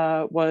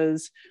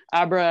was,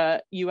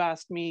 Abra, you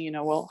asked me,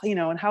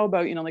 and how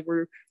about,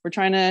 we're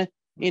trying to,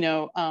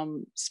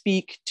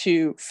 speak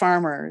to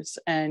farmers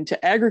and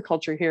to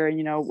agriculture here.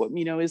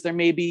 Is there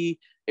maybe,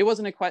 it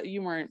wasn't a question,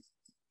 you weren't,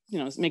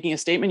 making a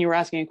statement, you were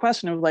asking a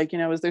question of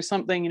is there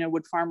something,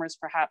 would farmers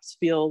perhaps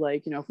feel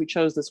like, if we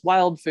chose this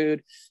wild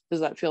food,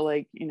 does that feel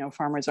like,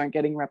 farmers aren't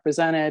getting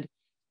represented?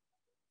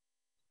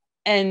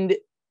 And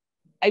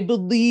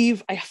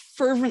I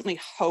fervently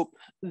hope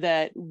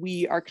that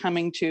we are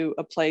coming to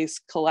a place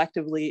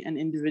collectively and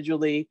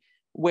individually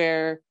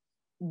where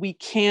we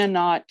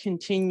cannot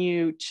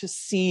continue to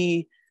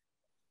see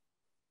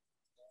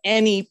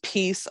any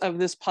piece of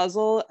this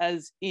puzzle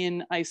as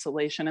in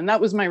isolation. And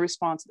that was my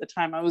response at the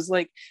time. I was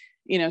like,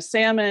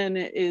 salmon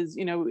is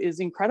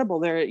incredible.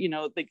 There,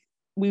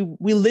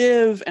 we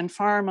live and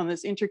farm on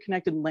this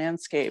interconnected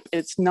landscape.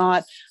 It's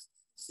not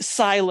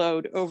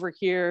siloed. Over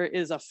here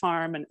is a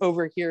farm, and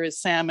over here is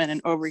salmon,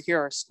 and over here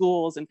are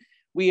schools. And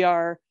we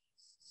are,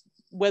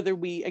 whether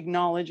we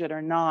acknowledge it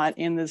or not,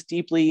 in this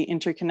deeply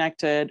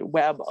interconnected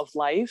web of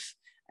life.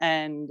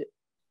 And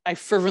I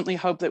fervently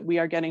hope that we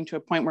are getting to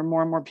a point where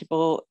more and more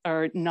people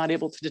are not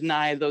able to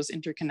deny those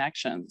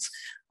interconnections.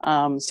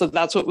 So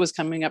that's what was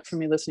coming up for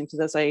me listening to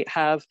this. I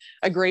have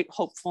a great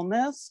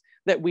hopefulness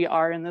that we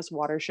are in this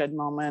watershed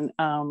moment,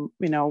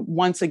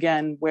 once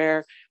again,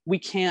 where we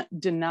can't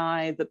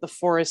deny that the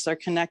forests are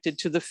connected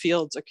to the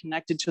fields, are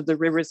connected to the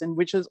rivers, and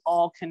which is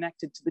all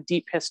connected to the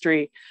deep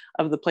history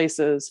of the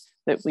places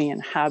that we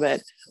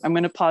inhabit. I'm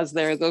going to pause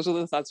there. Those are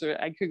the thoughts.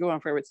 I could go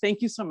on forever.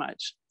 Thank you so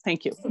much.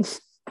 Thank you.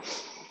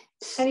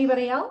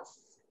 Anybody else?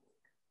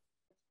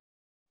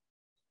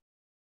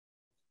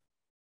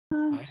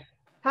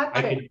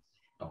 Patrick.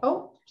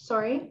 Oh,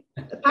 sorry.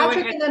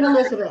 Patrick and then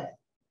Elizabeth.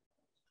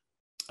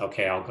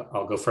 Okay,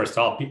 I'll go first.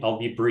 I'll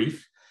be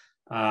brief.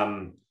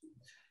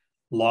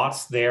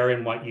 Lots there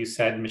in what you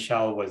said,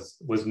 Michelle,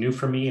 was new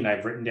for me, and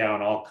I've written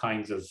down all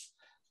kinds of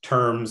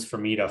terms for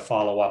me to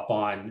follow up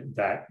on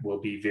that will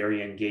be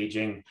very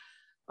engaging.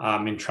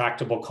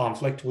 Intractable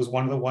conflict was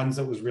one of the ones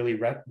that was really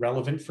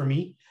relevant for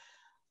me.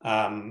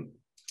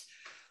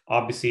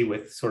 Obviously,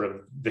 with sort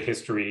of the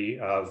history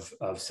of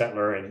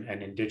settler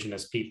and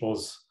Indigenous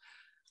peoples,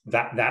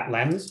 that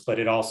lens, but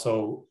it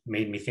also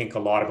made me think a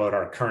lot about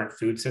our current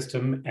food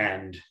system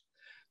and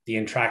the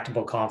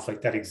intractable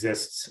conflict that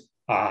exists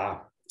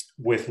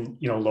with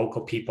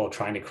local people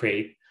trying to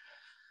create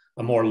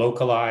more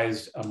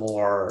localized, a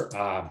more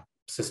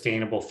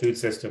sustainable food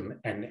system,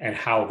 and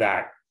how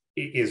that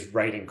is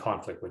right in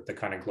conflict with the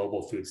kind of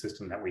global food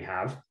system that we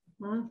have.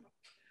 Mm-hmm.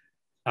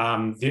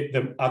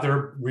 The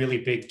other really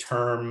big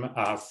term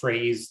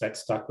phrase that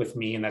stuck with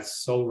me, and that's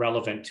so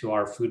relevant to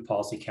our Food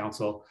Policy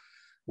Council,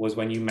 was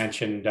when you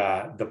mentioned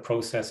the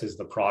process is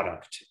the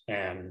product.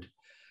 And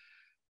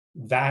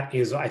that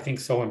is, I think,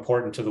 so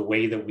important to the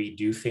way that we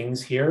do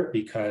things here,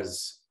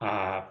 because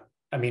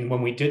I mean,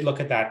 when we did look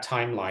at that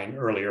timeline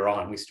earlier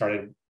on, we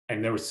started,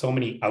 and there were so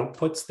many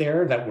outputs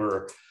there that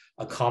were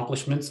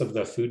accomplishments of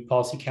the Food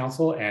Policy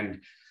Council,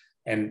 and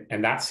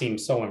that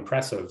seems so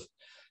impressive.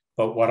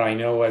 But what I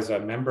know as a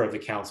member of the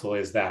council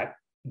is that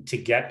to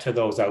get to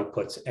those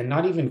outputs, and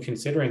not even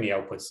considering the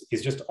outputs,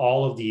 is just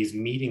all of these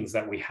meetings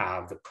that we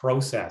have, the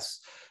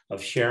process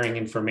of sharing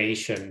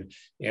information,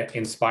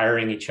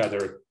 inspiring each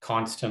other,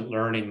 constant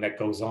learning that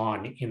goes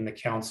on in the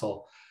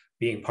council,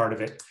 being part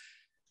of it.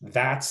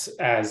 That's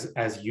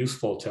as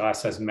useful to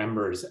us as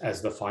members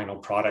as the final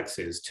products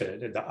is,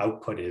 to the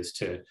output is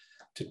to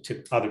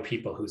other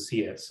people who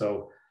see it.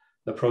 So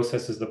the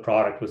process is the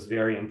product was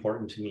very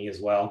important to me as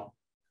well.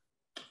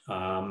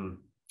 And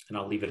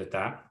I'll leave it at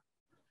that.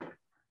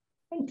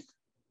 Thanks.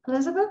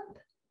 Elizabeth?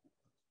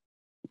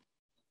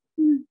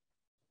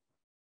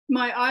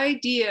 My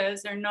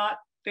ideas are not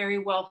very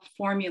well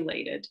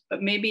formulated,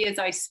 but maybe as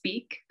I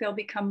speak, they'll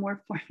become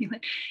more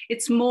formulated.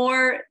 It's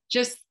more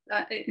just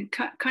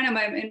kind of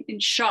I'm in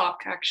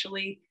shock,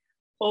 actually,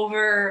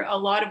 over a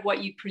lot of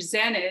what you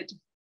presented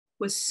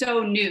was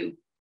so new.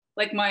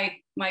 Like my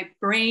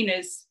brain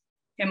is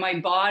and my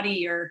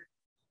body are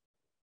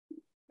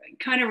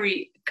kind of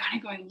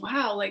going,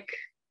 wow, like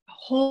a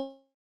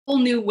whole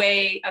new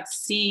way of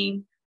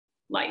seeing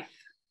life,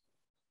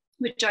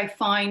 which I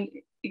find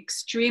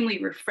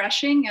extremely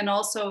refreshing, and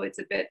also it's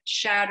a bit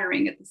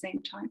shattering at the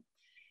same time.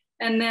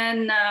 And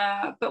then,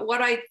 but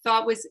what I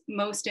thought was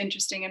most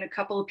interesting, and a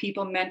couple of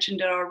people mentioned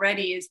it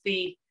already, is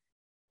the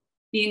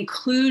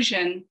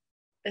inclusion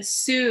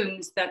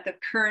assumes that the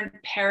current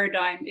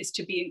paradigm is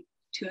to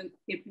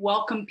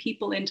welcome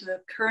people into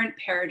the current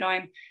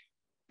paradigm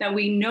that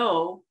we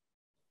know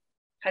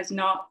has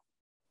not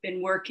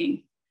been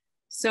working.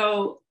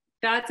 So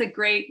that's a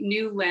great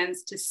new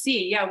lens to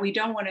see. Yeah, we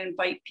don't want to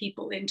invite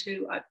people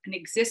into an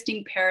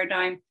existing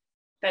paradigm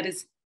that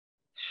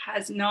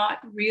has not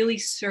really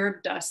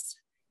served us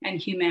and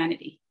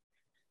humanity,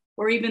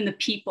 or even the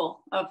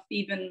people of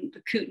even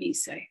the Kootenays,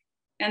 say.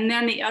 And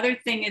then the other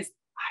thing is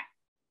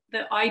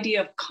the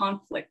idea of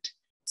conflict.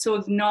 So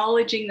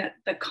acknowledging that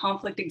the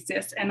conflict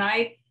exists. And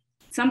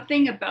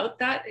something about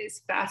that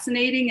is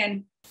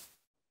fascinating,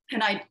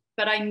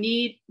 but I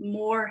need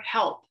more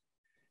help,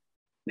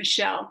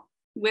 Michele,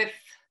 with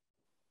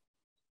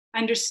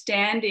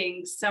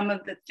understanding some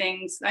of the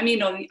things. I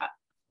mean, it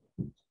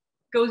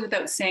goes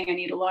without saying, I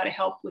need a lot of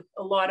help with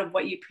a lot of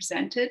what you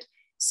presented.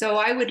 So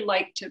I would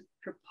like to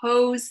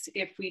propose,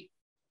 if we,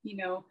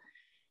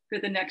 for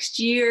the next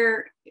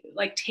year,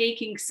 like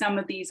taking some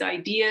of these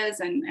ideas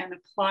and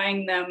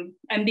applying them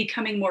and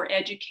becoming more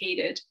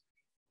educated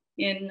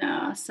in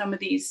some of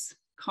these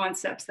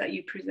concepts that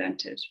you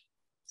presented.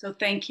 So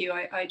thank you.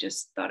 I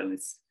just thought it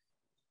was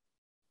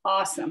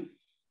awesome.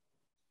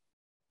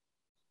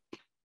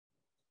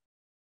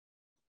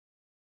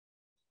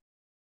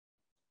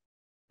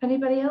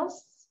 Anybody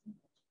else?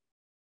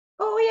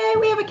 Oh,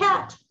 yay, we have a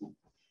cat.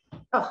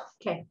 Oh,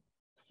 okay.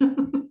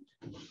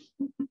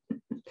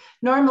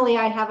 Normally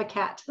I have a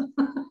cat.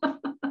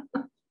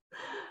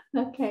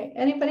 Okay,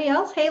 anybody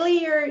else?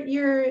 Haley,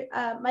 your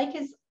mic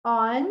is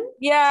on.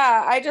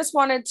 Yeah, I just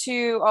wanted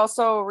to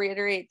also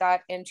reiterate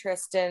that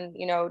interest in,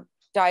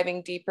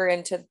 diving deeper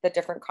into the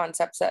different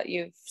concepts that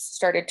you've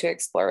started to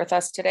explore with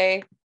us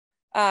today.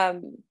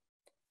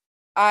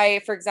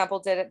 I, for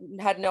example,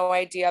 had no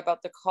idea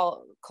about the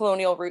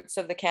colonial roots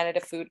of the Canada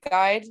Food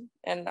Guide.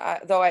 And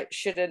though it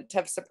shouldn't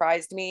have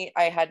surprised me,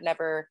 I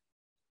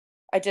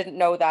didn't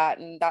know that.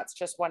 And that's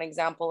just one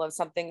example of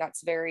something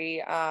that's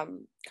very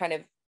kind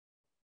of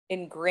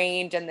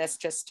ingrained in this,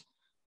 just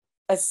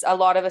a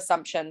lot of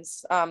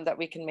assumptions that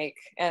we can make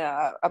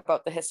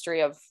about the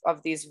history of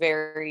these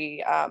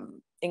very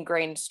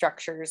ingrained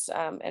structures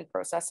and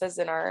processes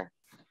in our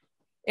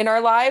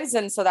lives.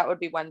 And so that would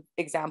be one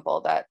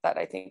example that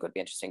I think would be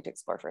interesting to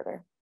explore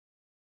further.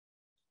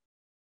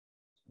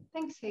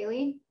 Thanks,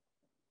 Haley.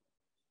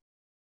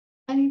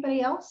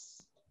 Anybody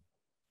else?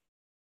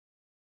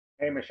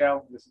 Hey,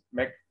 Michele, this is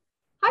Mick.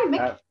 Hi,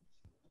 Mick.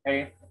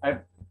 Hey,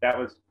 that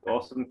was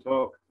awesome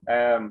talk.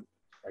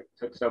 I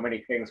took so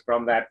many things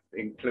from that.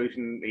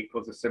 Inclusion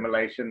equals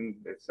assimilation.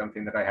 It's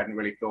something that I hadn't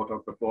really thought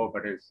of before,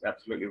 but is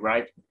absolutely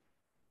right.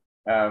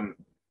 And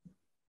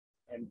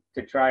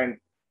to try and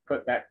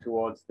put that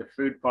towards the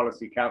Food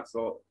Policy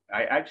Council,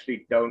 I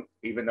actually don't,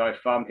 even though I've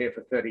farmed here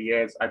for 30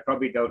 years, I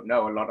probably don't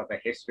know a lot of the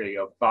history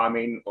of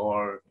farming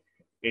or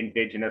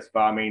indigenous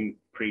farming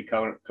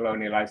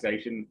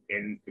pre-colonialization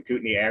in the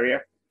Kootenay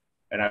area.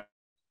 And I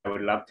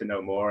would love to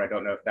know more. I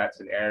don't know if that's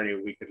an area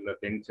we could look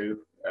into.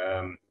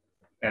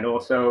 And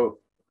also,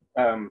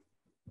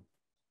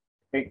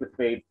 think with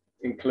the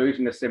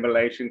inclusion,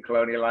 assimilation,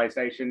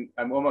 colonialization,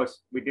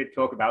 we did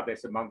talk about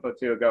this a month or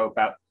two ago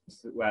about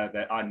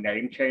our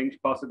name change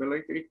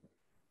possibility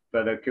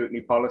for the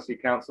Kootenai Policy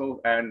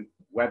Council, and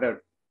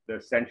whether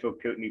the Central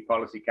Kootenai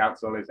Policy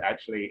Council is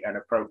actually an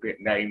appropriate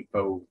name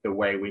for the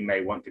way we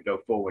may want to go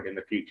forward in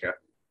the future.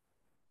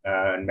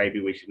 And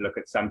maybe we should look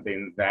at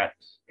something that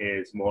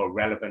is more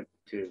relevant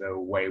to the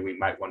way we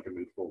might want to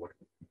move forward.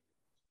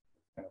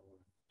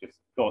 Just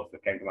thoughts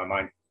that came to my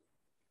mind.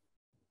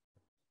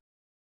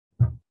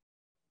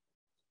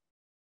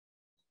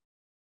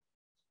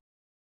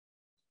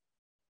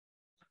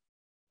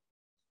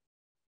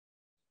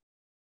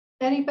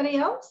 Anybody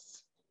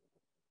else?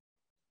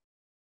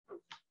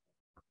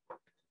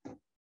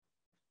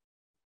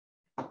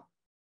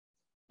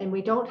 And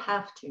we don't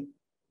have to.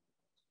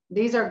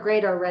 These are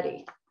great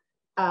already.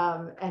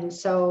 And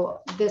so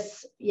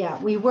this, yeah,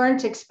 we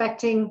weren't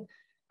expecting,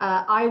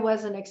 I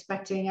wasn't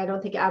expecting, I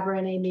don't think Abra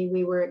and Amy,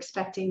 we were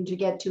expecting to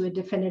get to a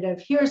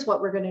definitive, here's what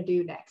we're going to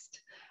do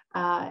next.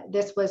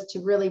 This was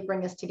to really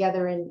bring us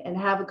together and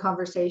have a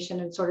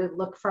conversation and sort of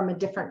look from a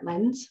different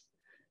lens.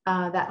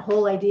 That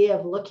whole idea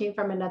of looking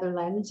from another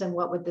lens and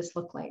what would this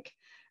look like.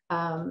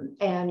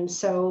 And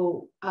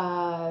so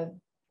I'll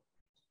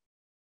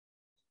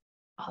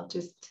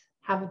just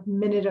have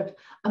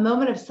a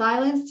moment of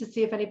silence to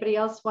see if anybody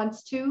else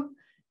wants to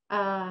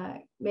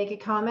make a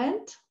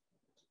comment.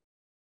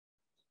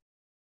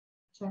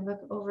 So I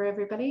look over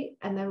everybody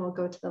and then we'll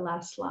go to the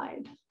last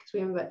slide because we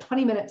have about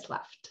 20 minutes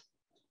left.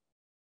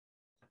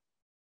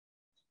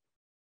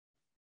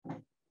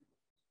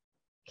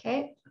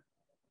 Okay.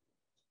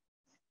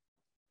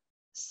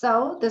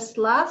 So this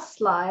last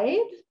slide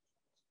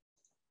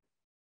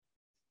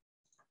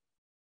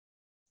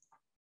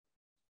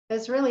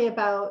is really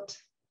about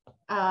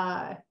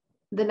the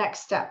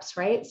next steps,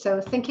 right?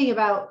 So thinking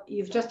about,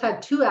 you've just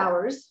had 2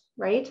 hours,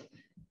 right?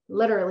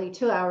 Literally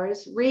 2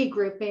 hours,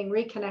 regrouping,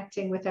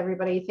 reconnecting with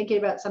everybody, thinking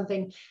about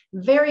something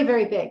very,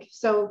 very big.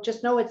 So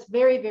just know it's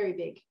very, very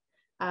big,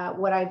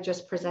 what I've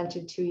just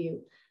presented to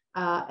you.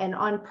 And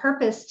on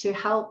purpose to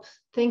help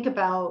think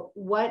about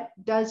what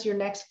does your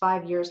next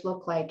 5 years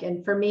look like.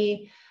 And for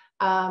me,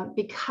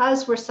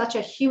 because we're such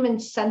a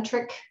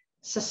human-centric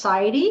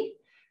society,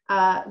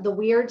 the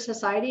weird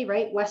society,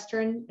 right?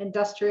 Western,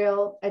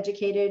 industrial,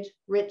 educated,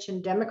 rich,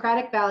 and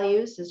democratic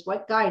values is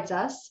what guides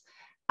us.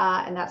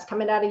 And that's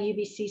coming out of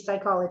UBC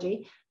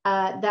psychology,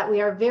 that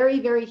we are very,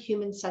 very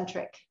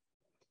human-centric.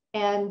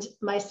 And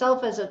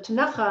myself as a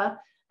Tunacha,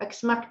 a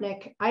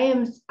Ksmaknik, I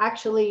am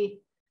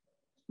actually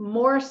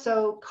more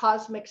so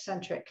cosmic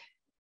centric.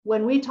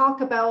 When we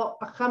talk about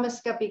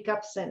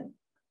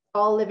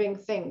all living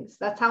things,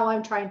 that's how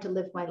I'm trying to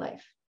live my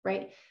life,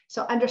 right?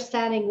 So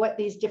understanding what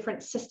these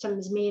different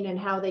systems mean and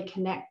how they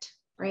connect,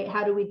 right?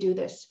 How do we do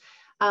this?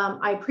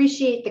 I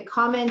appreciate the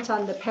comment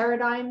on the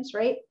paradigms,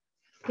 right?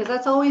 Because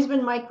that's always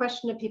been my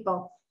question to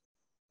people.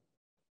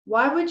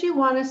 Why would you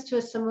want us to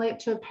assimilate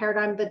to a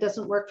paradigm that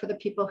doesn't work for the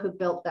people who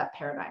built that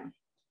paradigm?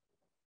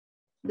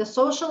 The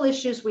social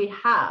issues we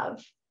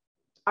have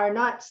are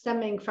not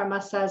stemming from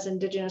us as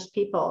Indigenous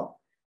people.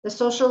 The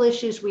social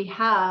issues we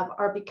have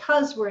are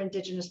because we're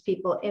Indigenous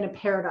people in a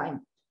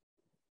paradigm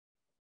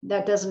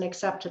that doesn't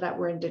accept that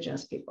we're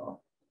Indigenous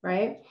people,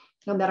 right?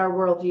 And that our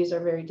worldviews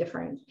are very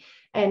different.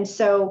 And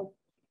so,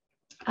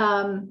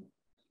 and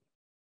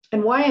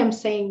why I'm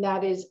saying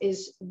that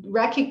is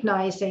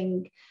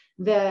recognizing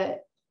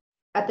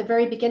at the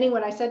very beginning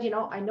when I said,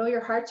 I know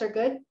your hearts are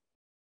good,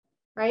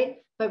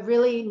 right? But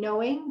really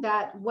knowing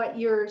that what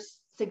you're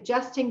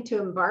suggesting to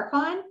embark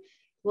on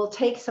will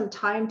take some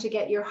time to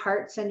get your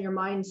hearts and your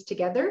minds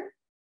together,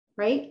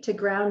 right? To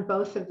ground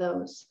both of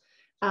those,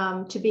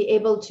 to be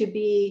able to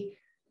be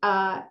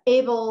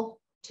enabled,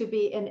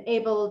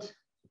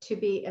 to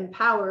be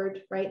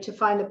empowered, right? To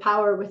find the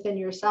power within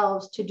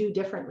yourselves to do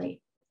differently,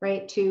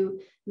 right?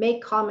 To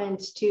make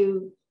comments,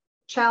 to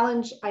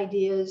challenge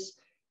ideas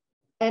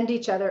and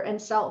each other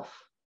and self.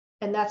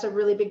 And that's a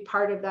really big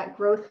part of that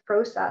growth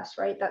process,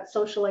 right? That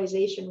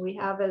socialization we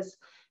have as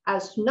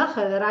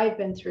Nacha that I've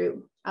been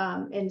through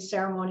in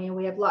ceremony. And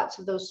we have lots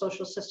of those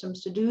social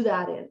systems to do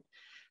that in.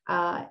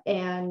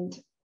 And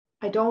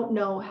I don't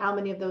know how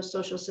many of those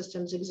social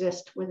systems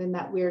exist within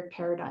that weird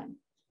paradigm.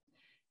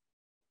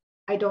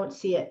 I don't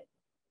see it.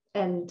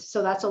 And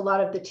so that's a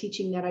lot of the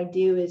teaching that I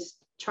do is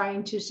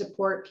trying to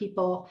support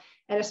people.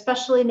 And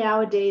especially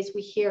nowadays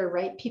we hear,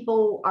 right?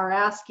 People are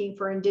asking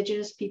for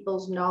Indigenous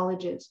people's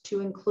knowledges, to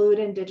include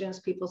Indigenous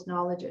people's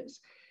knowledges.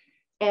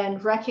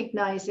 And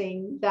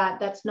recognizing that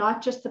that's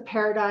not just the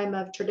paradigm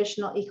of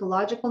traditional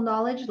ecological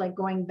knowledge, like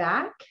going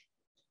back.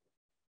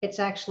 It's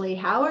actually,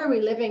 how are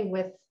we living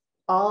with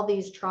all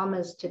these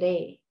traumas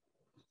today?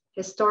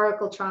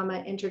 Historical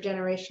trauma,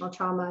 intergenerational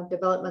trauma,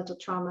 developmental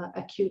trauma,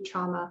 acute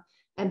trauma,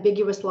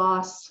 ambiguous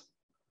loss,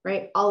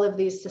 right? All of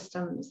these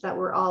systems that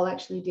we're all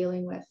actually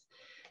dealing with.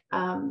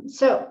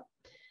 So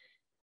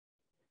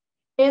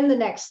in the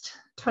next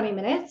 20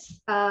 minutes,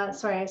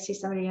 sorry, I see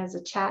somebody has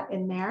a chat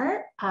in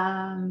there.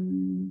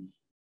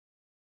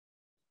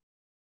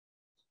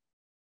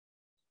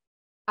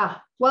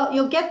 Well,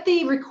 you'll get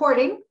the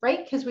recording,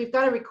 right? Because we've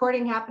got a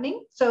recording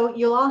happening. So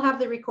you'll all have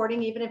the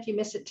recording, even if you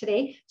miss it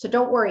today. So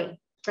don't worry,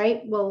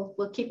 right? We'll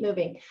keep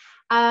moving.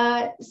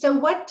 So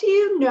what do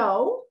you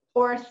know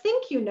or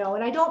think you know?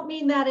 And I don't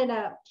mean that in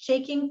a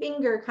shaking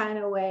finger kind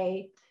of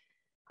way.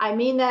 I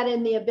mean that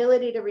in the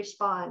ability to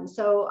respond.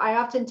 So I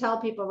often tell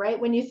people, right,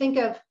 when you think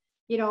of,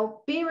 you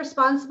know, be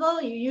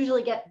responsible, you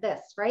usually get this,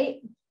 right?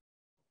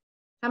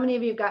 How many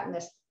of you have gotten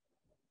this?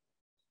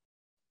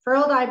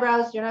 Furrowed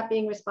eyebrows, you're not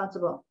being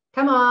responsible.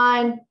 Come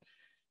on.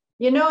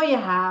 You know you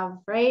have,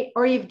 right?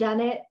 Or you've done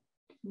it.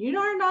 You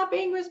are not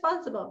being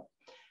responsible.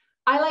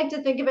 I like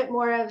to think of it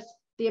more as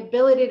the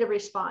ability to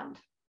respond,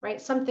 right?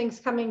 Something's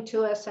coming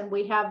to us and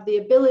we have the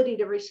ability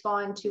to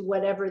respond to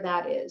whatever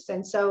that is.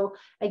 And so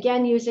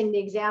again, using the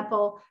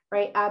example,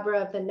 right, Abra,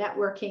 of the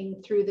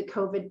networking through the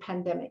COVID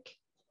pandemic,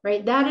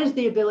 right? That is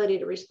the ability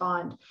to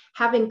respond,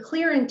 having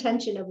clear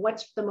intention of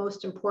what's the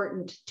most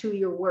important to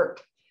your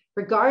work,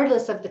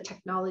 regardless of the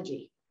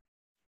technology,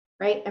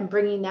 right? And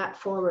bringing that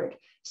forward.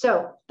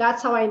 So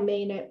that's how I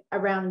mean it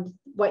around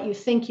what you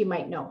think you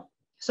might know.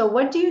 So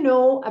what do you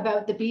know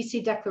about the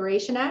BC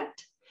Declaration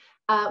Act?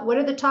 What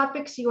are the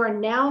topics you are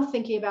now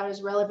thinking about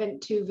as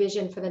relevant to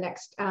vision for the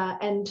next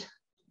and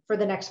for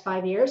the next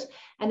 5 years?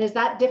 And is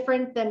that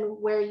different than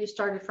where you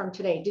started from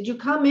today? Did you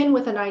come in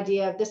with an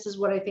idea of this is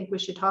what I think we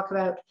should talk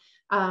about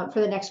for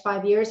the next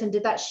 5 years? And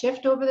did that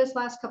shift over this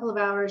last couple of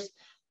hours?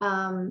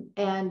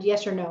 And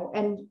yes or no?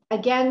 And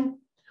again,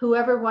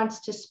 whoever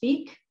wants to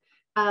speak,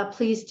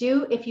 please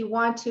do. If you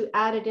want to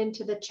add it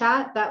into the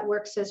chat, that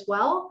works as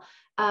well.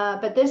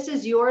 But this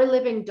is your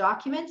living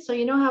document. So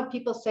you know how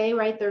people say,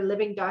 right, they're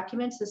living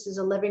documents. This is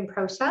a living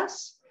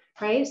process,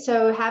 right?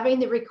 So having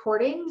the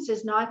recordings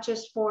is not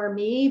just for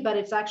me, but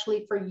it's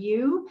actually for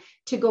you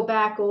to go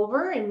back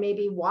over and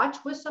maybe watch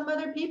with some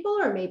other people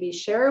or maybe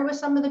share with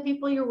some of the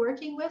people you're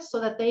working with so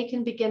that they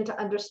can begin to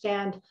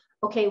understand,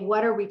 okay,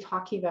 what are we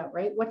talking about,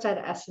 right? What's that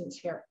essence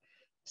here?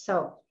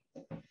 So,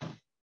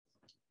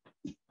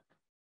 and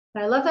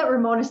I love that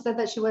Ramona said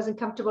that she wasn't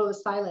comfortable with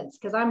silence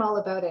because I'm all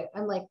about it.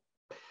 I'm like,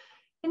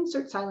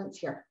 insert silence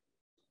here.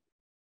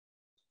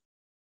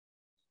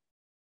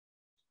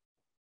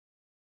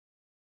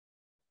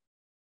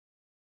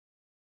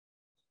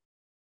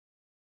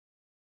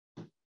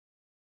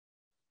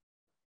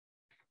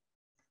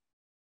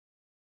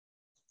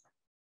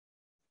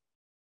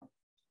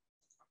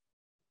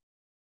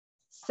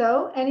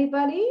 So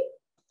anybody,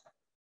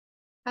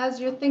 as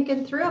you're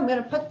thinking through, I'm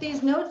going to put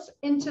these notes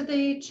into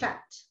the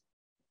chat.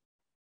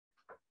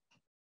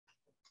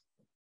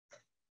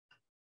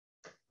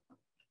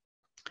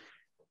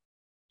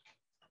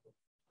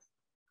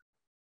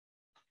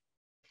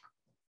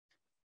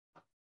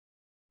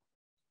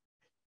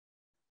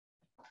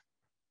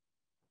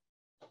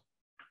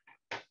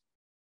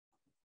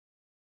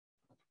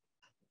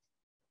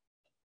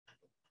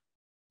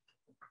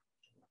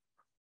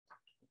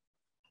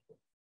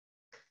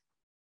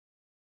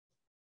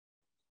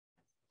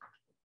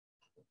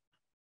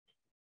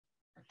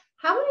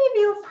 How many of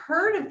you have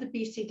heard of the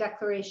BC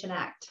Declaration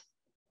Act?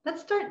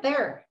 Let's start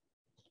there.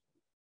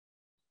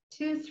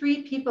 2,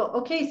 3 people.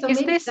 Okay, so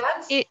maybe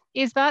that's...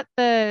 Is that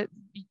the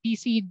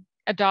BC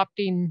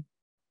adopting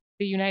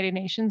the United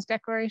Nations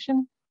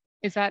Declaration?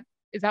 Is that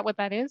what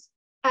that is?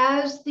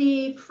 As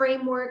the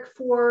framework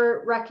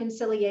for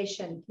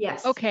reconciliation,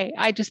 yes. Okay,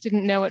 I just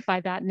didn't know it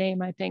by that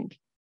name, I think.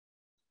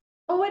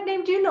 Oh, what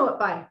name do you know it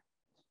by?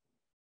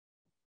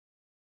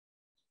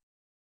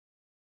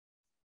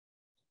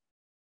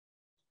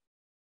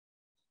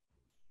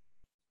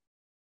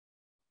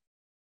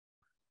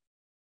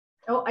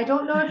 Oh, I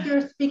don't know if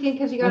you're speaking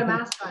because you got a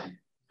mask on.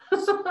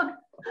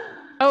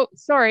 Oh,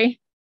 sorry.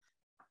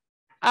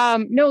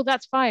 No,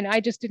 that's fine. I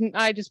just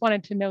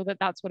wanted to know that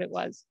that's what it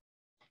was.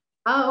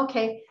 Oh,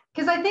 okay.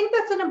 Because I think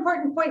that's an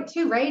important point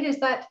too, right? Is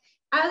that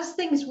as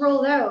things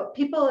roll out,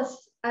 people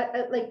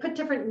like put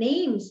different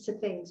names to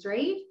things,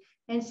 right?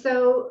 And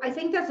so I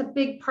think that's a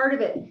big part of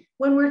it.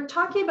 When we're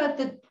talking about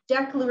the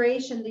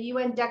declaration, the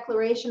UN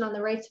Declaration on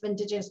the Rights of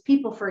Indigenous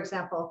People, for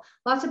example,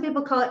 lots of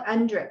people call it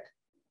UNDRIP.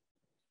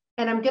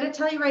 And I'm going to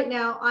tell you right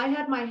now, I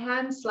had my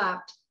hand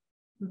slapped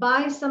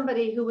by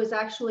somebody who was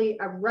actually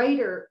a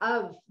writer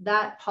of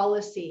that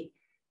policy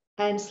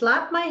and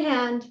slapped my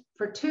hand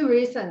for 2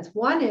 reasons.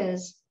 One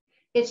is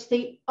it's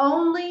the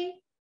only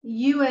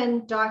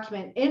UN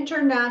document,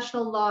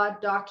 international law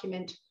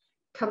document,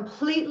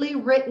 completely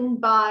written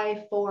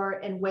by, for,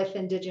 and with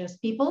Indigenous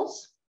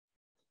peoples.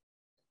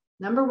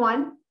 Number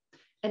one.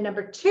 And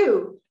number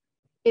two,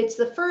 it's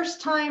the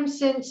first time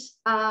since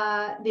the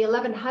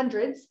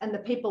 1100s and the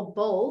papal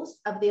bulls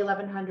of the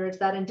 1100s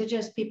that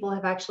Indigenous people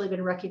have actually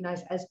been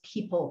recognized as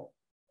people.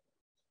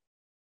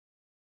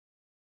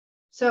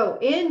 So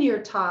in your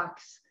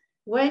talks,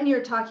 when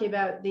you're talking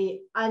about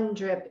the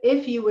UNDRIP,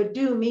 if you would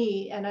do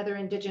me and other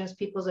Indigenous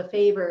peoples a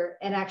favor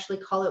and actually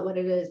call it what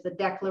it is, the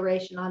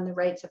Declaration on the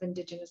Rights of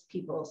Indigenous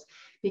Peoples,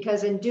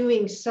 because in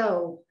doing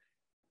so,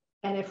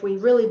 and if we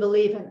really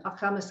believe in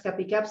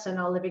Akamaskapikepsa and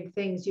all living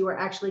things, you are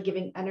actually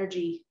giving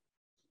energy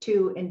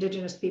to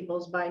Indigenous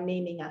peoples by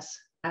naming us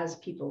as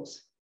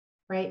peoples,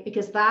 right?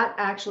 Because that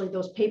actually,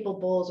 those papal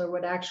bulls are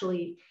what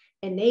actually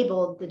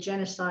enabled the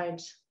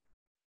genocides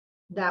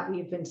that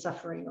we've been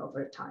suffering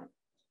over time.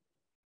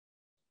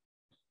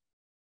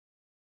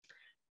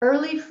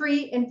 Early,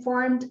 free,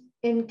 informed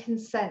in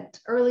consent,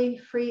 early,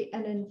 free,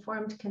 and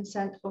informed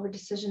consent over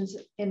decisions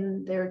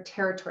in their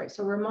territory.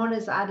 So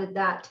Ramona's added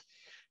that.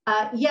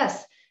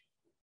 Yes,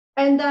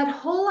 and that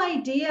whole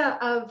idea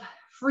of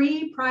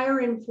free, prior,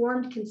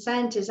 informed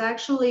consent is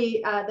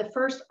actually the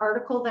first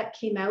article that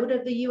came out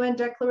of the UN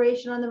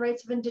Declaration on the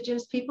Rights of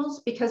Indigenous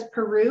Peoples, because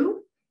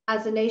Peru,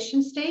 as a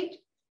nation state,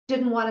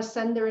 didn't want to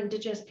send their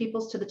Indigenous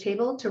peoples to the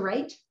table to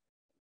write.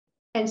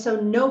 And so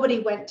nobody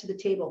went to the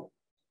table.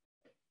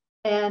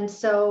 And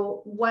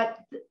so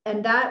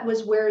that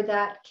was where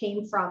that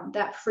came from,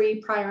 that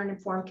free, prior, and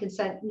informed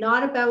consent,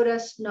 not about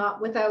us,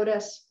 not without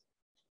us,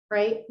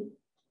 right?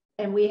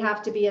 And we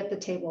have to be at the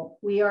table.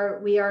 We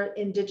are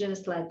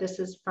Indigenous led. This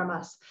is from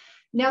us.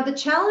 Now, the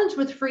challenge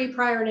with free,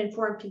 prior, and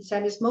informed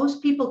consent is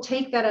most people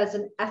take that as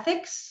an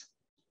ethics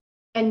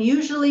and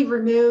usually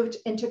removed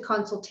into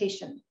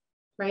consultation,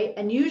 right?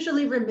 And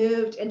usually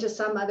removed into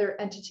some other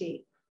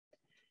entity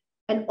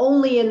and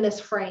only in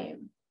this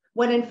frame.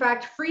 When in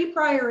fact, free,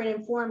 prior, and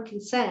informed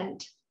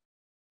consent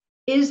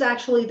is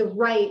actually the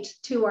right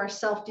to our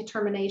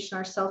self-determination,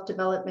 our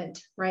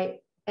self-development, right?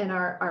 And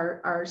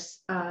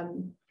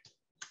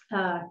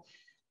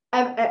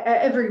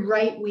every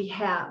right we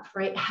have,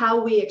 right?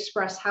 How we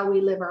express, how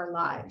we live our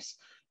lives,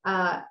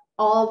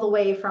 all the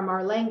way from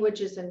our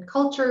languages and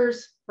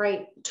cultures,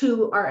 right,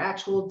 to our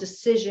actual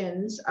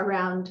decisions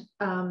around,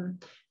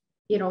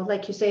 you know,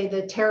 like you say,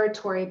 the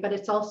territory, but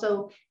it's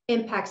also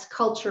impacts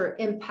culture,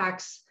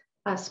 impacts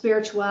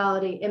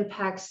spirituality,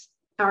 impacts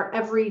our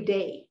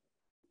everyday,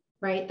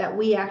 right? That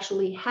we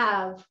actually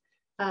have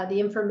the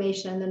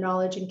information and the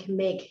knowledge and can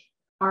make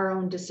our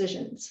own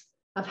decisions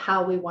of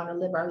how we want to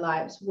live our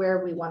lives,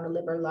 where we want to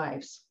live our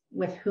lives,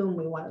 with whom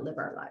we want to live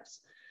our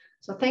lives.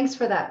 So thanks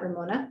for that,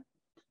 Ramona.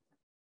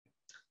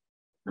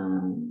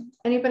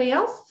 Anybody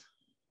else?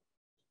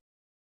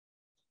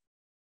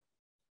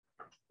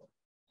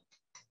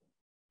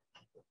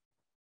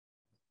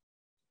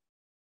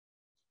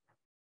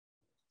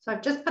 So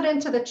I've just put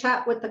into the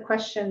chat what the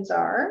questions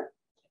are.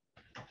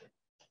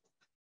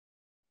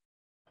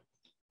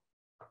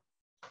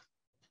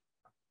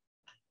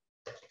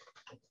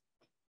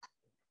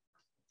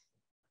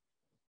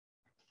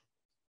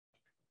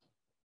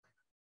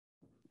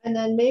 And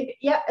then maybe,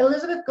 yeah,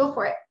 Elizabeth, go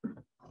for it.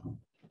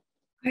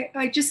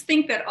 I just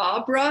think that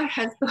ABRA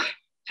has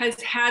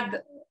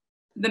had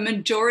the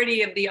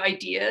majority of the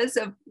ideas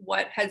of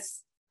what has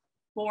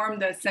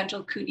formed the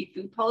Central Kootenai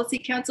Food Policy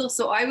Council.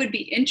 So I would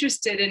be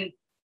interested in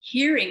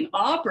hearing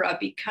ABRA,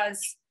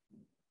 because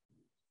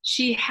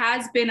she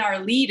has been our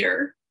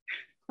leader,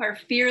 our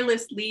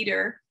fearless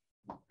leader,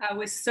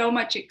 with so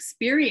much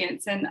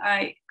experience. And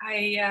I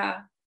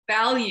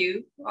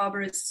value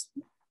ABRA's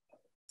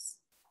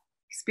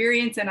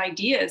experience and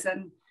ideas.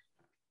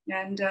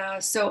 And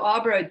so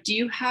ABRA, do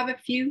you have a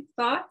few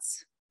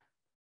thoughts?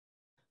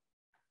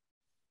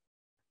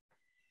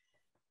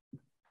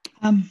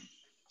 Well,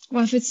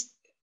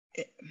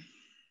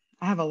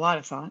 I have a lot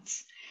of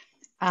thoughts.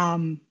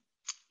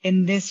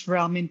 In this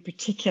realm in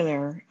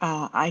particular,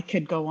 I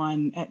could go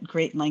on at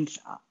great length.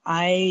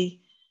 I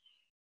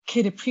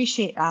could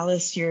appreciate,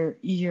 Alice,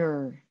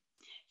 your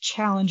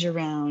challenge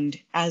around,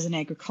 as an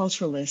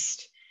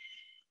agriculturalist,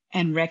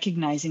 and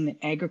recognizing that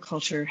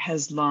agriculture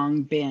has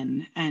long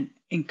been an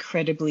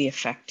incredibly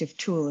effective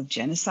tool of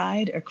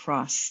genocide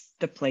across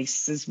the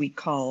places we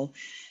call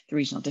the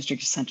Regional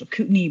District of Central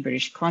Kootenai,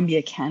 British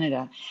Columbia,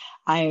 Canada.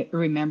 I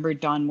remember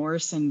Don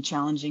Morrison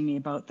challenging me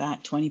about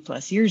that 20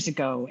 plus years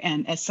ago.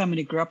 And as someone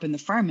who grew up on a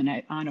farm,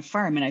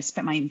 and I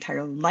spent my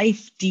entire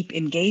life deep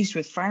engaged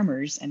with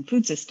farmers and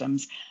food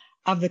systems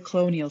of the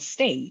colonial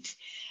state,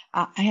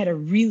 I had a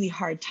really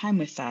hard time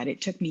with that.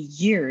 It took me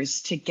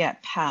years to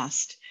get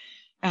past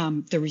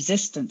the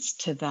resistance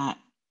to that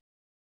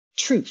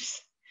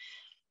truth.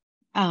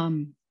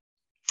 And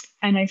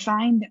I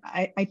find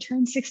I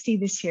turned 60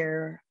 this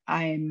year.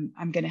 I'm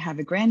going to have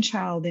a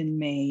grandchild in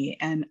May,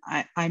 and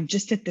I'm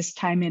just at this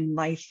time in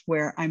life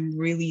where I'm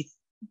really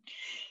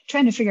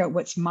trying to figure out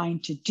what's mine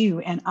to do.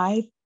 And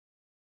I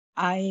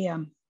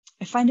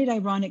find it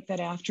ironic that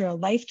after a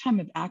lifetime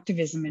of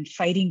activism and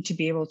fighting to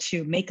be able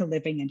to make a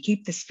living and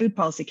keep this Food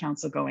Policy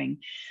Council going,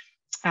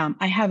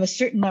 I have a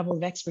certain level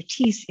of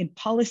expertise in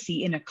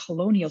policy in a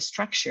colonial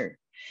structure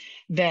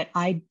that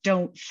I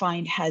don't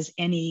find has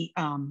any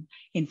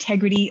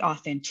integrity,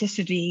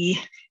 authenticity,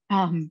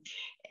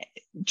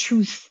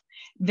 truth.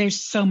 There's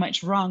so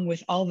much wrong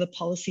with all the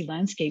policy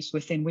landscapes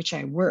within which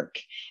I work.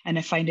 And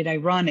I find it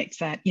ironic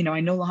that, you know,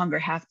 I no longer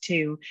have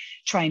to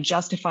try and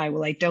justify,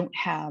 well, I don't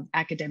have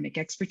academic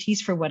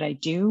expertise for what I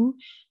do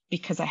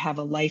because I have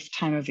a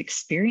lifetime of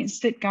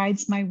experience that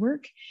guides my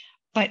work.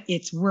 But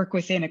it's work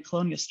within a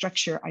colonial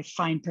structure I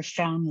find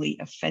profoundly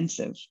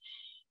offensive.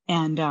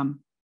 And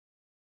I'm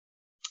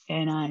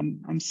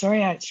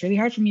sorry, it's really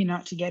hard for me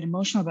not to get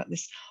emotional about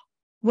this.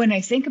 when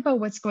I think about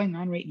what's going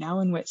on right now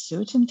in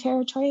Wet'suwet'en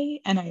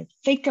territory, and I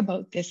think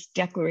about this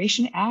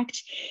Declaration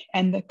Act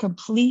and the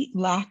complete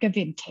lack of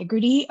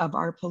integrity of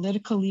our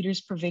political leaders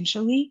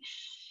provincially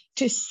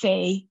to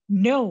say,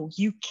 no,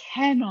 you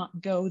cannot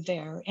go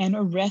there and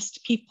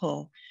arrest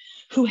people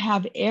who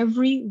have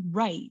every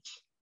right,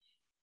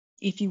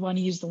 if you want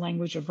to use the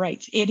language of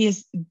rights. It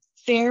is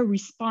their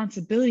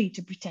responsibility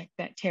to protect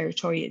that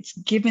territory. It's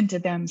given to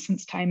them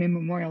since time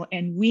immemorial.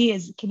 And we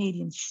as a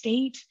Canadian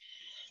state,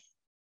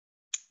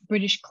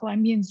 British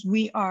Columbians,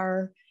 we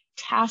are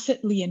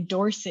tacitly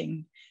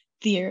endorsing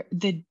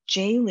the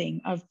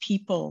jailing of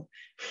people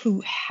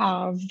who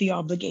have the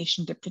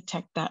obligation to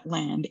protect that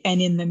land.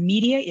 And in the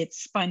media,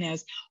 it's spun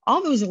as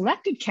all those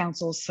elected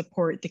councils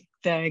support the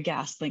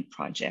GasLink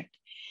project.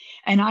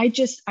 And I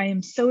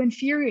am so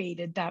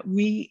infuriated that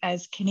we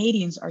as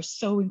Canadians are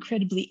so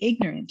incredibly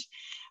ignorant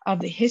of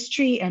the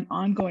history and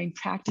ongoing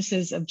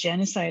practices of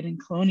genocide and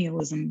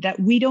colonialism that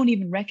we don't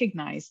even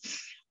recognize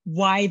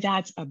why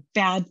that's a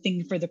bad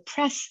thing for the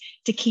press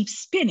to keep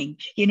spinning.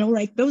 You know,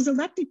 like those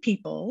elected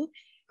people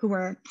who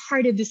are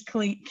part of this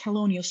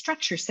colonial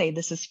structure say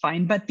this is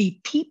fine, but the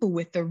people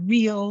with the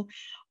real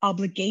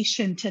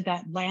obligation to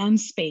that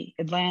landscape,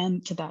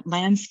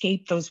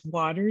 those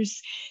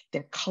waters,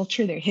 their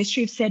culture, their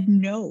history have said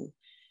no.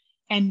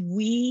 And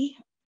we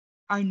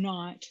are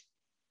not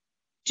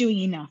doing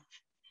enough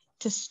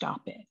to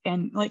stop it.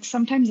 And like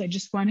sometimes I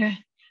just want to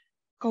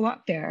go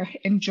up there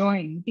and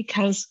join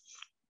because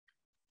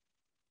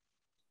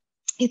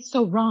it's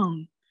so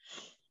wrong.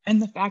 And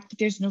the fact that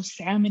there's no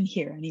salmon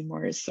here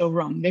anymore is so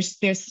wrong.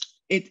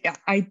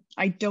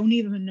 I don't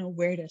even know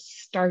where to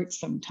start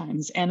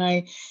sometimes.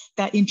 And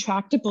that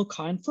intractable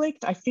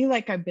conflict, I feel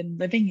like I've been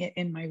living it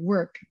in my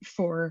work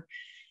for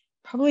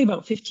probably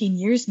about 15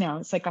 years now.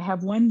 It's like I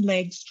have one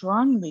leg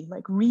strongly,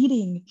 like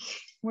reading,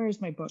 where's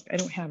my book? I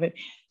don't have it.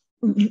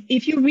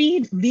 If you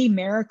read Lee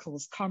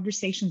Merrill's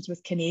Conversations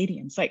with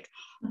Canadians, like,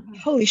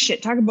 holy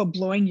shit, talk about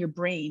blowing your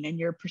brain and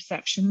your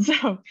perceptions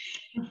of,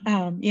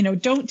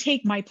 don't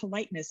take my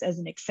politeness as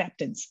an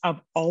acceptance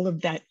of all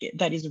of that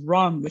is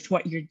wrong with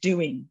what you're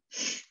doing.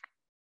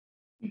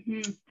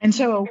 Mm-hmm. And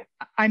so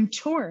I'm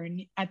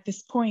torn at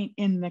this point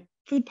in the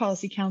Food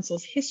Policy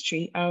Council's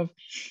history of,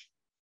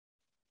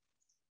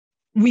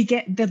 we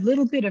get the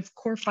little bit of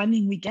core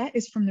funding we get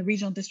is from the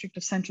regional district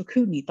of Central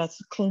Kootenay. That's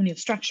the colonial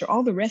structure.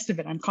 All the rest of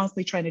it, I'm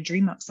constantly trying to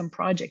dream up some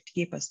project to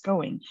keep us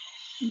going.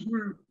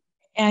 Mm-hmm.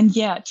 And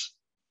yet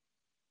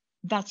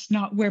that's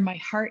not where my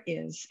heart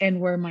is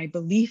and where my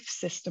belief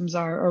systems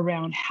are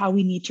around how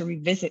we need to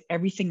revisit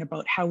everything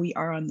about how we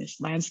are on this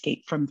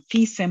landscape, from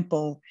fee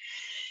simple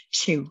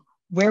to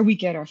where we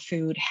get our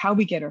food, how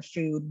we get our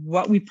food,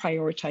 what we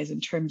prioritize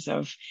in terms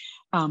of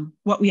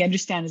what we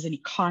understand as an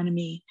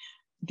economy,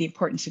 the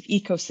importance of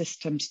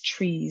ecosystems,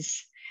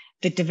 trees,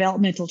 the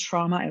developmental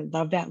trauma. I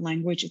love that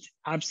language. It's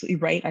absolutely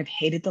right. I've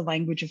hated the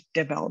language of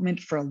development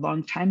for a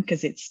long time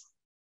because it's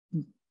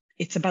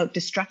about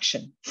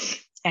destruction,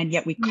 and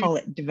yet we call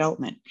it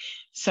development.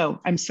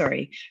 So I'm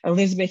sorry,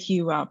 Elizabeth,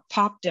 you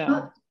popped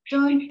Don't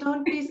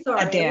be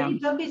sorry.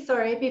 Don't be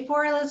sorry.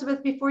 Before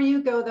Elizabeth, before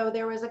you go though,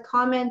 there was a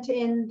comment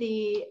in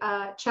the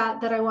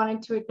chat that I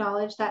wanted to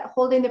acknowledge, that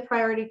holding the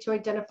priority to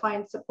identify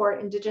and support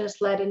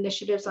Indigenous-led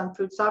initiatives on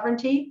food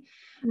sovereignty.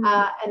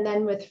 And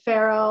then with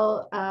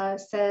Farrell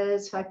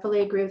says, I fully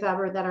agree with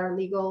Abra that our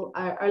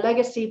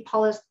legacy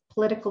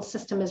political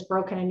system is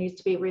broken and needs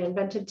to be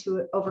reinvented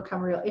to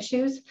overcome real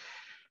issues.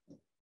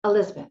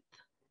 Elizabeth.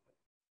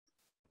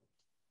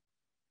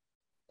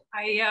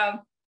 I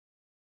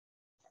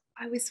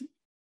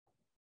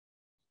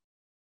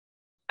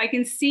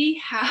can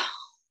see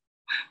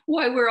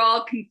why we're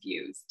all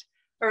confused,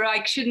 or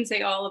I shouldn't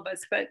say all of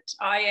us, but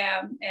I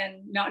am,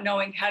 and not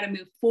knowing how to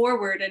move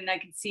forward. And I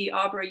can see,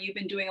 Abra, you've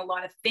been doing a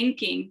lot of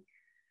thinking,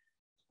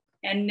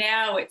 and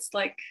now it's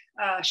like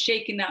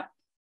shaking up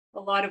a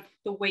lot of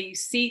the way you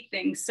see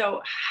things.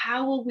 So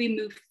how will we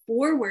move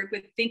forward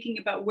with thinking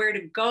about where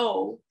to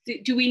go?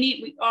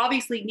 We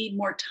obviously need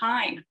more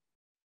time.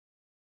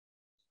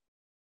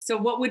 So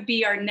what would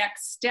be our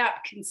next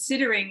step,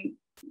 considering,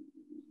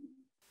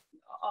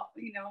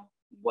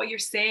 what you're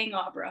saying,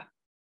 Abra,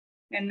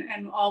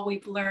 and all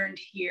we've learned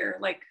here?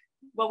 Like,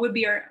 what would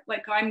be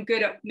I'm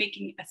good at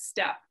making a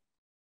step.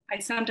 I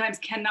sometimes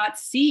cannot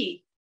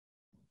see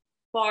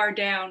far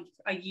down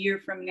a year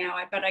from now,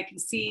 but I can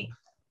see,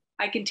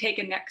 I can take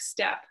a next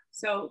step.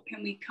 So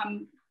can we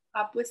come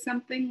up with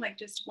something, like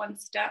just one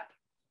step?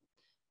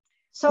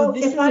 So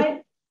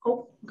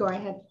go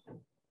ahead.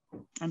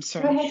 I'm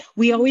sorry.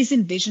 We always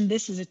envisioned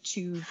this as a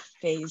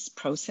two-phase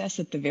process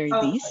at the very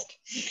least.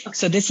 Okay.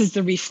 So this is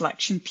the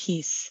reflection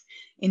piece.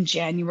 In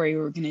January,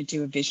 we're going to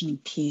do a visioning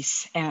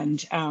piece.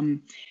 And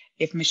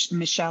if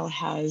Michele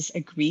has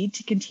agreed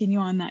to continue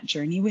on that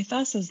journey with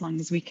us, as long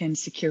as we can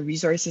secure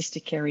resources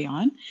to carry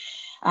on,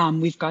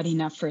 we've got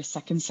enough for a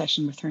second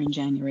session with her in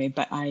January.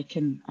 But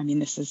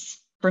this is,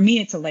 for me,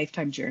 it's a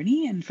lifetime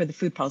journey. And for the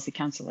Food Policy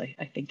Council,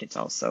 I think it's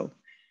also,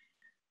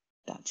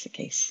 that's the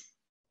case.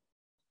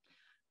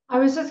 I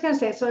was just going to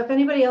say, so if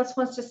anybody else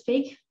wants to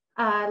speak,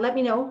 let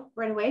me know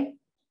right away.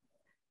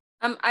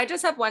 I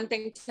just have one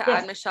thing to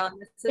add, Michelle,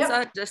 and this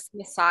is just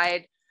an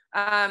aside.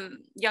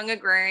 Young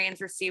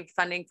Agrarians received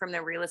funding from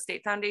the Real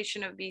Estate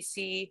Foundation of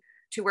BC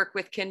to work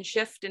with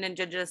Kinshift, an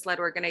Indigenous-led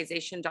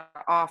organization, to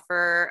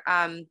offer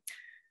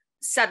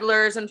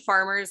settlers and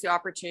farmers the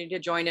opportunity to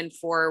join in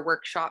 4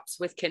 workshops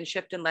with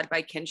Kinshift and led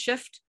by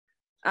Kinshift.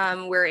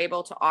 We're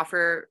able to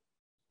offer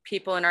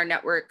people in our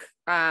network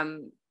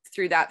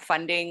through that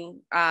funding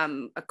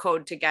a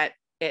code to get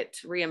it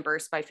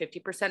reimbursed by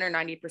 50% or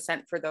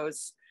 90% for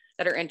those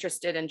that are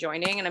interested in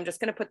joining. And I'm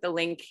just going to put the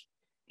link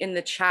in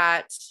the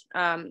chat.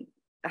 It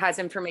has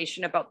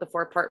information about the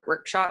 4-part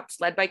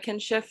workshops led by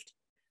Kinshift,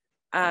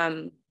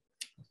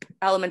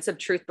 elements of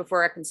truth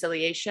before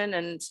reconciliation.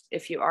 And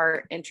if you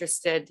are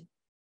interested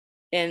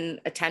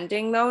in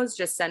attending those,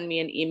 just send me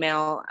an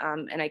email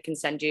and I can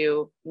send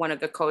you one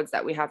of the codes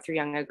that we have through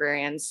Young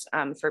Agrarians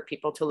for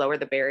people to lower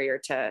the barrier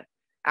to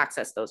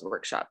access those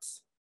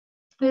workshops.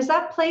 Is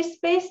that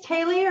place-based,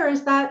 Haley, or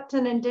is that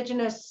an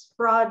Indigenous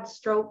broad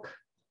stroke?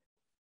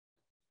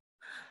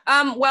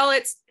 Well,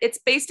 it's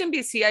based in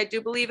BC. I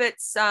do believe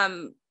it's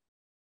an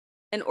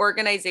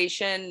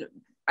organization,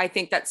 I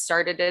think, that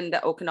started in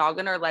the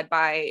Okanagan or led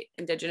by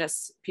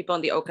Indigenous people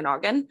in the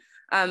Okanagan,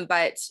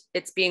 but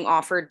it's being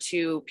offered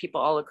to people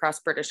all across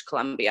British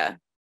Columbia.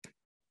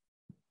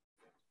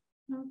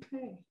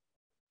 Okay.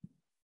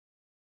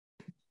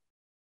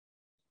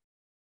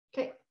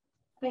 Okay,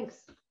 thanks.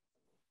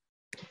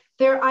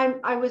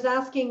 I was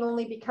asking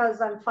only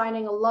because I'm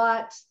finding a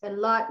lot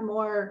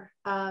more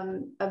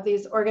of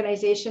these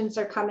organizations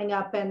are coming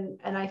up,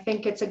 and I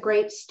think it's a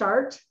great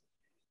start.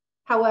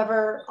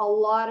 However, a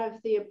lot of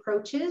the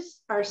approaches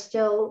are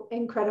still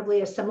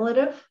incredibly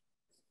assimilative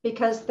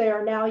because they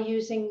are now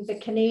using the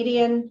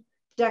Canadian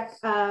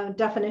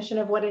definition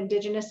of what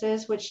Indigenous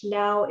is, which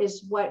now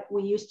is what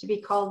we used to be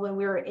called when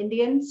we were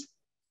Indians,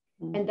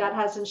 and that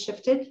hasn't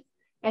shifted.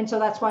 And so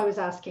that's why I was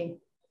asking.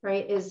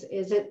 Right? Is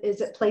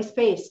it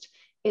place-based?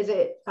 Is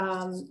it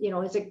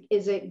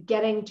is it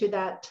getting to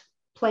that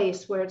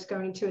place where it's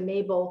going to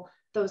enable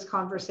those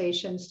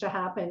conversations to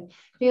happen?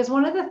 Because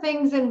one of the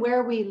things in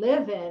where we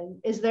live in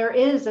is there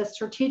is a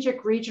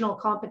strategic regional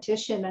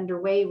competition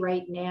underway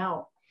right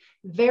now,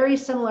 very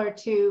similar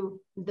to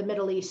the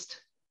Middle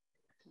East,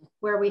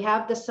 where we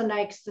have the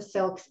Sinaiks, the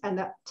Silks, and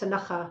the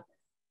Tanakha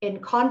in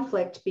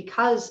conflict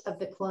because of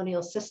the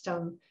colonial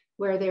system,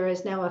 where there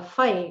is now a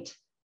fight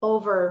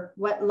over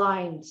what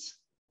lines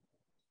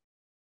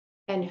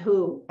and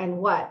who and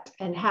what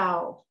and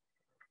how,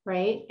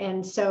 right?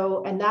 And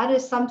so, and that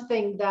is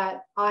something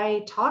that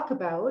I talk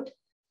about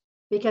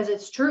because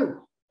it's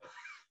true,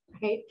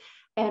 right?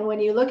 And when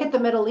you look at the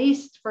Middle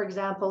East, for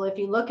example, if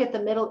you look at the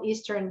Middle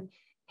Eastern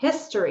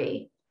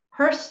history,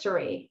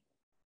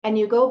 and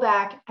you go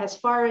back as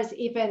far as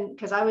even,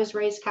 because I was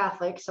raised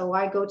Catholic, so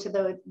I go to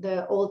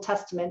the Old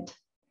Testament,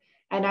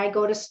 and I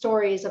go to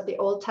stories of the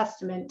Old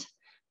Testament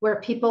where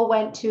people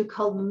went to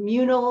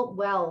communal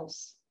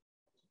wells,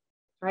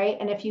 right?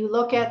 And if you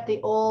look at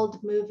the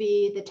old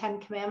movie, The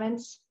 10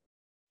 Commandments,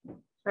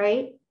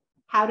 right?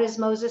 How does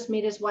Moses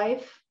meet his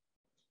wife?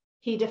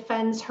 He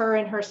defends her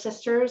and her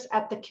sisters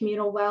at the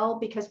communal well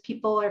because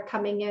people are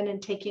coming in and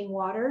taking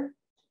water.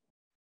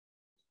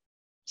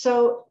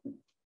 So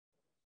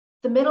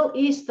the Middle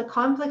East, the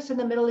conflicts in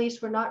the Middle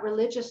East were not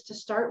religious to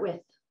start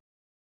with.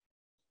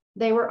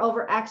 They were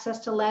over access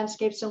to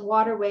landscapes and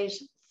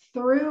waterways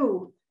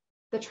through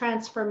the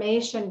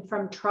transformation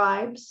from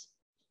tribes,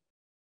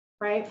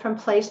 right? From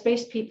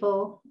place-based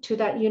people to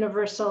that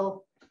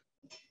universal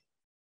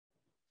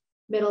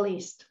Middle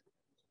East.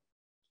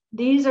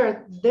 This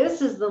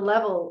is the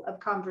level of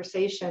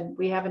conversation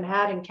we haven't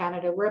had in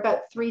Canada. We're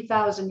about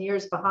 3,000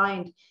 years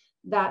behind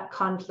that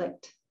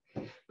conflict.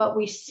 But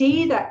we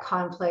see that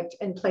conflict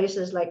in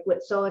places like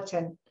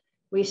Wet'suwet'en.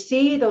 We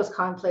see those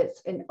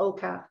conflicts in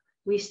Oka.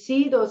 We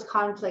see those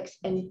conflicts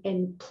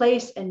in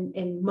place and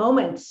in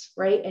moments,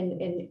 right?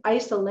 In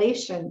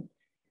isolation.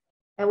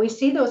 And we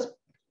see those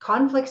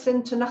conflicts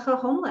in Tanakha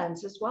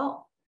homelands as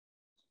well,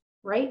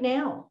 right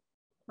now,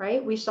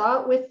 right? We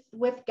saw it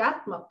with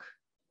Gatmuk.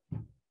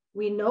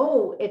 We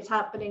know it's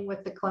happening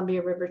with the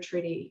Columbia River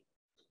Treaty,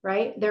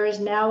 right? There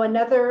is now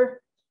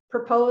another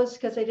proposed,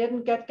 because they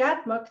didn't get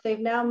Gatmuk, they've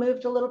now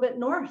moved a little bit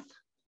north.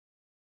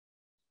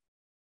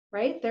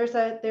 Right? There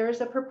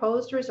is a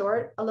proposed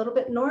resort a little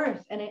bit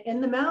north and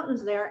in the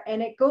mountains there, and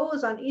it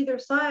goes on either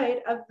side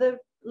of the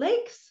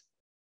lakes.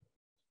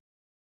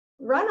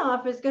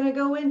 Runoff is going to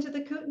go into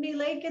the Kootenay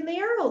Lake and the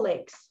Arrow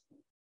Lakes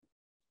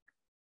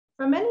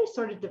from any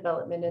sort of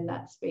development in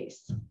that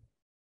space.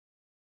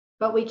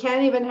 But we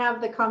can't even have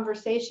the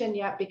conversation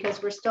yet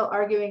because we're still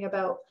arguing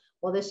about,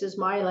 well, this is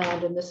my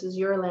land and this is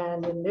your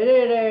land and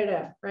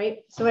right?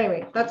 So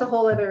anyway, that's a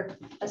whole other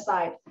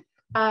aside.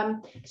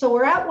 So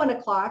we're at 1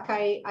 o'clock.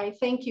 I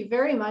thank you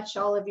very much,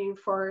 all of you,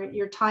 for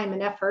your time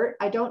and effort.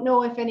 I don't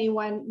know if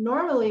anyone,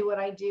 normally what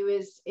I do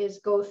is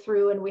go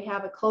through and we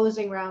have a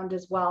closing round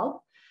as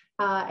well.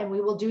 And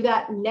we will do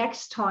that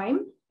next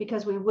time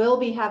because we will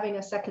be having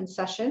a second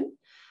session.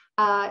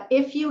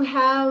 If you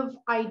have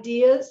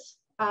ideas,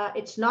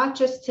 it's not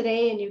just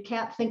today and you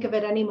can't think of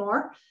it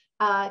anymore,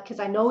 because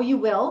I know you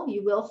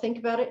will think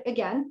about it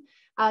again,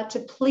 to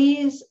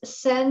please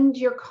send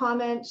your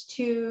comments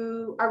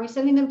to, are we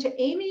sending them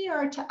to Amy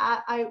or to,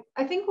 I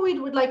think we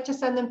would like to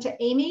send them to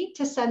Amy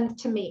to send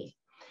to me.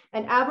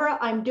 And Abra,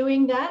 I'm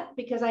doing that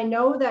because I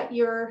know that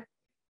you're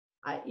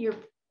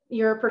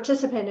a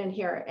participant in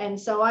here. And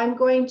so I'm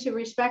going to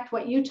respect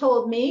what you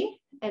told me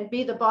and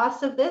be the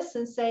boss of this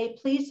and say,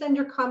 please send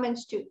your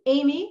comments to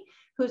Amy,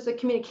 who's the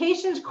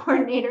communications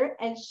coordinator,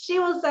 and she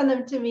will send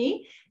them to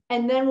me.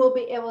 And then we'll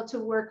be able to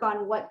work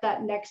on what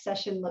that next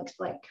session looks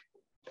like.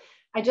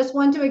 I just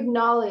want to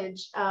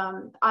acknowledge,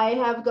 I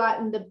have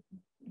gotten the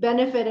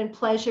benefit and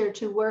pleasure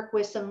to work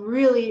with some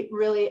really,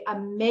 really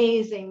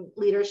amazing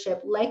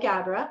leadership like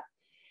Abra.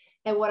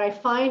 And what I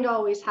find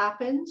always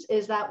happens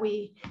is that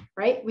we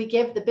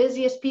give the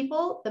busiest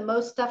people the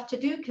most stuff to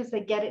do because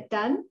they get it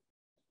done.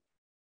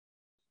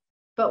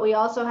 But we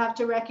also have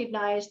to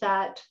recognize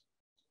that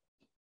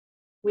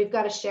we've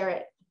got to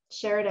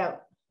share it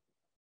out.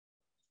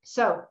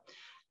 So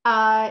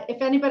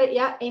if anybody,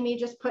 yeah, Amy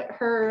just put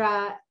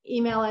her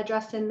email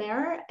address in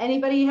there.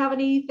 Anybody have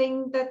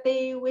anything that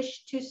they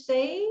wish to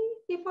say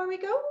before we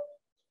go?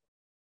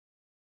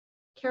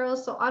 Carol,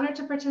 so honored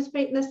to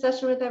participate in this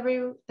session with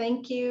everyone.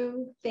 Thank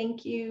you.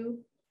 Thank you.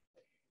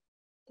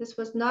 This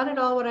was not at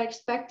all what I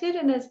expected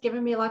and has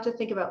given me a lot to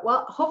think about.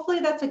 Well, hopefully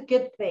that's a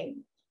good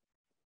thing.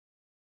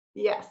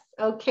 Yes.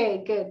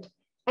 Okay, good.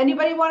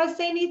 Anybody want to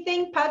say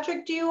anything?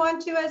 Patrick, do you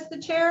want to, as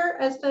the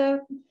chair, as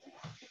the...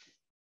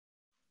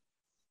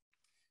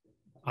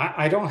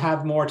 I don't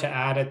have more to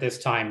add at this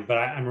time, but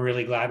I'm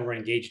really glad we're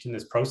engaged in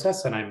this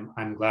process, and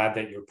I'm glad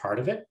that you're part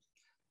of it.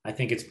 I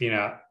think it's been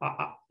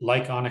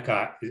like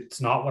Annika, it's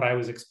not what I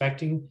was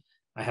expecting.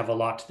 I have a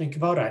lot to think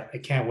about. I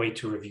can't wait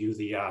to review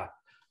the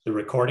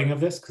recording of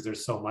this because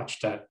there's so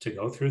much to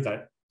go through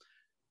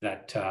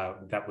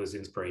that was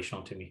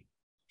inspirational to me.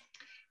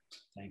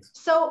 Thanks.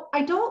 So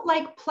I don't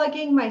like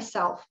plugging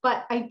myself,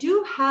 but I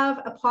do have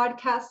a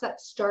podcast that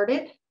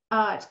started.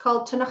 It's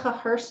called Tunacha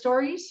Her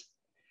Stories.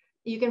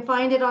 You can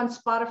find it on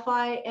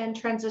Spotify and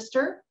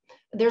Transistor.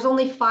 There's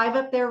only 5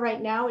 up there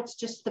right now. It's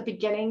just the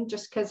beginning,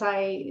 just because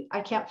I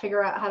can't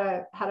figure out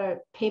how to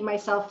pay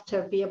myself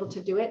to be able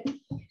to do it.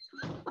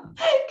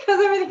 Because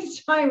everything's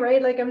fine, right?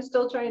 Like I'm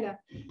still trying to.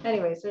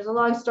 Anyways, there's a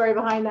long story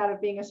behind that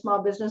of being a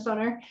small business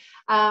owner.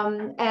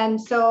 And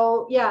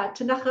so yeah,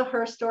 Tunacha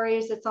Her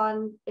Stories. It's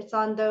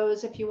on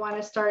those if you want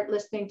to start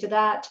listening to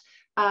that.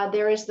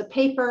 There is the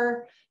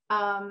paper.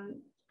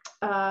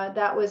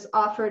 That was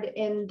offered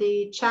in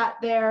the chat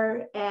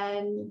there,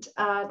 and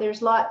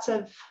there's lots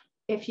of,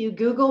 if you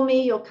Google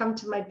me, you'll come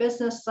to my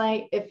business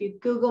site. If you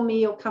Google me,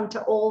 you'll come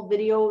to old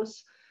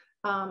videos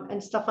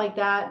and stuff like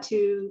that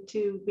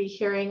to be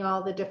hearing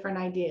all the different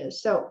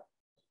ideas. So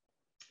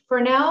for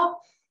now,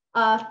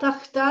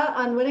 Tachta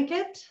an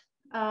Winnikit,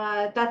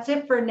 that's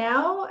it for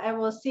now, and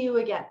we'll see you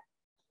again.